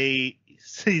 So he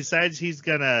decides he's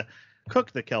gonna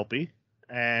cook the Kelpie,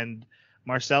 and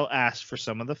Marcel asks for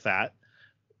some of the fat.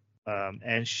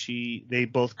 And they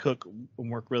both cook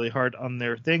and work really hard on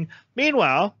their thing.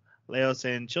 Meanwhile, Leos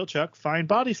and Chilchuck find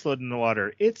bodies floating in the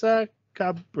water. It's a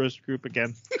cub roast group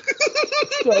again.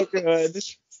 So good.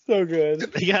 So good.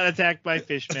 They got attacked by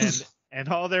fishmen, and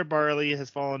all their barley has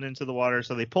fallen into the water.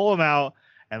 So they pull them out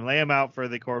and lay them out for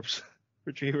the corpse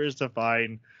retrievers to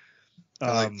find.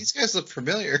 These guys look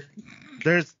familiar.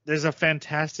 There's a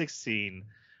fantastic scene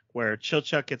where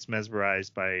Chilchuck gets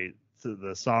mesmerized by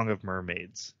the Song of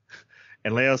Mermaids.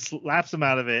 And Leo slaps him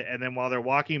out of it, and then while they're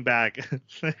walking back,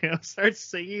 Leo starts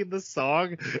singing the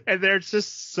song, and they're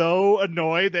just so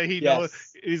annoyed that he knows.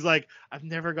 He's like, I've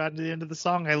never gotten to the end of the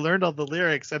song. I learned all the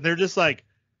lyrics, and they're just like,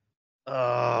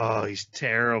 oh, he's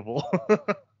terrible.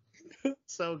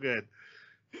 So good.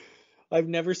 I've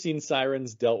never seen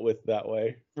sirens dealt with that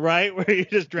way. Right? Where you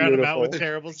just drown them out with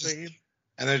terrible singing.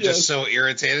 And they're just so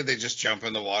irritated, they just jump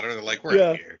in the water. They're like, we're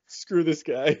out here. Screw this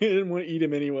guy. I didn't want to eat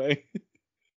him anyway.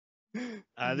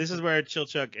 This is where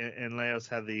Chilchuck and Leos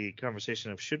have the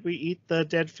conversation of, should we eat the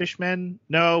dead fishmen?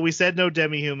 No, we said no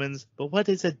demi-humans. But what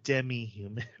is a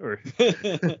demi-human? Or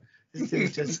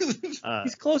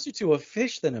he's closer to a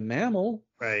fish than a mammal.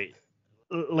 Right.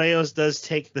 Leos does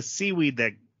take the seaweed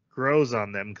that grows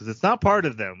on them because it's not part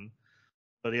of them.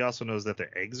 But he also knows that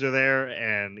their eggs are there,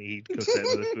 and he cooks that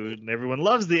into the food, and everyone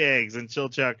loves the eggs, and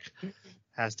Chilchuck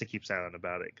has to keep silent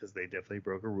about it because they definitely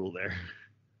broke a rule there.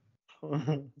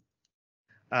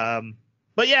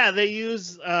 But yeah, they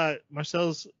use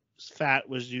Marcel's fat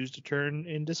was used to turn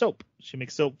into soap. She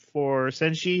makes soap for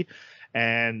Senshi,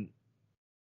 and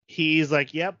he's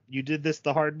like, yep, you did this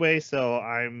the hard way, so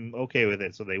I'm okay with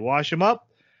it. So they wash him up,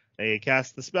 they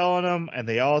cast the spell on him, and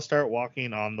they all start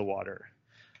walking on the water.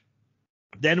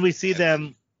 Then we see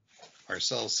them.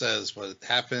 Marcel says, what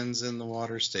happens in the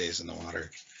water stays in the water.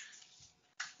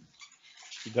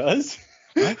 She does?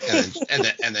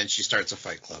 And then she starts a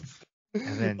fight club.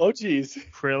 And then Oh, jeez.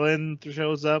 Krillin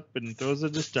shows up and throws a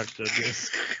destructo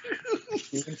disc.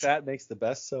 Even fat makes the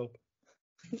best soap.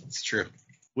 It's true.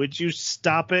 Would you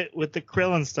stop it with the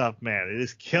Krillin stuff, man? It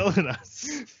is killing us.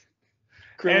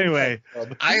 Krillin Anyway. Fat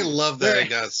Club. I love that it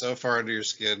got so far under your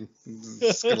skin.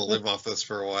 It's gonna live off this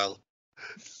for a while.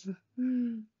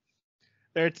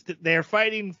 They're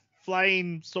fighting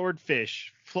flying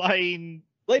swordfish, flying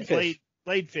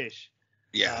bladefish.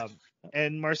 Yeah.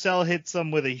 And Marcel hits them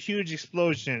with a huge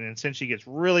explosion, and Senshi gets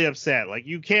really upset. Like,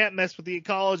 you can't mess with the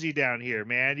ecology down here,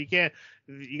 man. You can't.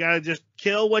 You gotta just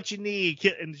kill what you need.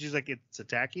 And she's like, it's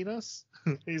attacking us.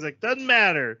 He's like, doesn't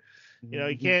matter. You know,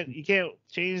 you can't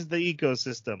change the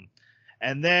ecosystem.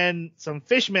 And then some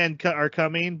fishmen are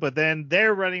coming, but then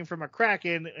they're running from a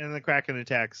kraken, and the kraken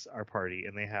attacks our party,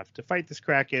 and they have to fight this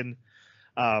kraken.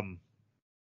 They're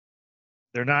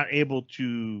not able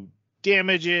to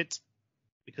damage it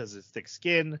because it's thick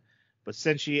skin, but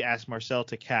Senshi asked Marcel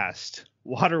to cast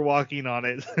water walking on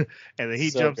it, and then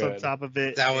he jumps on top of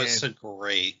it. That was a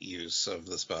great use of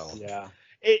the spell. Yeah.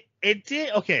 It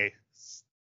did. Okay.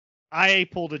 I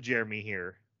pulled a Jeremy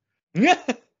here.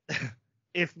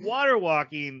 If water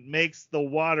walking makes the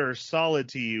water solid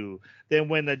to you, then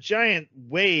when a giant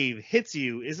wave hits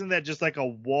you, isn't that just like a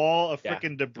wall of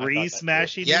freaking debris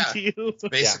smashing into you? It's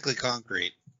basically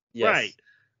concrete. Yes. Right.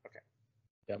 Okay.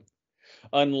 Yep.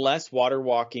 Unless water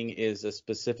walking is a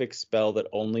specific spell that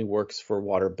only works for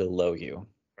water below you.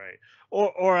 Right.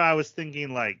 Or I was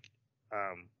thinking like,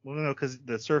 well, no, because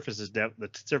the surface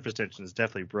tension is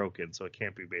definitely broken, so it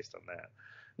can't be based on that.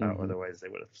 Otherwise, they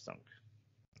would have sunk.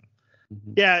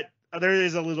 Mm-hmm. Yeah, there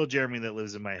is a little Jeremy that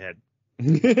lives in my head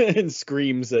and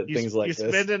screams at things like this. You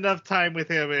spend enough time with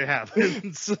him, it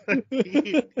happens.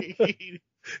 he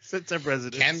sets up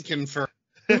residence. Can confirm.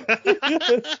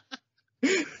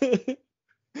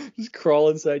 Just crawl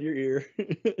inside your ear.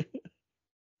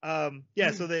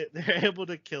 Yeah, so they're able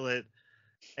to kill it,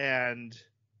 and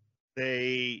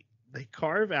they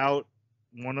carve out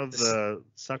one of the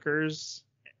suckers,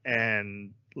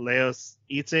 and Leos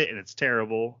eats it, and it's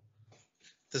terrible.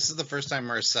 This is the first time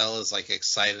Marcel is like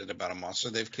excited about a monster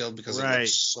they've killed because it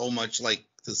looks so much like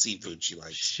the seafood she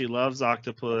likes. She loves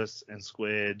octopus and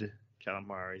squid,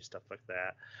 calamari, stuff like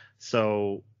that.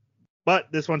 So,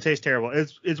 but this one tastes terrible.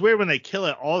 It's weird when they kill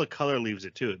it, all the color leaves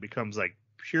it too. It becomes like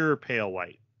pure pale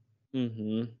white.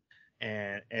 Mm-hmm.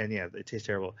 And yeah, it tastes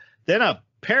terrible. Then a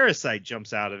parasite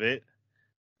jumps out of it,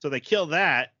 so they kill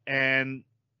that and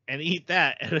eat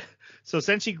that. And so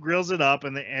Senshi grills it up,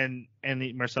 and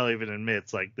Marcel even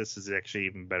admits like this is actually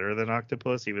even better than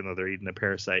octopus, even though they're eating a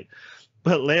parasite.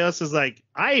 But Leos is like,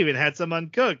 I even had some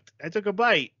uncooked. I took a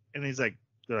bite, and they're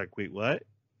like, wait, what?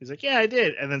 He's like, yeah, I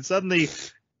did. And then suddenly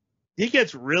he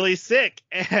gets really sick,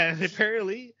 and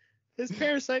apparently his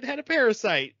parasite had a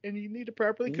parasite, and you need to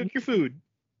properly cook your food.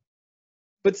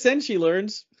 But Senshi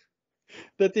learns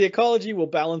that the ecology will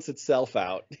balance itself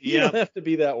out. You don't have to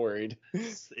be that worried.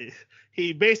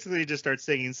 He basically just starts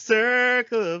singing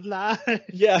Circle of Life.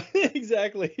 Yeah,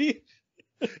 exactly.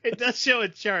 It does show a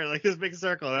chart, like this big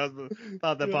circle. That was the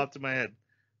thought that popped in my head.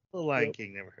 The Lion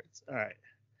King never hurts. All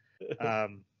right.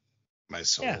 My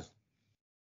soul.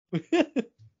 Yeah.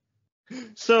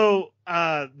 So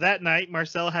that night,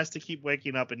 Marcel has to keep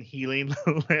waking up and healing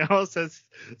Leos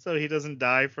so he doesn't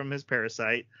die from his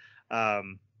parasite.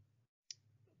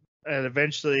 And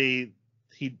eventually,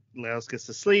 Leos gets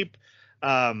to sleep.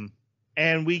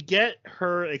 And we get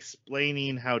her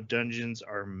explaining how dungeons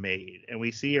are made. And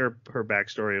we see her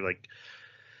backstory. Like,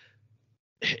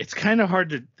 it's kind of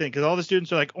hard to think because all the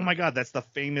students are like, oh my God, that's the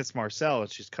famous Marcel.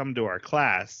 And she's come to our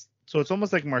class. So it's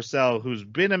almost like Marcel, who's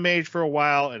been a mage for a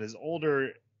while and is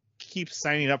older, keeps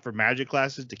signing up for magic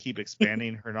classes to keep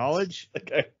expanding her knowledge.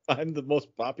 Like I'm the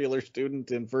most popular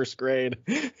student in first grade.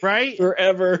 Right?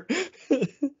 Forever. Kind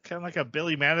of like a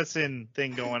Billy Madison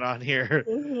thing going on here.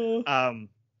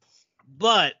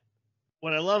 But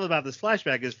what I love about this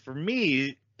flashback is, for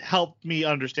me, helped me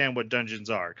understand what dungeons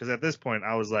are. Because at this point,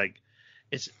 I was like,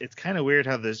 it's kind of weird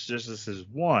how this is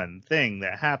one thing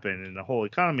that happened in the whole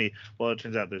economy. Well, it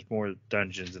turns out there's more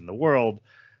dungeons in the world.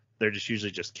 They're just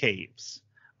usually just caves.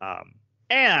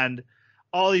 And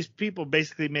all these people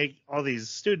all these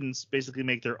students basically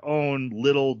make their own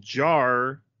little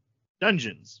jar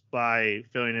dungeons by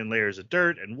filling in layers of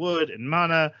dirt and wood and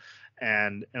mana.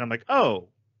 And I'm like, oh,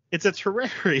 it's a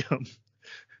terrarium.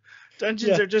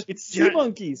 Dungeons are just sea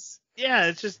monkeys. Yeah,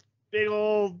 it's just big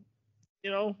old,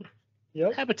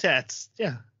 habitats.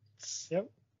 Yeah. Yep.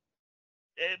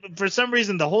 For some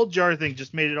reason, the whole jar thing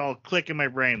just made it all click in my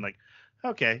brain. Like,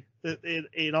 okay,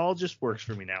 it all just works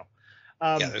for me now.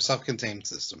 They're self-contained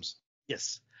systems.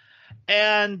 Yes.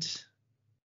 And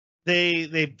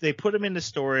they put him into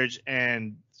storage,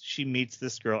 and she meets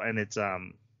this girl, and it's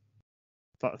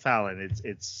Fallon.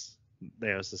 It's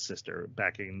Leo's sister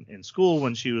back in school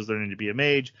when she was learning to be a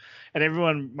mage, and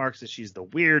everyone marks that she's the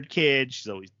weird kid. She's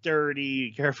always dirty.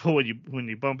 Be careful when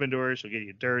you bump into her, she'll get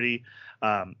you dirty.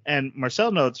 And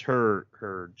Marcel notes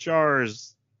her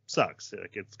jars sucks.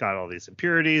 Like, it's got all these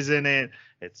impurities in it.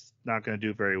 It's not going to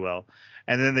do very well.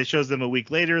 And then they shows them a week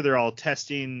later. They're all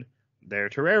testing their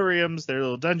terrariums, their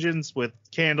little dungeons with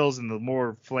candles, and the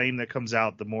more flame that comes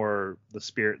out, the better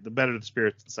the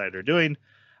spirits inside are doing.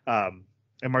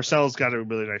 And Marcel's got a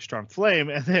really nice strong flame,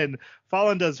 and then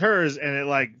Fallen does hers, and it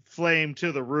like flame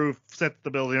to the roof, sets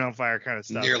the building on fire, kind of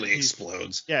stuff. Nearly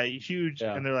explodes. Yeah, huge.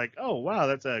 Yeah. And they're like, "Oh wow,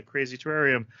 that's a crazy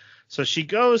terrarium." So she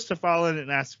goes to Fallen and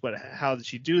asks, how did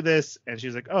she do this? And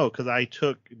she's like, "Oh, because I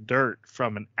took dirt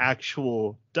from an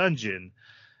actual dungeon,"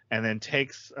 and then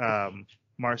takes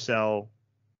Marcel.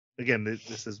 Again,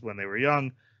 this is when they were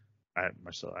young.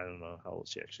 Marcel, I don't know how old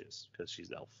she actually is because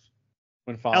she's elf.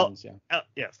 When Fallen's young.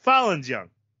 Fallen's young.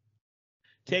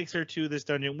 Takes her to this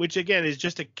dungeon, which again is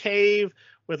just a cave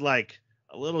with like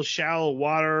a little shallow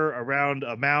water around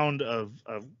a mound of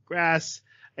grass,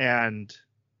 and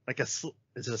like it's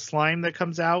a slime that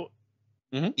comes out.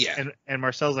 Mm-hmm. Yeah. And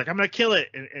Marcel's like, "I'm gonna kill it,"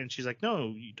 and she's like,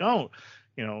 "No, you don't.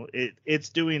 You know, it's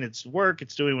doing its work.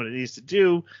 It's doing what it needs to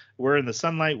do. We're in the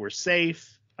sunlight. We're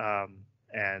safe."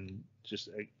 And just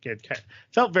again,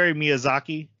 felt very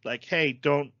Miyazaki, like, hey,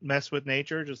 don't mess with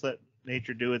nature. Just let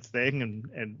nature do its thing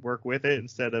and work with it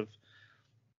instead of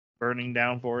burning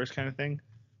down forest kind of thing.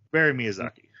 Very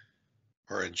Miyazaki.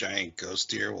 Or a giant ghost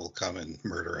deer will come and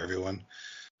murder everyone.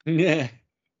 Yeah.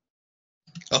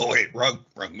 Oh wait, wrong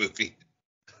movie.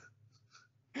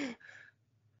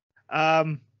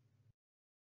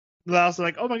 They're also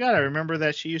like, "Oh my god, I remember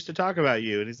that she used to talk about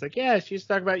you," and he's like, "Yeah, she used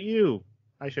to talk about you."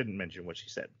 I shouldn't mention what she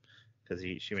said because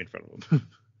she made fun of him.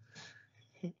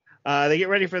 They get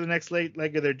ready for the next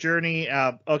leg of their journey.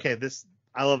 Okay,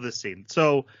 I love this scene.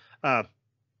 So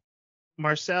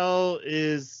Marcel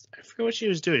I forget what she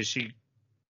was doing. Is she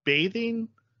bathing?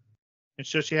 And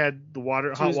so she had the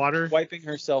hot water. Wiping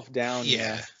herself down.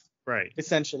 Yeah. Right.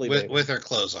 Essentially. With her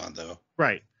clothes on, though.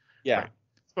 Right. Yeah. Right.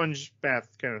 Sponge bath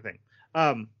kind of thing.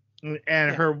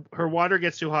 And her water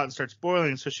gets too hot and starts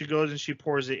boiling, so she goes and she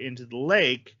pours it into the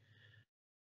lake,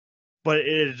 but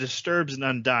it disturbs an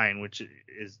Undyne, which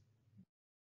is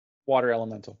water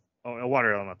elemental. Oh, a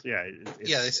water elemental. Yeah.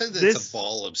 They said that it's a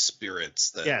ball of spirits.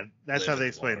 That's how they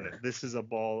explained it. This is a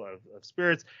ball of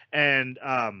spirits, and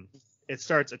it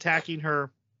starts attacking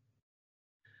her.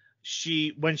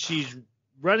 When she's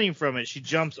running from it, she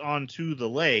jumps onto the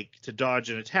lake to dodge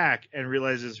an attack and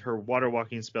realizes her water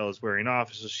walking spell is wearing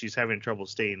off, so she's having trouble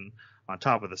staying on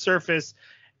top of the surface,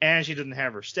 and she doesn't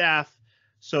have her staff,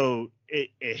 so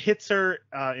it hits her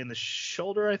in the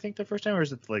shoulder, I think, the first time, or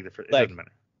is it the leg? It doesn't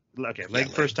matter. Okay, leg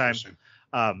first time.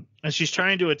 And she's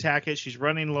trying to attack it. She's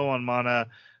running low on mana,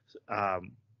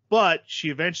 but she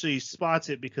eventually spots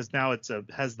it because now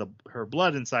has her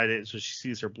blood inside it, so she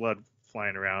sees her blood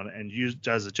flying around and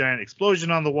does a giant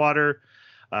explosion on the water.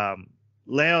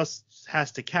 Leos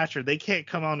has to catch her. They can't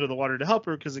come onto the water to help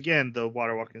her because, again, the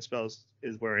water walking spell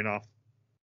is wearing off.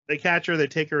 They catch her. They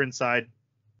take her inside.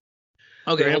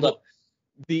 Okay, hold up.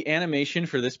 The animation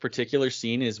for this particular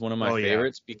scene is one of my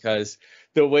favorites because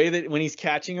the way that when he's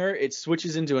catching her, it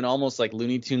switches into an almost like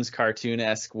Looney Tunes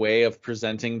cartoon-esque way of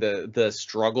presenting the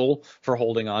struggle for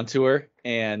holding on to her,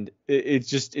 and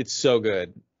it's so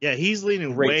good. Yeah, he's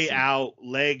leaning way out,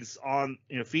 legs on,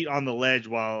 feet on the ledge,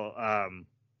 while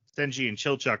Senji and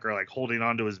Chilchuk are like holding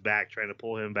onto his back, trying to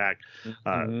pull him back.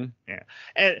 Yeah,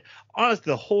 and honestly,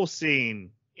 the whole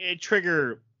scene,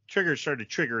 Trigger started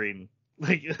triggering.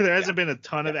 Like, there hasn't been a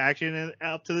ton of action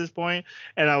up to this point,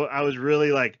 and I was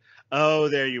really like, oh,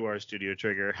 there you are, Studio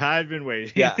Trigger. I've been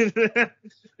waiting. Yeah. Exactly.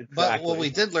 But what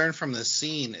we did learn from this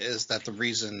scene is that the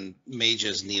reason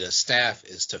mages need a staff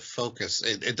is to focus.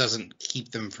 It doesn't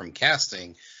keep them from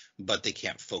casting, but they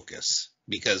can't focus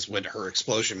because when her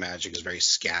explosion magic is very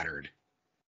scattered.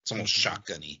 It's almost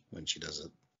shotgunny when she does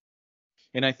it.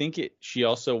 And I think she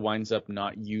also winds up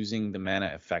not using the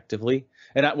mana effectively.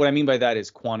 And what I mean by that is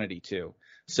quantity too.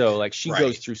 So like she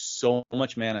goes through so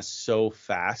much mana so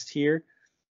fast here.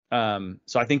 So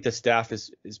I think the staff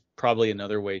is probably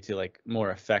another way to like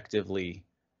more effectively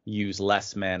use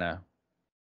less mana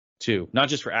too. Not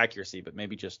just for accuracy, but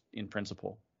maybe just in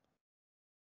principle.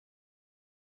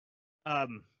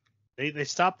 They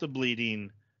stop the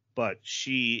bleeding, but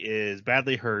she is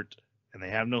badly hurt and they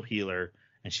have no healer.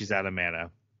 And she's out of mana.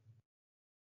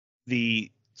 The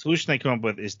solution they come up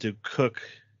with is to cook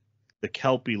the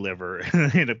kelpie liver.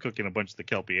 And they end up cooking a bunch of the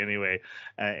kelpie anyway,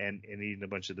 and eating a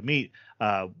bunch of the meat.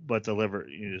 But the liver,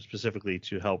 specifically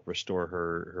to help restore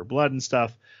her blood and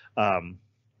stuff.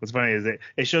 What's funny is that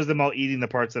it shows them all eating the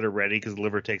parts that are ready because the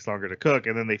liver takes longer to cook,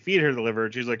 and then they feed her the liver,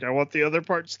 and she's like, "I want the other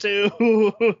parts too,"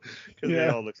 because they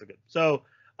all look so good. So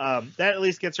that at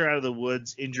least gets her out of the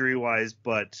woods injury-wise,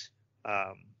 but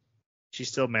she's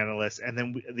still manaless. And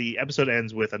then the episode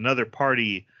ends with another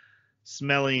party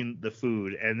smelling the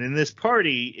food, and in this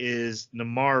party is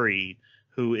Namari,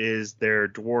 who is their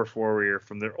dwarf warrior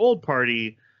from their old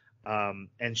party,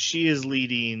 and she is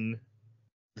leading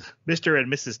Mr.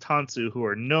 and Mrs. Tansu, who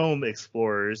are gnome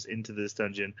explorers, into this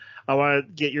dungeon. I want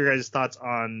to get your guys' thoughts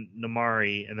on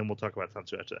Namari, and then we'll talk about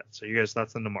Tansu after that. So your guys'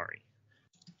 thoughts on Namari?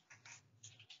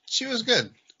 She was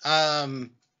good.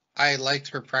 I liked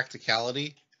her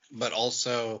practicality, but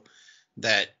also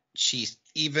that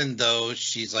even though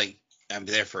she's like, I'm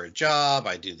there for a job,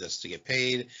 I do this to get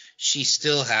paid, she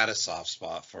still had a soft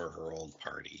spot for her old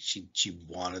party. She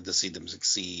wanted to see them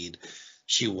succeed.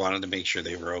 She wanted to make sure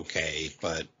they were okay,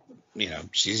 but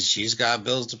she's got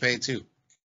bills to pay too.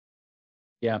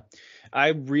 Yeah, I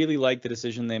really like the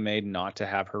decision they made not to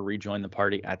have her rejoin the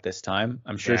party at this time.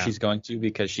 I'm sure she's going to,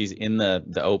 because she's in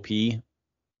the OP,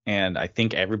 and I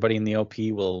think everybody in the OP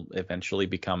will eventually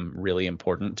become really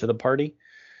important to the party.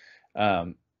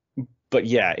 But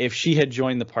yeah, if she had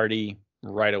joined the party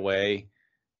right away,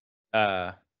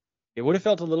 it would have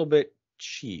felt a little bit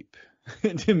cheap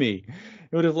to me.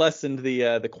 It would have lessened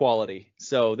the quality.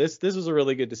 So this was a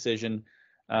really good decision.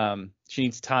 She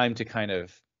needs time to kind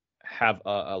of have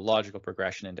a logical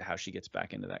progression into how she gets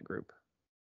back into that group.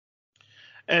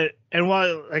 And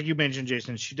while, like you mentioned,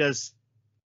 Jason, she does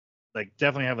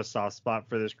definitely have a soft spot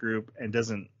for this group and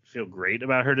doesn't feel great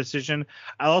about her decision.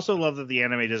 I also love that the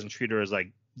anime doesn't treat her as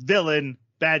like villain,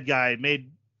 bad guy,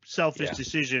 made selfish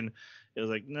decision. It was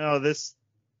like, no, this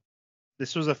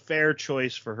was a fair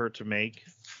choice for her to make.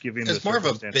 It's more of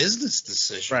a business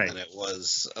decision than it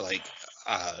was like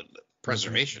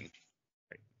preservation.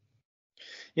 Right.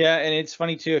 Yeah, and it's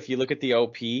funny too, if you look at the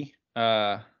OP,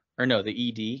 the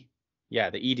ED. Yeah,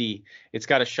 the ED. It's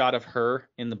got a shot of her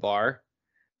in the bar,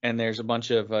 and there's a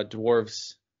bunch of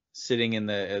dwarves sitting in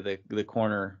the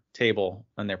corner table,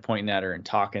 and they're pointing at her and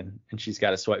talking, and she's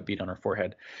got a sweat bead on her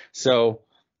forehead. So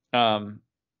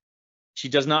she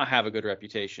does not have a good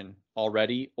reputation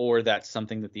already, or that's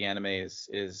something that the anime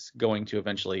is going to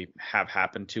eventually have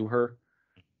happen to her.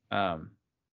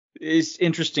 It's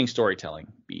interesting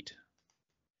storytelling beat.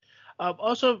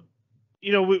 Also,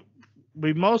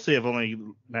 we mostly have only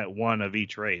met one of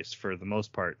each race for the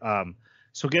most part.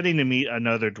 So getting to meet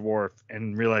another dwarf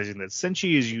and realizing that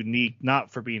Senshi is unique,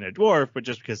 not for being a dwarf, but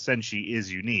just because Senshi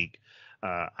is unique,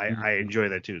 I enjoy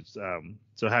that too.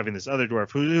 So having this other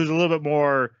dwarf who's a little bit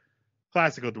more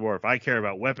classical dwarf, I care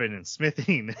about weapon and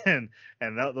smithing, and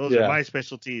those are my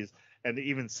specialties. And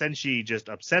even Senshi just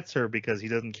upsets her because he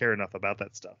doesn't care enough about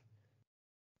that stuff.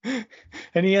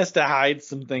 And he has to hide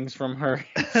some things from her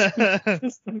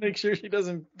just to make sure she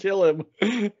doesn't kill him.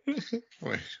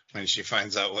 When she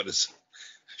finds out what his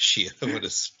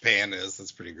span is,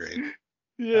 that's pretty great.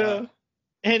 Yeah.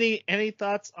 Any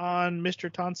thoughts on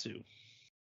Mr. Tansu?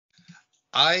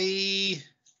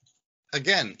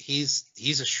 Again,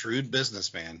 he's a shrewd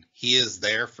businessman. He is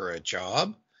there for a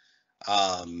job,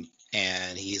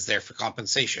 and he's there for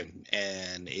compensation.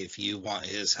 And if you want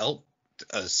his help,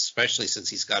 especially since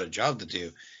he's got a job to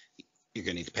do, you're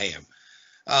going to need to pay him.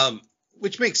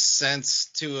 Which makes sense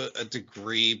to a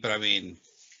degree, but I mean,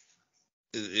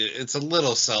 it's a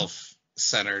little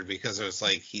self-centered because it's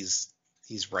like he's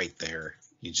right there.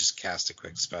 You just cast a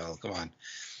quick spell. Come on.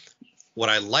 What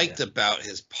I liked about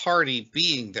his party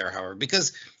being there, however,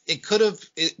 because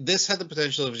this had the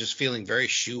potential of just feeling very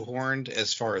shoehorned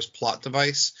as far as plot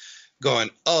device, going,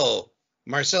 oh,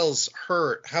 Marcel's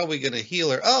hurt. How are we going to heal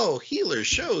her? Oh, healer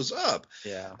shows up.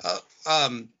 Yeah.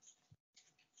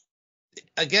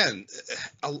 Again,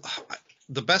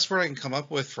 the best word I can come up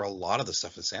with for a lot of the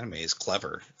stuff in this anime is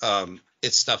clever.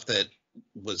 It's stuff that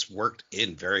was worked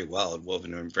in very well and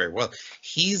woven in very well.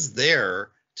 He's there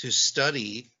to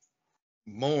study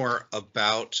more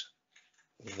about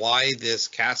why this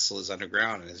castle is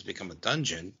underground and has become a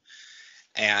dungeon.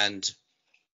 And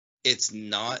it's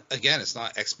not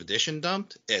expedition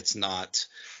dumped. It's not,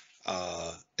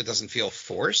 it doesn't feel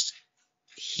forced.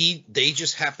 They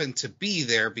just happened to be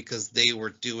there because they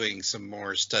were doing some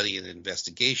more study and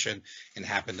investigation and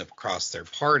happened to cross their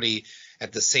party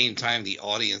at the same time the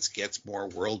audience gets more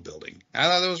world building. I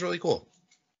thought that was really cool.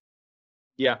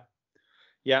 Yeah,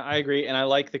 I agree. And I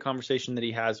like the conversation that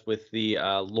he has with the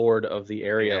lord of the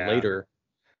area later,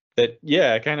 But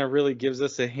yeah, it kind of really gives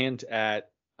us a hint at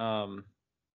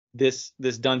this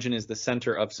dungeon is the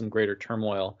center of some greater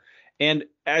turmoil. And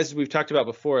as we've talked about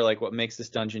before, like what makes this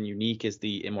dungeon unique is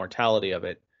the immortality of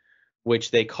it, which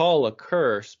they call a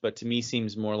curse, but to me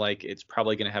seems more like it's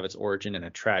probably going to have its origin in a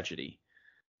tragedy.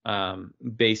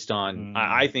 Based on,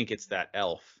 I think it's that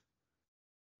elf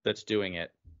that's doing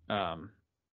it,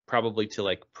 probably to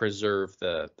like preserve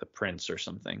the prince or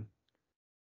something.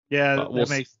 Yeah, that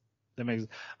makes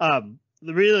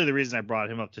the reason I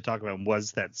brought him up to talk about him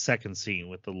was that second scene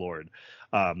with the Lord.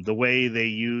 The way they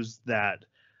use that,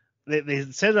 they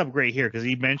set it up great here because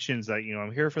he mentions that, you know,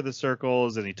 I'm here for the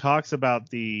circles, and he talks about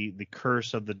the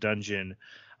curse of the dungeon.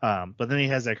 But then he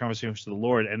has that conversation with the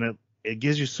Lord, and it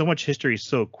gives you so much history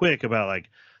so quick about like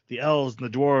the elves and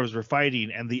the dwarves were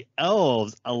fighting, and the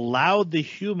elves allowed the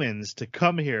humans to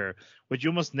come here, which you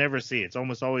almost never see. It's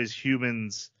almost always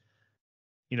humans,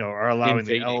 you know, are allowing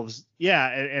the elves. Yeah,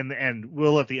 and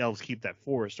we'll let the elves keep that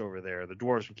forest over there. The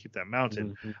dwarves will keep that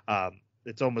mountain. Mm-hmm.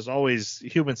 It's almost always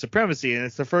human supremacy, and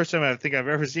it's the first time I think I've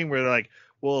ever seen where they're like,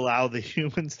 we'll allow the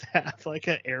humans to have like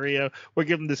an area. We're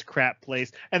giving this crap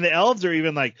place, and the elves are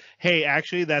even like, hey,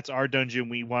 actually, that's our dungeon.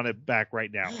 We want it back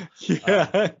right now.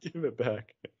 Yeah, give it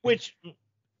back. Which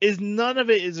is, none of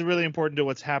it is really important to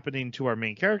what's happening to our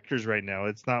main characters right now.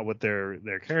 It's not what they're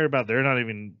cared about. They're not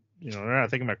even, you know, they're not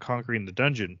thinking about conquering the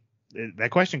dungeon. That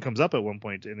question comes up at one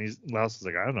point, and Laos is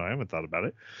like, I don't know, I haven't thought about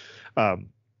it.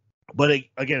 But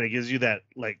again, it gives you that,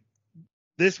 like,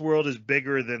 this world is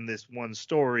bigger than this one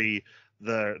story.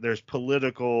 There's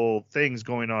political things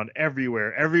going on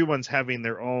everywhere. Everyone's having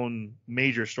their own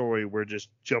major story. We're just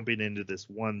jumping into this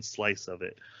one slice of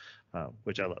it,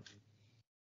 which I love.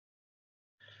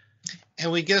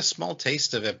 And we get a small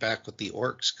taste of it back with the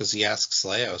orcs, because he asks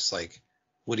Laos, like,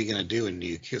 what are you going to do? And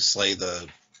you slay the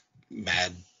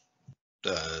mad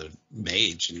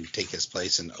mage and take his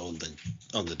place and own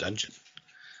the dungeon.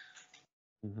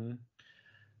 Mm-hmm.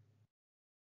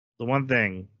 The one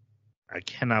thing I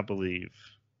cannot believe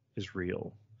is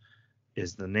real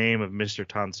is the name of Mr.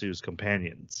 Tansu's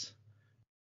companions,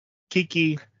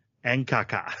 Kiki and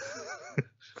Kaka.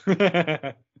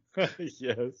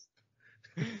 Yes.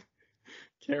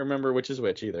 Can't remember which is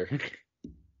which either.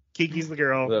 Kiki's the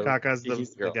girl, Kaka's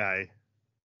the guy.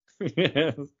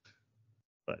 Yes.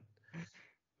 But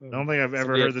I don't think I've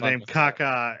ever heard the name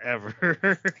Kaka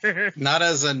ever. Not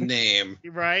as a name.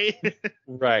 Right?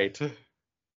 Right.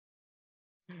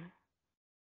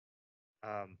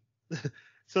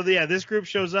 So yeah, this group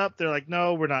shows up. They're like,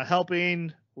 no, we're not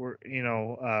helping. We're, you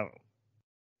know,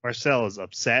 Marcel is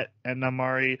upset at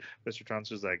Namari. Mr.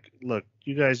 Tansu's like, look,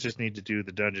 you guys just need to do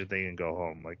the dungeon thing and go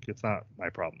home. Like, it's not my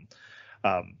problem.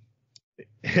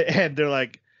 And they're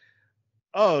like,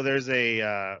 oh, there's a,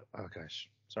 oh gosh,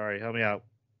 sorry, help me out.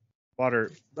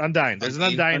 Water, Undyne. There's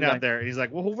an Undyne out there. And he's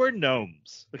like, well, we're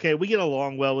gnomes. Okay, we get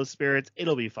along well with spirits.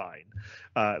 It'll be fine.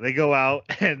 They go out,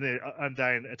 and the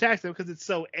Undyne attacks them because it's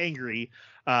so angry.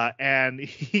 And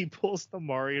he pulls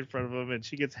Namari in front of him, and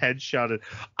she gets headshotted.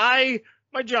 My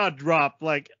jaw dropped.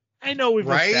 Like, I know we've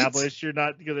established you're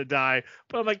not going to die.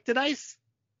 But I'm like,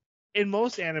 in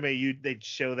most anime, they'd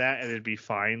show that, and it'd be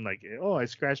fine. Like, oh, I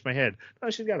scratched my head. No,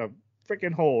 she's got a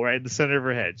freaking hole right in the center of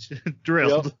her head.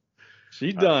 Drilled. Yep.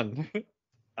 She done.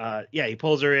 Yeah, he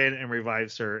pulls her in and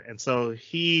revives her, and so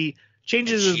he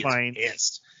changes his mind.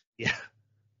 Pissed. Yeah.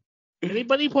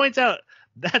 But he points out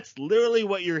that's literally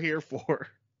what you're here for.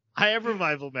 I have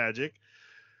revival magic.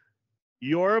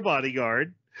 You're a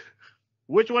bodyguard.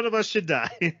 Which one of us should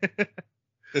die?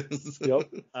 Yep.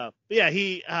 Yeah,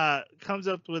 he comes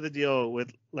up with a deal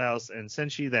with Laos and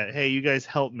Senshi that, hey, you guys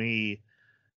help me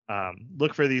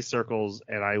look for these circles,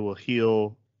 and I will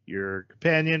heal your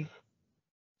companion.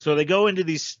 So they go into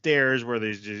these stairs where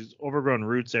there's just overgrown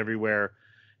roots everywhere.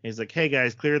 And he's like, hey,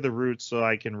 guys, clear the roots so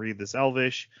I can read this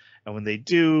Elvish. And when they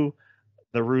do,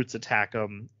 the roots attack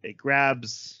them. It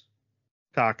grabs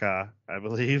Kaka, I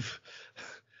believe.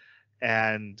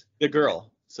 And the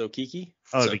girl. So Kiki?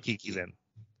 Oh, it'd be Kiki then.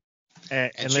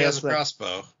 And she has a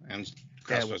crossbow. And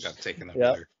crossbow got taken up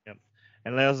with her. Yep.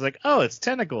 And Leo's like, oh, it's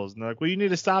tentacles. And they're like, well, you need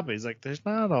to stop it. He's like, there's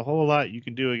not a whole lot you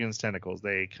can do against tentacles.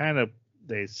 They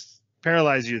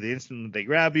paralyze you the instant that they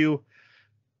grab you.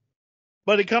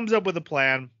 But he comes up with a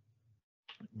plan,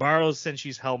 borrows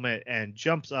Senshi's helmet, and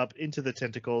jumps up into the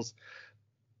tentacles.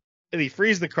 And he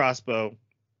frees the crossbow,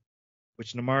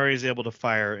 which Namari is able to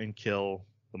fire and kill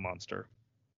the monster,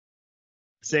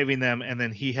 saving them. And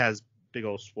then he has big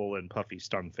old swollen, puffy,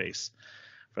 stung face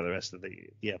for the rest of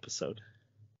the episode.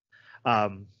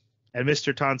 And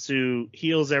Mr. Tansu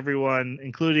heals everyone,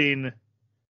 including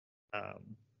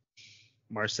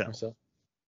Marcel.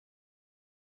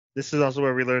 This is also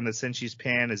where we learn that Senshi's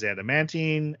pan is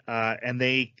adamantine, and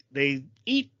they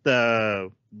eat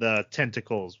the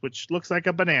tentacles, which looks like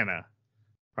a banana,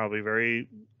 probably very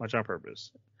much on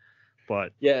purpose.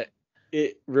 But yeah,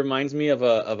 it reminds me of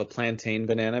a plantain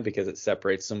banana because it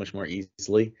separates so much more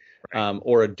easily,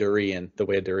 or a durian, the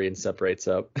way a durian separates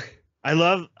up. I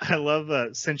love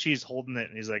Senshi's holding it,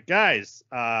 and he's like, guys,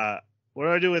 what do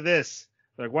I do with this?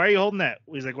 They're like, why are you holding that?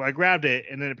 He's like, well, I grabbed it,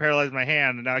 and then it paralyzed my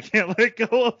hand, and now I can't let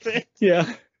go of it. Yeah.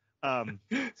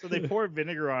 So they pour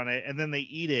vinegar on it, and then they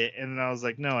eat it, and then I was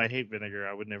like, no, I hate vinegar.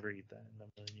 I would never eat that in a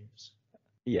million years.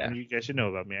 Yeah. I mean, you guys should know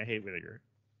about me. I hate vinegar.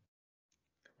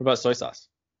 What about soy sauce?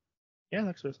 Yeah, I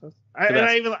like soy sauce.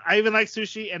 I even like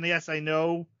sushi, and yes, I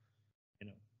know.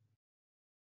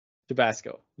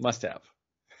 Tabasco, must have.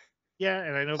 Yeah,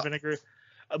 and I know vinegar,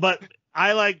 but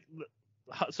I like.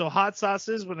 So hot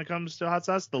sauces, when it comes to hot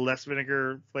sauce, the less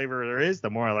vinegar flavor there is, the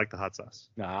more I like the hot sauce.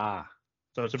 Ah.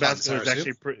 So Tabasco is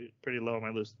actually pretty low on my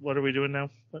list. What are we doing now?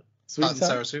 What? Sweet Hot and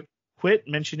sour soup. Quit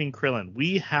mentioning Krillin.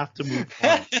 We have to move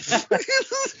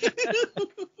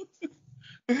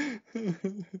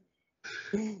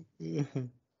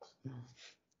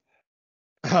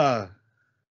on.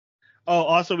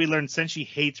 Also we learned Senshi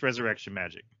hates resurrection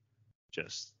magic.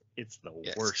 It's the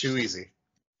worst. It's too easy.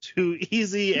 Too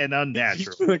easy and unnatural.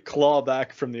 He's gonna claw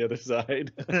back from the other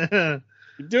side. I'm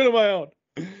doing it my own.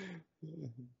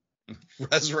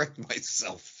 Resurrect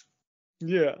myself.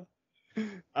 Yeah.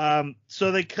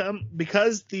 So they come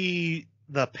because the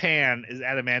pan is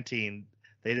adamantine.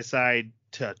 They decide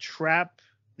to trap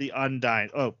the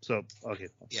Undying. Oh, so okay.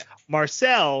 Yeah.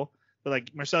 Marcel,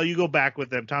 you go back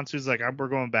with them. Tansu's like, we're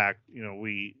going back.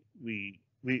 We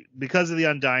because of the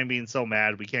Undying being so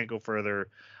mad, we can't go further.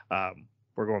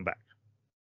 We're going back.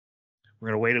 We're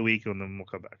gonna wait a week and then we'll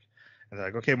come back. And they're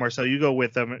like, okay, Marcel, you go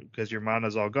with them because your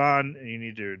mana's all gone and you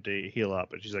need to heal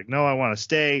up. And she's like, no, I want to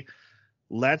stay.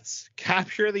 Let's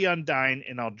capture the Undying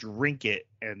and I'll drink it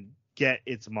and get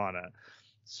its mana.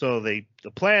 So the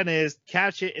plan is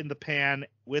catch it in the pan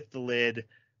with the lid,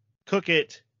 cook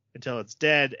it until it's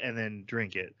dead, and then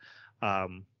drink it.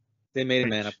 They made a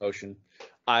mana potion.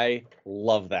 I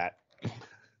love that.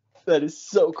 That is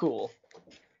so cool.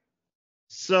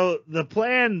 So the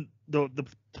plan, the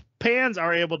pans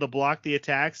are able to block the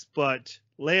attacks, but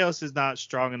Leos is not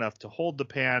strong enough to hold the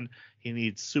pan. He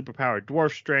needs superpowered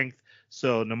dwarf strength.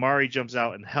 So Namari jumps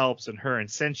out and helps, and her and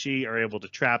Senshi are able to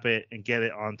trap it and get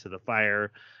it onto the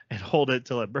fire and hold it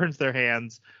till it burns their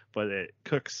hands, but it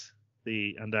cooks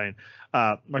the Undying.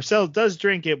 Marcel does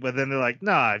drink it, but then they're like,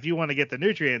 nah, if you want to get the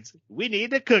nutrients, we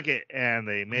need to cook it. And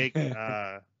they make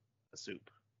a soup.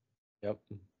 Yep.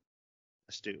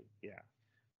 A stew, yeah.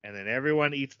 And then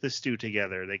everyone eats the stew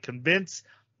together. They convince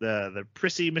the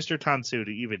prissy Mr. Tansu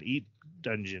to even eat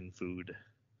dungeon food.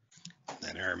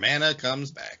 Then her mana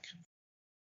comes back.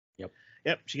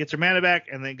 Yep, she gets her mana back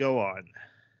and then go on.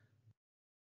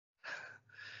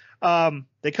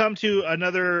 They come to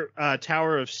another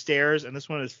tower of stairs, and this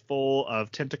one is full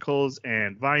of tentacles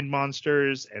and vine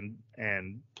monsters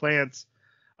and plants.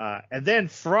 And then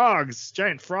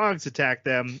giant frogs attack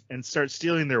them and start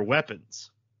stealing their weapons.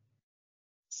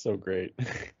 So great.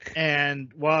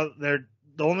 And while the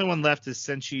only one left is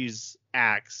Senshi's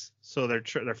axe, so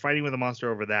they're fighting with a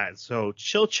monster over that. So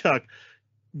Chilchuck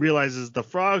realizes the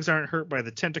frogs aren't hurt by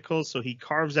the tentacles, so he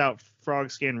carves out frog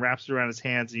skin, wraps it around his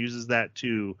hands, and uses that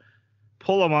to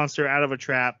pull a monster out of a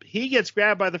trap. He gets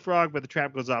grabbed by the frog, but the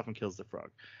trap goes off and kills the frog.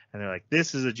 And they're like,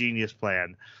 this is a genius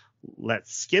plan.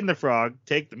 Let's skin the frog,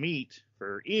 take the meat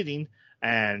for eating,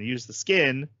 and use the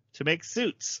skin to make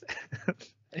suits.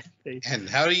 And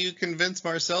how do you convince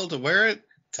Marcel to wear it?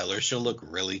 Tell her she'll look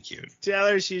really cute. Tell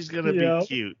her she's going to be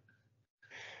cute.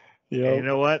 Yeah. You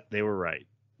know what? They were right.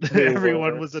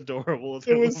 Everyone was adorable.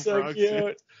 It was so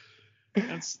cute.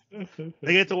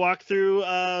 They get to walk through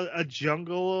a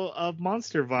jungle of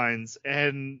monster vines,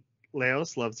 and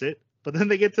Leos loves it. But then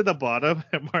they get to the bottom,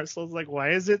 and Marcel's like,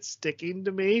 why is it sticking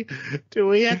to me? Do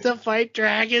we have to fight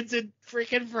dragons in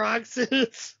freaking frog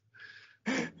suits?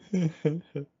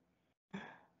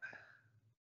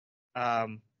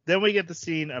 Then we get the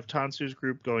scene of Tansu's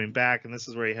group going back, and this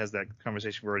is where he has that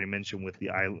conversation we already mentioned with the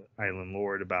Island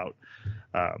Lord about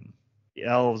the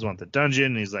elves want the dungeon.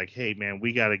 And he's like, hey, man,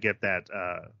 we got to get that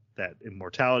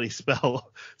immortality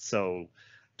spell, so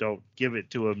don't give it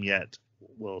to them yet.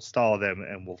 We'll stall them,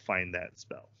 and we'll find that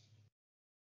spell.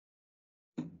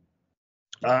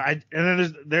 And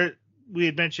then we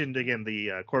had mentioned, again,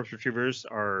 the corpse retrievers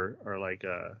are like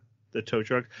the tow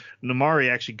truck. Namari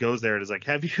actually goes there and is like,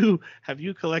 have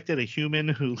you collected a human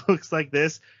who looks like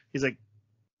this? He's like,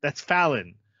 that's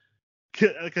Fallon.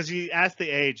 because he asked the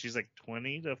age. She's like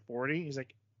 20 to 40. He's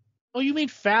like, oh, you mean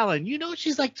Fallon? You know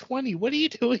she's like 20. What are you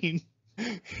doing?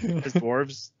 Because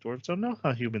dwarves don't know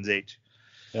how humans age.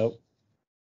 Nope.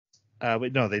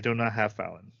 But no, they do not have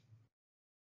Fallon.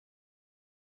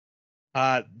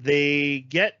 They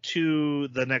get to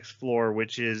the next floor,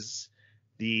 which is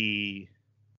the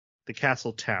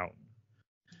castle town.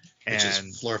 Which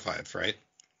is floor 5, right?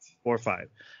 Floor 5.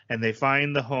 And they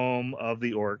find the home of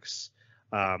the orcs,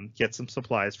 get some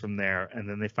supplies from there, and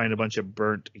then they find a bunch of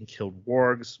burnt and killed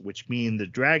wargs, which mean the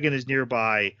dragon is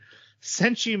nearby.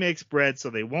 Senshi makes bread so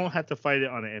they won't have to fight it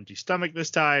on an empty stomach this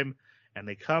time, and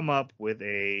they come up with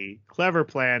a clever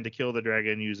plan to kill the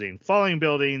dragon using falling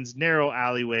buildings, narrow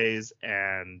alleyways,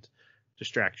 and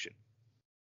distraction.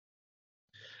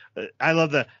 I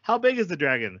love that. How big is the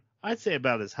dragon? I'd say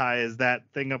about as high as that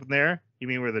thing up in there. You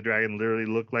mean where the dragon literally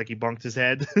looked like he bunked his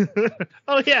head?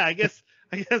 Oh yeah, I guess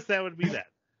that would be that.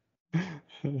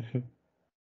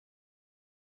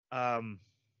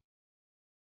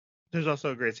 There's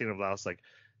also a great scene of Laos like,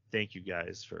 thank you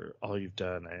guys for all you've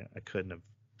done. I couldn't have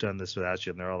done this without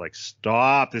you. And they're all like,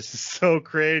 stop, this is so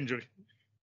cringe.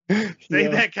 Say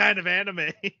that kind of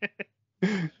anime.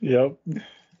 Yep.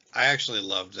 I actually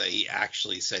loved that he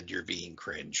actually said you're being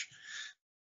cringe.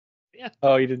 Yeah.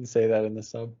 Oh, you didn't say that in the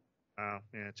sub. Oh,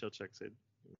 yeah, Chilchuk said.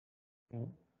 Oh.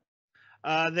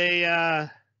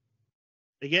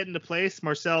 They get into place.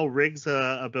 Marcel rigs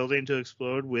a building to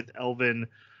explode with elven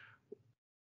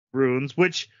runes,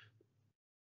 which,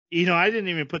 you know, I didn't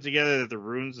even put together that the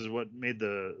runes is what made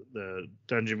the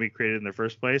dungeon we created in the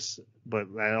first place,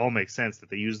 but that all makes sense that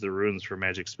they use the runes for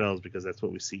magic spells because that's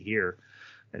what we see here.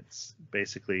 It's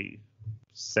basically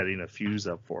setting a fuse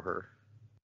up for her.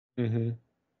 Mm-hmm.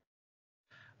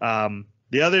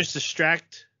 The others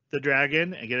distract the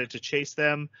dragon and get it to chase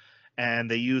them,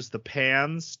 and they use the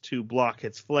pans to block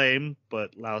its flame,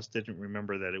 but Laos didn't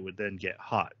remember that it would then get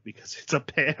hot because it's a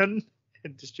pan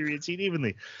and distributes heat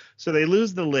evenly. So they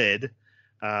lose the lid,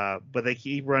 but they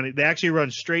keep running. They actually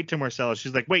run straight to Marcella.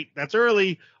 She's like, wait, that's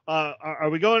early. Are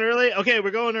we going early? Okay,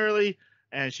 we're going early.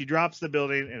 And she drops the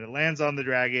building, and it lands on the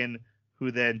dragon,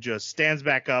 who then just stands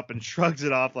back up and shrugs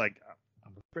it off like,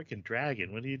 I'm a freaking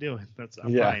dragon. What are you doing? I'm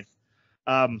fine.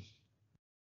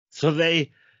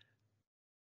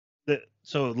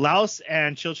 So Laos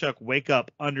and Chilchuk wake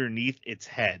up underneath its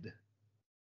head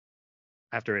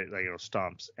after it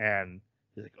stomps, and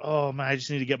he's like, oh man, I just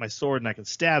need to get my sword and I can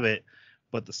stab it.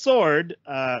 But the sword,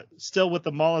 still with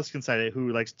the mollusk inside it,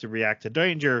 who likes to react to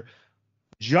danger,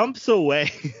 jumps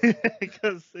away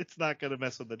because it's not going to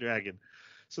mess with the dragon.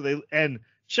 And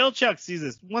Chilchuk sees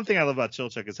this. One thing I love about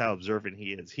Chilchuk is how observant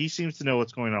he is. He seems to know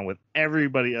what's going on with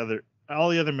all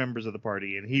the other members of the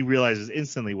party, and he realizes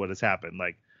instantly what has happened.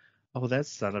 Like, oh, that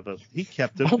son of a, he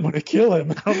kept him. I'm gonna kill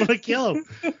him.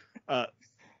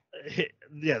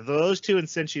 Yeah, those two and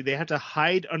Senshi, they have to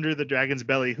hide under the dragon's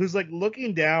belly, who's like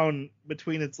looking down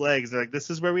between its legs. They're like, this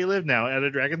is where we live now, at a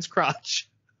dragon's crotch.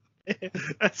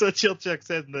 That's what Chilchuk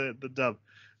said in the dub.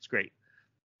 It's great.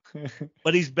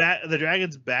 But the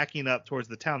dragon's backing up towards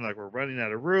the town, like we're running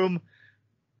out of room.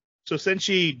 So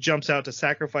Senshi jumps out to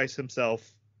sacrifice himself.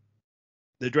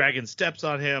 The dragon steps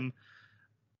on him.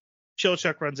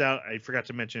 Chilchuk runs out. I forgot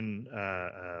to mention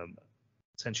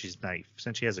Senshi's knife.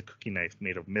 Senshi has a cooking knife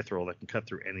made of mithril that can cut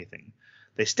through anything.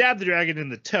 They stab the dragon in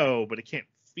the toe, but it can't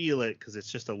feel it because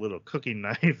it's just a little cooking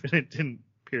knife, and it didn't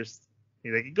pierce.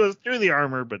 It goes through the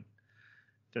armor, but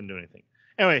doesn't do anything.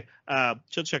 Anyway,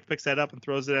 Chilchuk picks that up and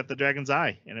throws it at the dragon's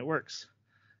eye, and it works.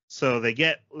 So they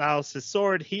get Laos'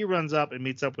 sword. He runs up and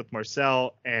meets up with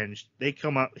Marcel, and they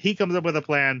come up. He comes up with a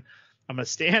plan. I'm going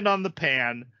to stand on the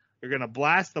pan. You're going to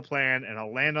blast the plan, and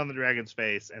I'll land on the dragon's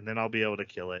face, and then I'll be able to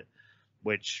kill it,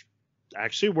 which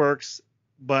actually works.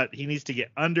 But he needs to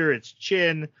get under its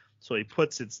chin, so he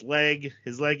puts his leg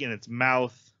in its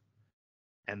mouth,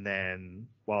 and then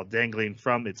while dangling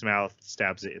from its mouth,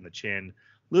 stabs it in the chin,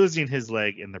 losing his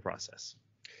leg in the process.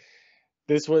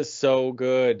 This was so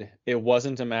good. It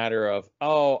wasn't a matter of,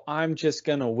 oh, I'm just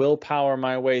going to willpower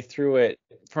my way through it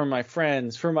for my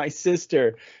friends, for my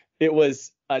sister. It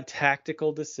was a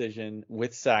tactical decision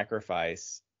with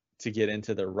sacrifice to get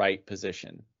into the right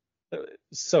position.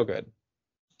 So good.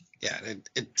 Yeah,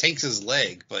 it takes his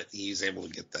leg, but he's able to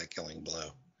get that killing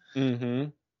blow. Mm-hmm.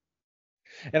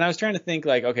 And I was trying to think,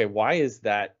 like, okay, why is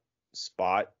that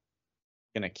spot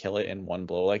gonna kill it in one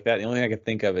blow like that? The only thing I could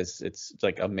think of is it's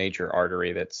like a major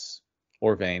artery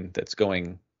or vein that's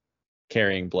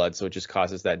carrying blood, so it just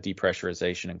causes that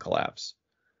depressurization and collapse.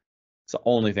 It's the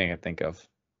only thing I think of.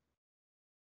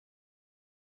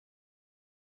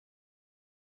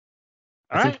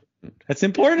 All right. That's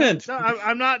important. No,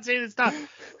 I'm not saying it's not.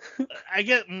 I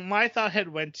get my thought had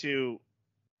went to.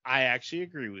 I actually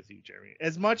agree with you, Jeremy.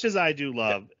 As much as I do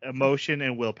love emotion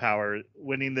and willpower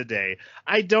winning the day,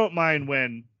 I don't mind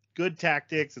when good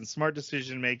tactics and smart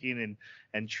decision making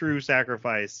and true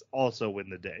sacrifice also win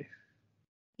the day.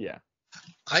 Yeah.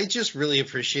 I just really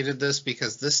appreciated this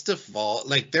because this devolved,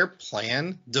 like their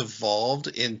plan devolved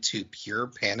into pure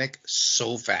panic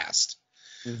so fast.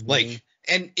 Mhm. Like,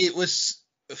 and it was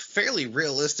fairly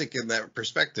realistic in that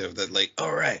perspective that like,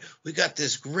 all right, we got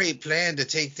this great plan to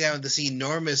take down this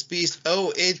enormous beast.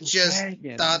 Oh, it just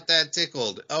Dragon. thought that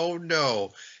tickled. Oh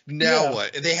no. Now Yeah.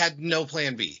 what? They had no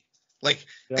plan B. Like,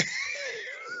 Yep.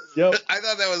 Yep. I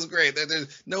thought that was great. That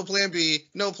there's no plan B,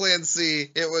 no plan C.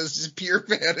 It was just pure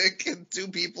panic, and 3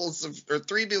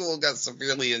 people got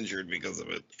severely injured because of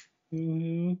it.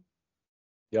 Mhm.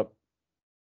 Yep.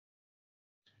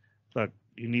 Look,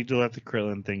 you need to let the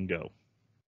Krillin thing go.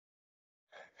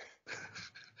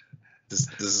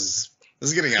 This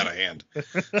is getting out of hand.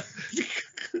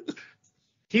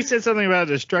 He said something about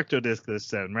a Destructo Disc this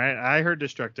time, right? I heard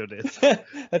Destructo Disc.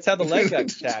 That's how the leg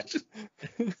got attached.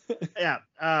 Yeah.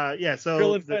 So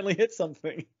Krillin finally hit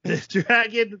something. the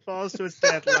dragon falls to its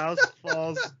death. Laos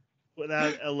falls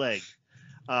without a leg.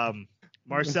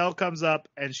 Marcel comes up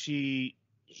and she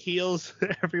heals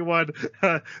everyone.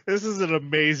 This is an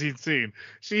amazing scene.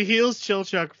 She heals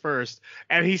Chilchuck first,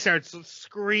 and he starts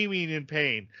screaming in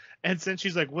pain. And then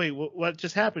she's like, wait, what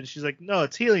just happened? She's like, no,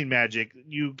 it's healing magic.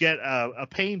 You get a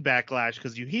pain backlash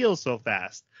because you heal so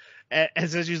fast. And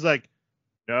so she's like,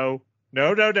 no.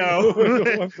 And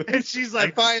she's like,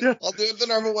 I'm fine. I'll do it the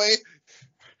normal way.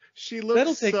 She looks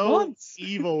That'll take so months.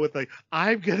 evil with like,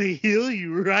 I'm going to heal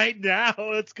you right now.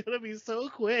 It's going to be so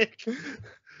quick.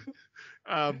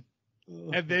 And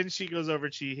then she goes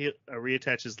over, she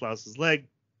reattaches Laos's leg,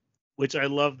 which I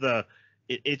love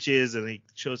it itches, and he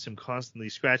shows him constantly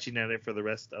scratching at it for the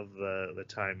rest of the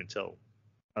time until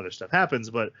other stuff happens.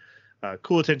 But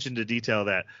cool attention to detail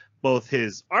that both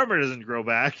his armor doesn't grow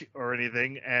back or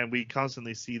anything, and we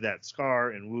constantly see that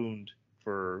scar and wound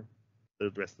for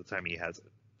the rest of the time he has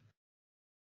it.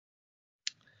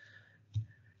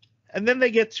 And then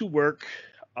they get to work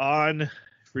on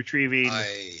retrieving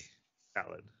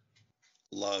Salad.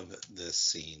 Love this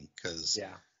scene because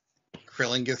Yeah.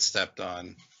 Krillin gets stepped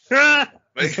on. You're a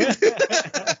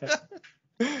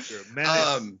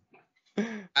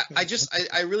I menace.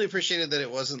 really appreciated that it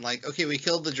wasn't like, okay, we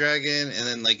killed the dragon and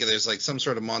then like there's like some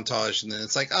sort of montage and then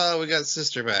it's like, oh, we got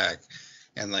sister back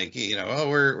and like, you know, oh,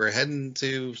 we're heading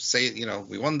to say, you know,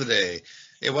 we won the day.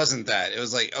 It wasn't that. It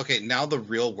was like, okay, now the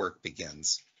real work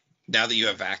begins now that you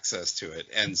have access to it.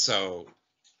 And so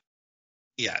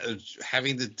yeah,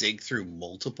 having to dig through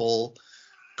multiple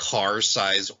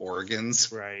car-size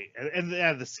organs. Right. And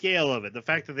the scale of it, the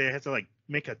fact that they have to like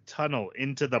make a tunnel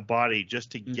into the body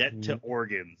just to get to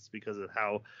organs because of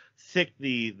how thick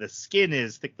the skin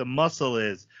is, thick the muscle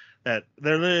is, that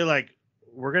they're literally like,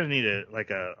 we're going to need a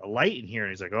light in here.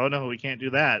 And he's like, oh no, we can't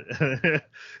do that.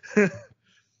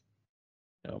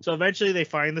 Nope. So eventually they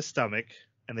find the stomach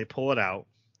and they pull it out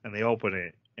and they open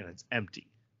it and it's empty.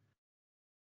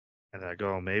 And I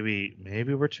go, maybe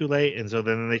we're too late. And so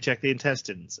then they check the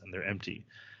intestines and they're empty.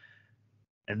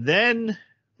 And then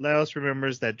Laos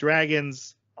remembers that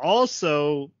dragons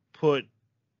also put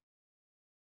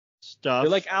stuff.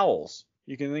 They're like owls.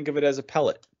 You can think of it as a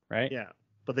pellet, right? Yeah,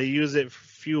 but they use it for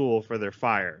fuel for their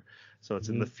fire. So it's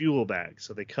in the fuel bag.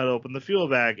 So they cut open the fuel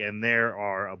bag and there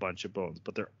are a bunch of bones.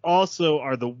 But there also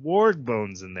are the warg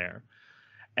bones in there.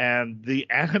 And the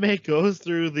anime goes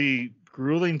through the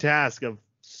grueling task of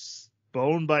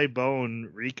bone by bone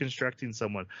reconstructing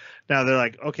someone. Now they're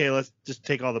like, okay, let's just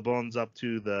take all the bones up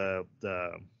to the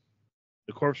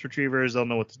corpse retrievers. They'll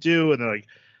know what to do. And they're like,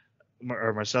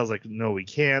 or Marcel's like, no, we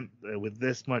can't. With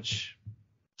this much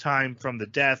time from the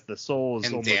death, the soul is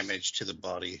And almost damage to the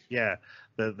body. Yeah,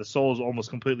 the soul is almost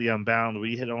completely unbound.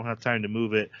 We don't have time to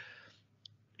move it.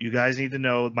 You guys need to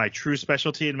know my true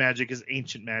specialty in magic is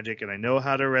ancient magic, and I know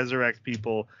how to resurrect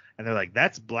people. And they're like,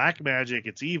 that's black magic.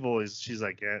 It's evil. She's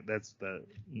like, yeah, that's the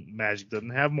magic doesn't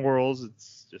have morals.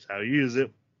 It's just how you use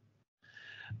it.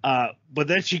 But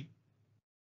then she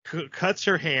cuts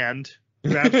her hand,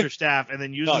 grabs her staff, and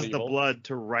then uses the blood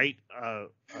to write a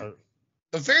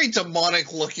very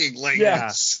demonic looking like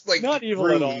not evil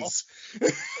runes. at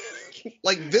all.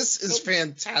 Like, this is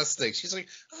fantastic. She's like,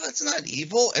 oh, it's not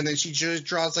evil. And then she just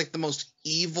draws like the most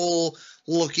evil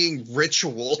looking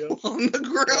ritual on the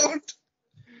ground.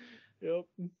 Yep.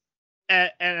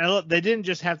 And they didn't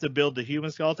just have to build the human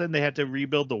skeleton; they had to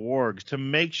rebuild the wargs to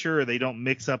make sure they don't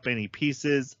mix up any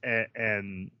pieces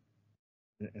and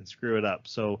and screw it up.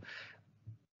 So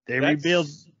they That's rebuild.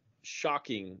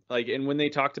 shocking. Like, and when they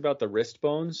talked about the wrist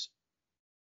bones,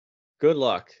 good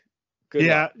luck. Good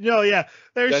Yeah, luck. no, yeah.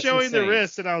 They're That's showing the insane.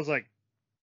 wrist, and I was like,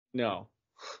 No.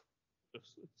 it's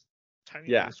tiny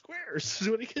Yeah. little squares.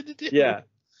 What are you gonna do? Yeah.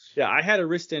 Yeah, I had a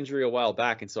wrist injury a while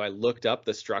back, and so I looked up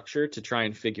the structure to try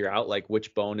and figure out like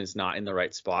which bone is not in the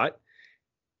right spot.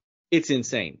 It's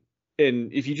insane.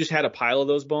 And if you just had a pile of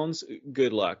those bones,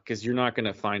 good luck, because you're not going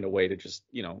to find a way to just,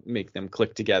 make them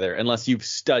click together unless you've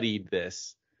studied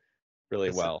this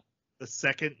really well. The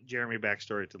second Jeremy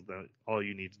backstory to all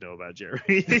you need to know about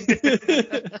Jeremy.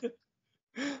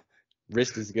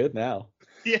 Wrist is good now.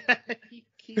 Yeah,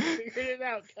 he figured it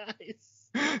out, guys.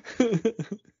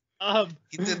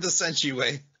 He did the Senshi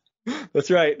way. That's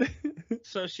right.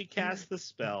 So she casts the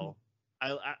spell.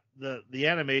 The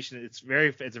animation, it's a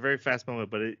very fast moment,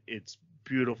 but it's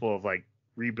beautiful of like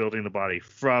rebuilding the body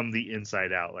from the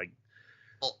inside out, like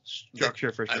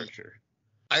structure for structure.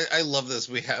 I love this.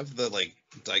 We have the like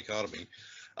dichotomy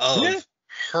of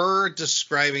her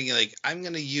describing like, I'm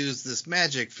gonna use this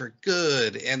magic for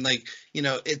good, and like,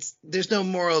 there's no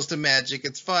morals to magic,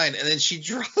 it's fine. And then she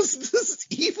draws this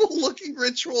evil looking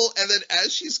ritual, and then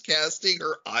as she's casting,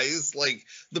 her eyes, like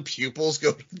the pupils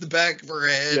go to the back of her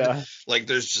head. Yeah. Like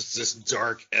there's just this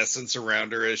dark essence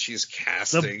around her as she's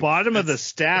casting. The bottom of the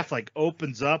staff like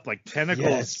opens up like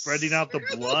tentacles spreading out the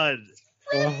blood.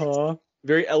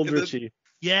 Very eldritchy.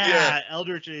 Yeah,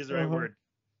 eldritchy is the right word.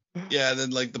 Yeah, and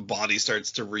then like the body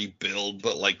starts to rebuild,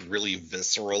 but like really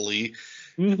viscerally.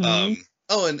 Mm-hmm.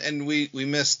 And we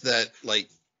missed that like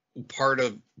part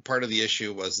of the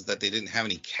issue was that they didn't have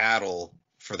any cattle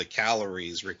for the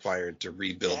calories required to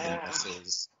rebuild the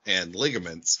muscles and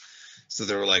ligaments. So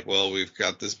they were like, well, we've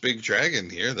got this big dragon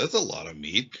here. That's a lot of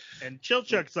meat. And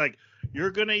Chilchuk's like,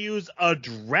 you're gonna use a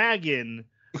dragon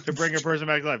to bring a person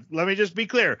back to life. Let me just be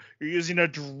clear. You're using a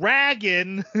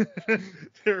dragon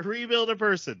to rebuild a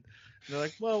person. And they're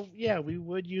like, well, yeah, we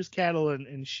would use cattle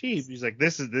and sheep. He's like,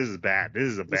 this is bad. This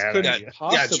is a bad idea.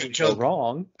 Possibly go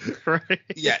wrong. Right?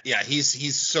 Yeah.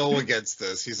 He's so against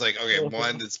this. He's like, okay,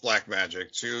 1, it's black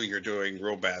magic. 2, you're doing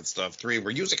real bad stuff. 3,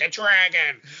 we're using a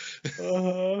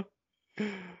dragon.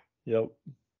 Yep.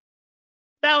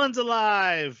 Fallon's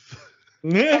alive.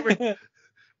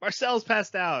 Marcel's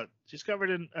passed out. She's covered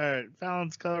in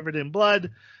Fallon's covered in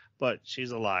blood, but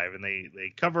she's alive. And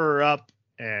they cover her up,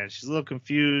 and she's a little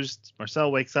confused. Marcel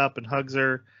wakes up and hugs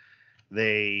her.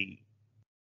 They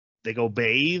go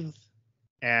bathe,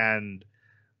 and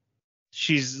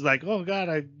she's like, "Oh God,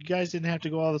 you guys didn't have to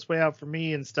go all this way out for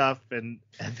me and stuff." And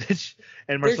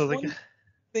Marcel's like,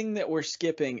 thing that we're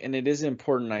skipping, and it is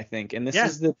important, I think, and this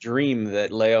is the dream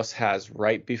that Leos has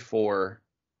right before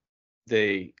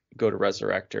they go to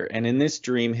resurrect her. And in this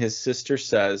dream, his sister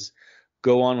says,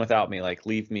 go on without me, like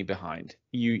leave me behind.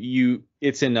 You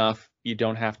it's enough. You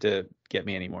don't have to get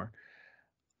me anymore.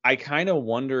 I kind of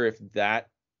wonder if that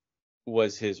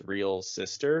was his real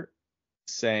sister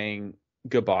saying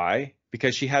goodbye,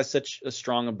 because she has such a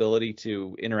strong ability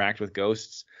to interact with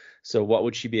ghosts. So what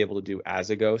would she be able to do as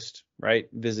a ghost, right?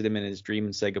 Visit him in his dream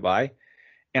and say goodbye.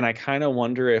 And I kind of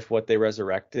wonder if what they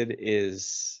resurrected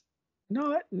is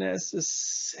not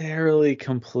necessarily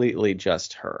completely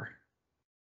just her.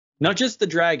 Not just the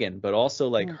dragon, but also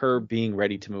like her being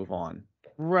ready to move on.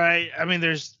 Right. I mean,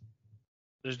 there's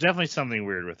definitely something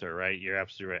weird with her, right? You're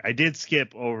absolutely right. I did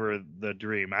skip over the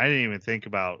dream. I didn't even think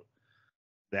about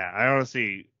that. I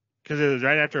honestly, because it was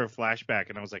right after a flashback,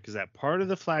 and I was like, is that part of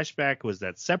the flashback? Was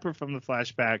that separate from the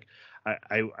flashback?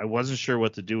 I wasn't sure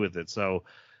what to do with it. So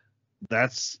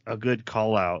that's a good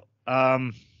call out.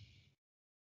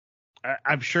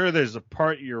 I'm sure there's a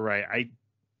part you're right.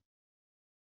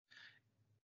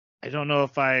 I don't know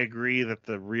if I agree that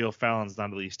the real Fallon's not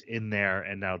at least in there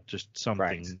and now just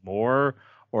something more,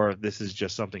 or if this is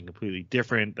just something completely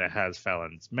different that has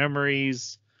Fallon's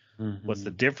memories. Mm-hmm. What's the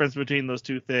difference between those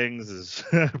two things is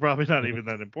probably not even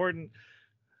that important.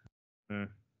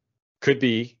 Could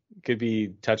be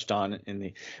touched on in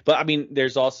the, but I mean,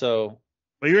 there's also.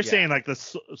 But you're saying like the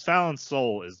Fallon's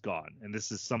soul is gone, and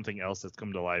this is something else that's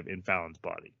come to life in Fallon's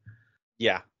body.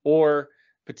 Yeah, or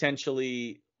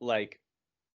potentially like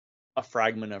a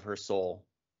fragment of her soul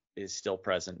is still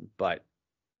present, but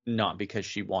not because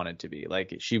she wanted to be.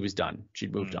 Like she was done.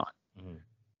 She'd moved on. Mm-hmm.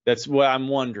 That's what I'm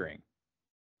wondering.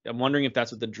 I'm wondering if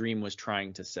that's what the dream was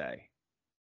trying to say.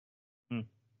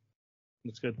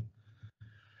 That's good.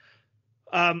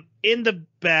 In the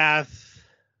bath,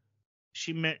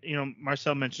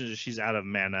 Marcel mentions that she's out of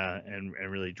mana and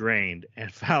really drained.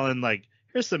 And Fallon, like,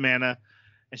 here's some mana.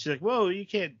 And she's like, whoa, you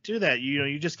can't do that.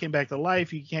 You just came back to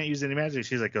life. You can't use any magic.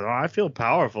 She's like, oh, I feel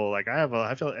powerful. Like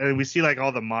I feel, and we see like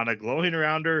all the mana glowing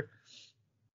around her.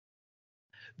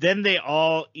 Then they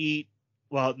all eat.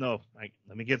 Well, no,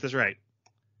 let me get this right.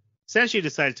 Senshi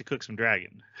decides to cook some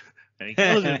dragon. And he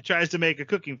goes and tries to make a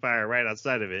cooking fire right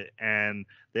outside of it. And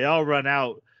they all run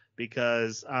out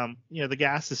because, the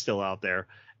gas is still out there.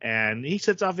 And he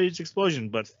sets off his explosion.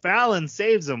 But Fallon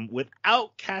saves him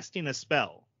without casting a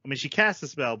spell. I mean, she cast a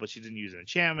spell, but she didn't use an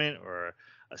enchantment or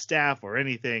a staff or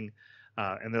anything.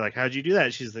 And they're like, how'd you do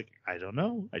that? She's like, I don't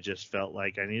know. I just felt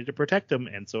like I needed to protect him.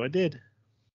 And so I did.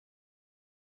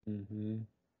 Mm-hmm.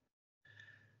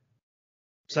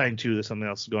 Sign 2, there's something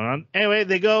else going on. Anyway,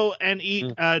 they go and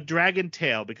eat dragon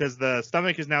tail because the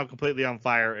stomach is now completely on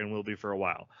fire and will be for a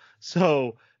while.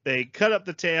 So they cut up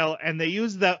the tail and they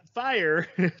use that fire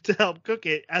to help cook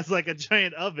it as like a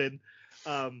giant oven,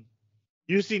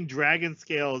 using dragon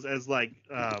scales as like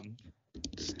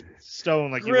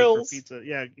stone, like grills. You would for pizza.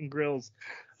 Yeah, and grills.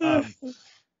 And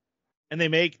they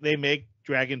make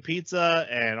dragon pizza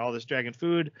and all this dragon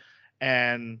food,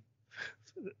 and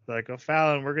like, oh,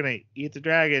 Fallon, we're gonna eat the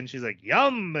dragon. She's like,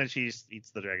 yum, and she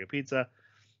eats the dragon pizza.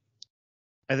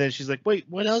 And then she's like, wait,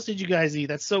 what else did you guys eat?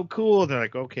 That's so cool. And they're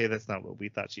like, okay, that's not what we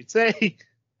thought she'd say.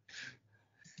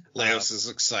 Leos is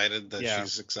excited that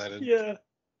she's excited. Yeah.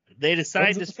 They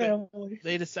decide to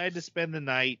spend the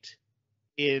night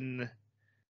in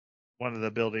one of the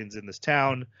buildings in this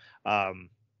town.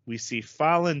 We see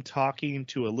Fallon talking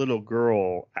to a little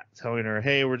girl, telling her,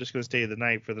 hey, we're just gonna stay the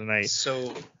night for the night.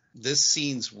 So this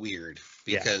scene's weird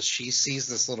because she sees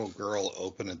this little girl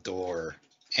open a door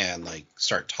and like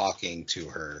start talking to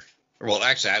her. Well,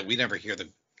 actually, we never hear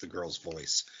the girl's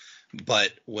voice.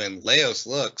 But when Leos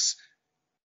looks,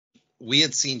 we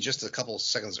had seen just a couple of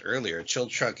seconds earlier, Chill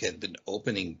Truck had been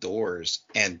opening doors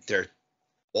and they're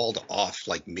walled off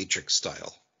like Matrix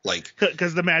style. Like,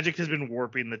 because the magic has been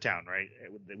warping the town, right?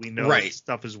 We know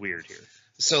stuff is weird here.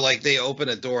 So like they open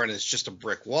a door and it's just a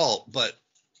brick wall, but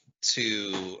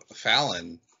to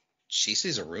Fallon, she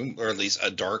sees a room, or at least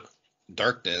a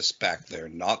darkness back there,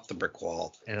 not the brick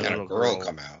wall, and a girl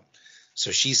come out. So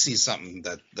she sees something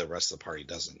that the rest of the party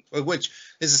doesn't, which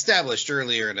is established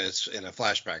earlier in a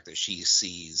flashback that she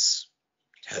sees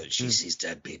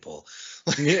dead people.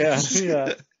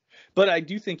 Yeah. But I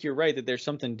do think you're right that there's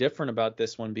something different about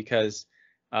this one because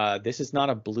this is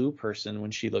not a blue person when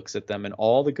she looks at them, and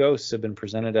all the ghosts have been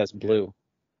presented as blue.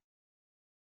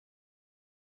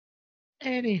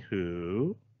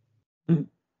 Anywho,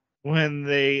 when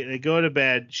they go to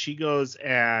bed, she goes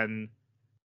and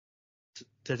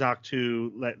to talk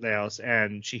to Leos,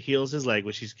 and she heals his leg,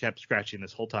 which he's kept scratching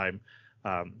this whole time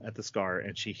at the scar,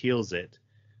 and she heals it.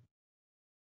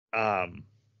 And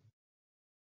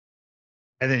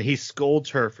then he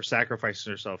scolds her for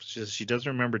sacrificing herself. She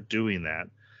doesn't remember doing that.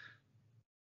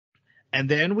 And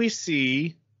then we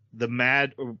see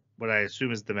the or what I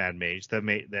assume is the mad mage,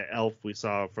 the elf we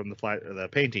saw from the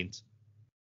paintings,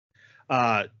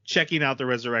 checking out the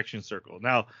resurrection circle.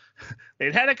 Now,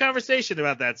 they'd had a conversation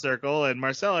about that circle, and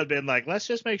Marcel had been like, let's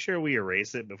just make sure we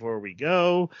erase it before we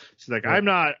go. She's like, I'm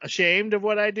not ashamed of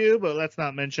what I do, but let's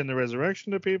not mention the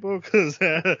resurrection to people because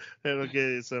it'll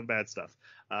get some bad stuff.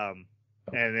 And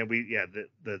then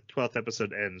the 12th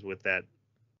episode ends with that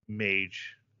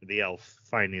mage, the elf,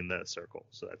 finding the circle.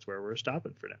 So that's where we're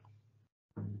stopping for now.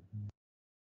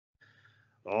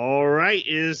 All right,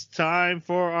 it's time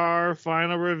for our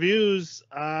final reviews.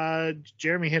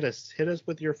 Jeremy, hit us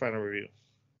with your final review.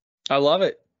 I love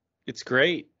it. It's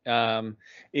great.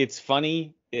 It's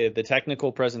funny. The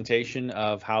technical presentation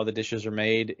of how the dishes are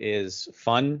made is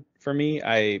fun for me.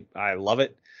 I love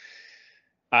it.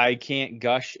 I can't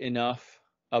gush enough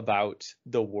about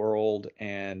the world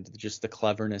and just the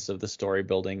cleverness of the story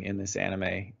building in this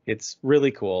anime. It's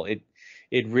really cool.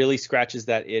 It really scratches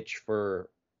that itch for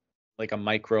like a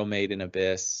micro made in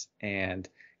Abyss and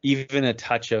even a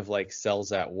touch of like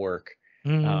Cells at Work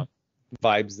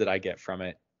vibes that I get from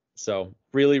it. So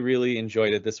really, really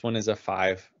enjoyed it. This one is a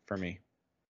 5 for me.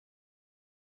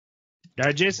 All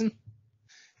right, Jason?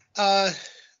 I'm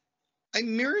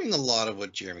mirroring a lot of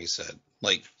what Jeremy said.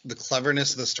 Like the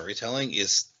cleverness of the storytelling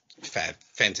is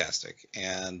fantastic,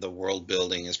 and the world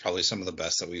building is probably some of the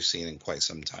best that we've seen in quite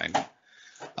some time.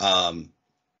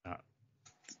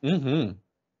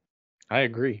 I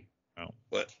agree. Oh,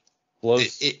 what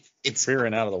blows it's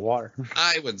Krillin out of the water.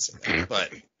 I would say that,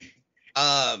 but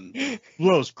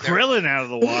blows Krillin out of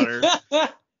the water.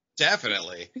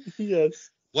 Definitely.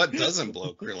 Yes. What doesn't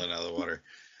blow Krillin out of the water?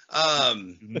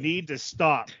 You need to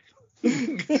stop.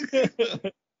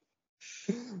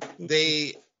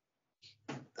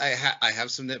 I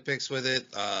have some nitpicks with it.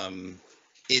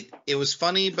 It was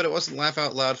funny, but it wasn't laugh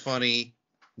out loud funny.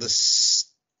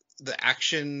 The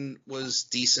action was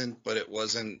decent, but it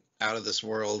wasn't out of this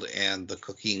world, and the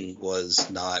cooking was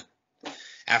not.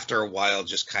 After a while,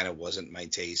 just kind of wasn't my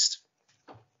taste.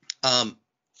 I'm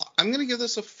gonna give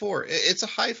this a 4. It's a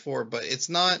high 4, but it's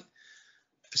not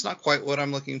quite what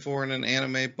I'm looking for in an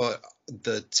anime. But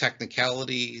the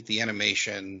technicality, the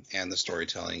animation, and the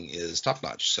storytelling is top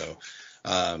notch. So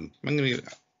I'm gonna give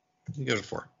it a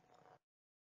 4.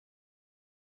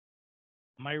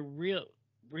 My real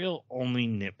only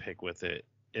nitpick with it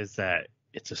is that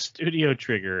it's a Studio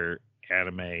Trigger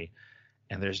anime,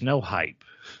 and there's no hype.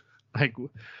 Like,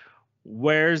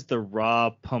 where's the raw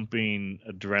pumping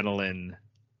adrenaline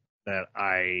that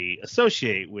I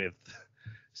associate with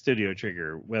Studio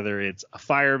Trigger? Whether it's a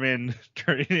fireman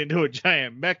turning into a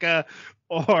giant mecha,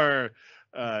 or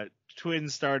twin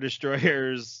star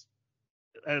destroyers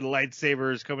and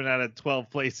lightsabers coming out of 12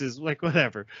 places, like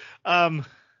whatever. Or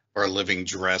a living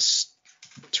dress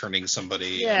turning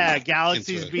somebody. Yeah,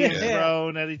 galaxies being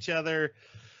thrown at each other.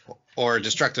 Or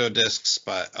destructo discs,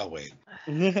 but oh wait.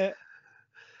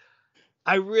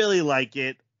 I really like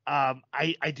it.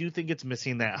 I do think it's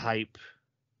missing that hype.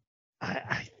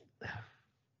 I'm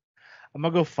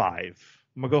gonna go 5.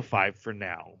 I'm gonna go 5 for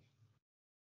now.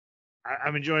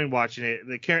 I'm enjoying watching it.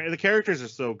 The characters are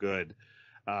so good.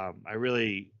 I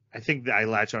think that I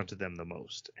latch onto them the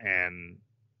most, and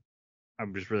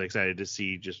I'm just really excited to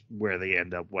see just where they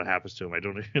end up, what happens to them. I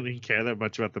don't really care that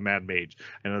much about the Mad Mage.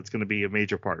 I know it's going to be a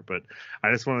major part, but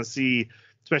I just want to see,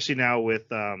 especially now with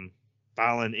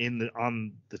Fallen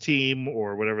on the team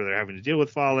or whatever they're having to deal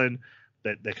with Fallen,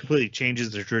 that completely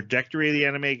changes the trajectory of the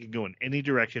anime. It can go in any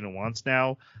direction it wants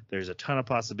now. There's a ton of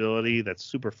possibility. That's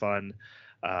super fun.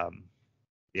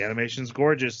 The animation's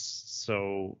gorgeous,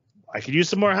 so I could use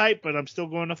some more hype, but I'm still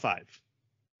going to 5.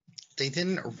 They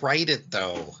didn't write it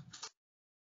though.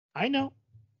 I know.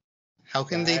 How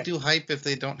can they do hype if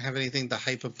they don't have anything to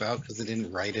hype about because they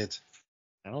didn't write it?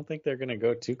 I don't think they're gonna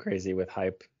go too crazy with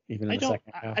hype, even in the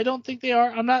second half. I don't think they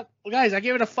are. I'm not, guys. I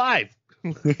gave it a 5.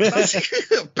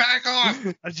 Back off.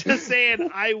 I'm just saying.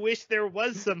 I wish there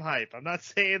was some hype. I'm not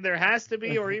saying there has to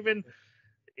be, or even,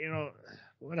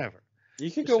 whatever.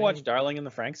 You could go watch Darling in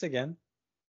the Franxx again.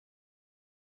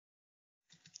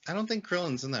 I don't think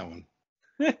Krillin's in that one.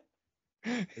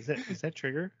 Is that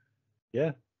Trigger?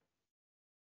 Yeah.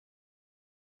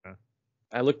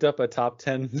 I looked up a top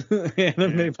 10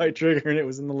 anime by Trigger, and it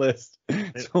was in the list.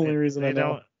 It's the only reason I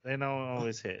know. They don't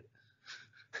always hit.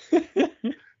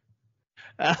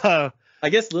 I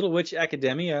guess Little Witch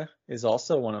Academia is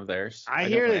also one of theirs. I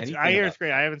hear it's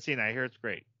great. I haven't seen it. I hear it's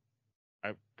great.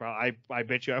 I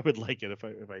bet you I would like it if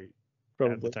I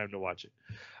had the time to watch it.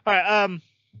 All right.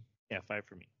 Yeah, 5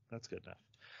 for me. That's good enough.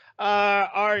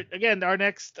 Our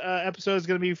next episode is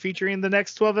going to be featuring the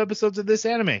next 12 episodes of this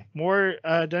anime. More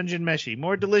Dungeon Meshi,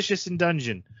 more Delicious in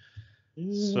Dungeon.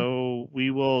 So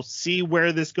we will see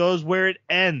where this goes, where it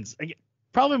ends. Again,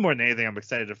 probably more than anything, I'm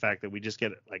excited the fact that we just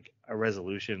get like a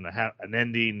resolution, an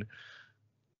ending.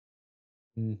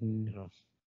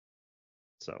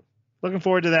 So looking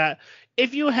forward to that.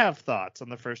 If you have thoughts on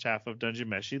the first half of Dungeon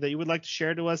Meshi that you would like to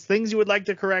share to us, things you would like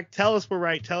to correct, tell us we're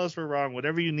right, tell us we're wrong,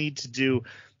 whatever you need to do,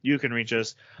 you can reach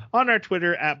us on our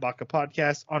Twitter at Baka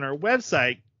Podcast, on our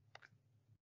website,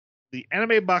 the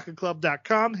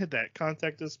animebakaclub.com. Hit that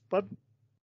contact us button.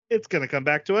 It's going to come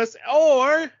back to us.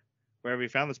 Or wherever you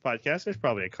found this podcast, there's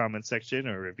probably a comment section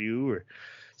or a review or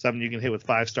something you can hit with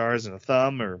 5 stars and a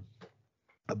thumb or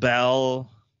a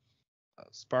bell.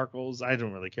 Sparkles. I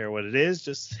don't really care what it is.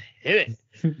 Just hit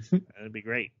it. That'd be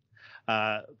great.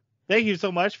 Thank you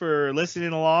so much for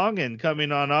listening along and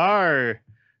coming on our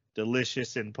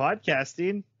Delicious in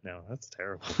Podcasting. No, that's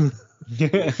terrible.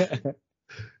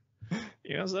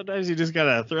 Sometimes you just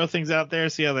gotta throw things out there,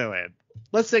 see how they land.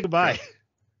 Let's say goodbye.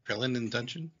 Krillin in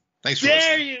Dungeon. Thanks for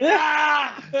listening.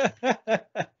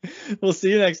 We'll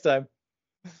see you next time.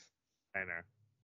 I know.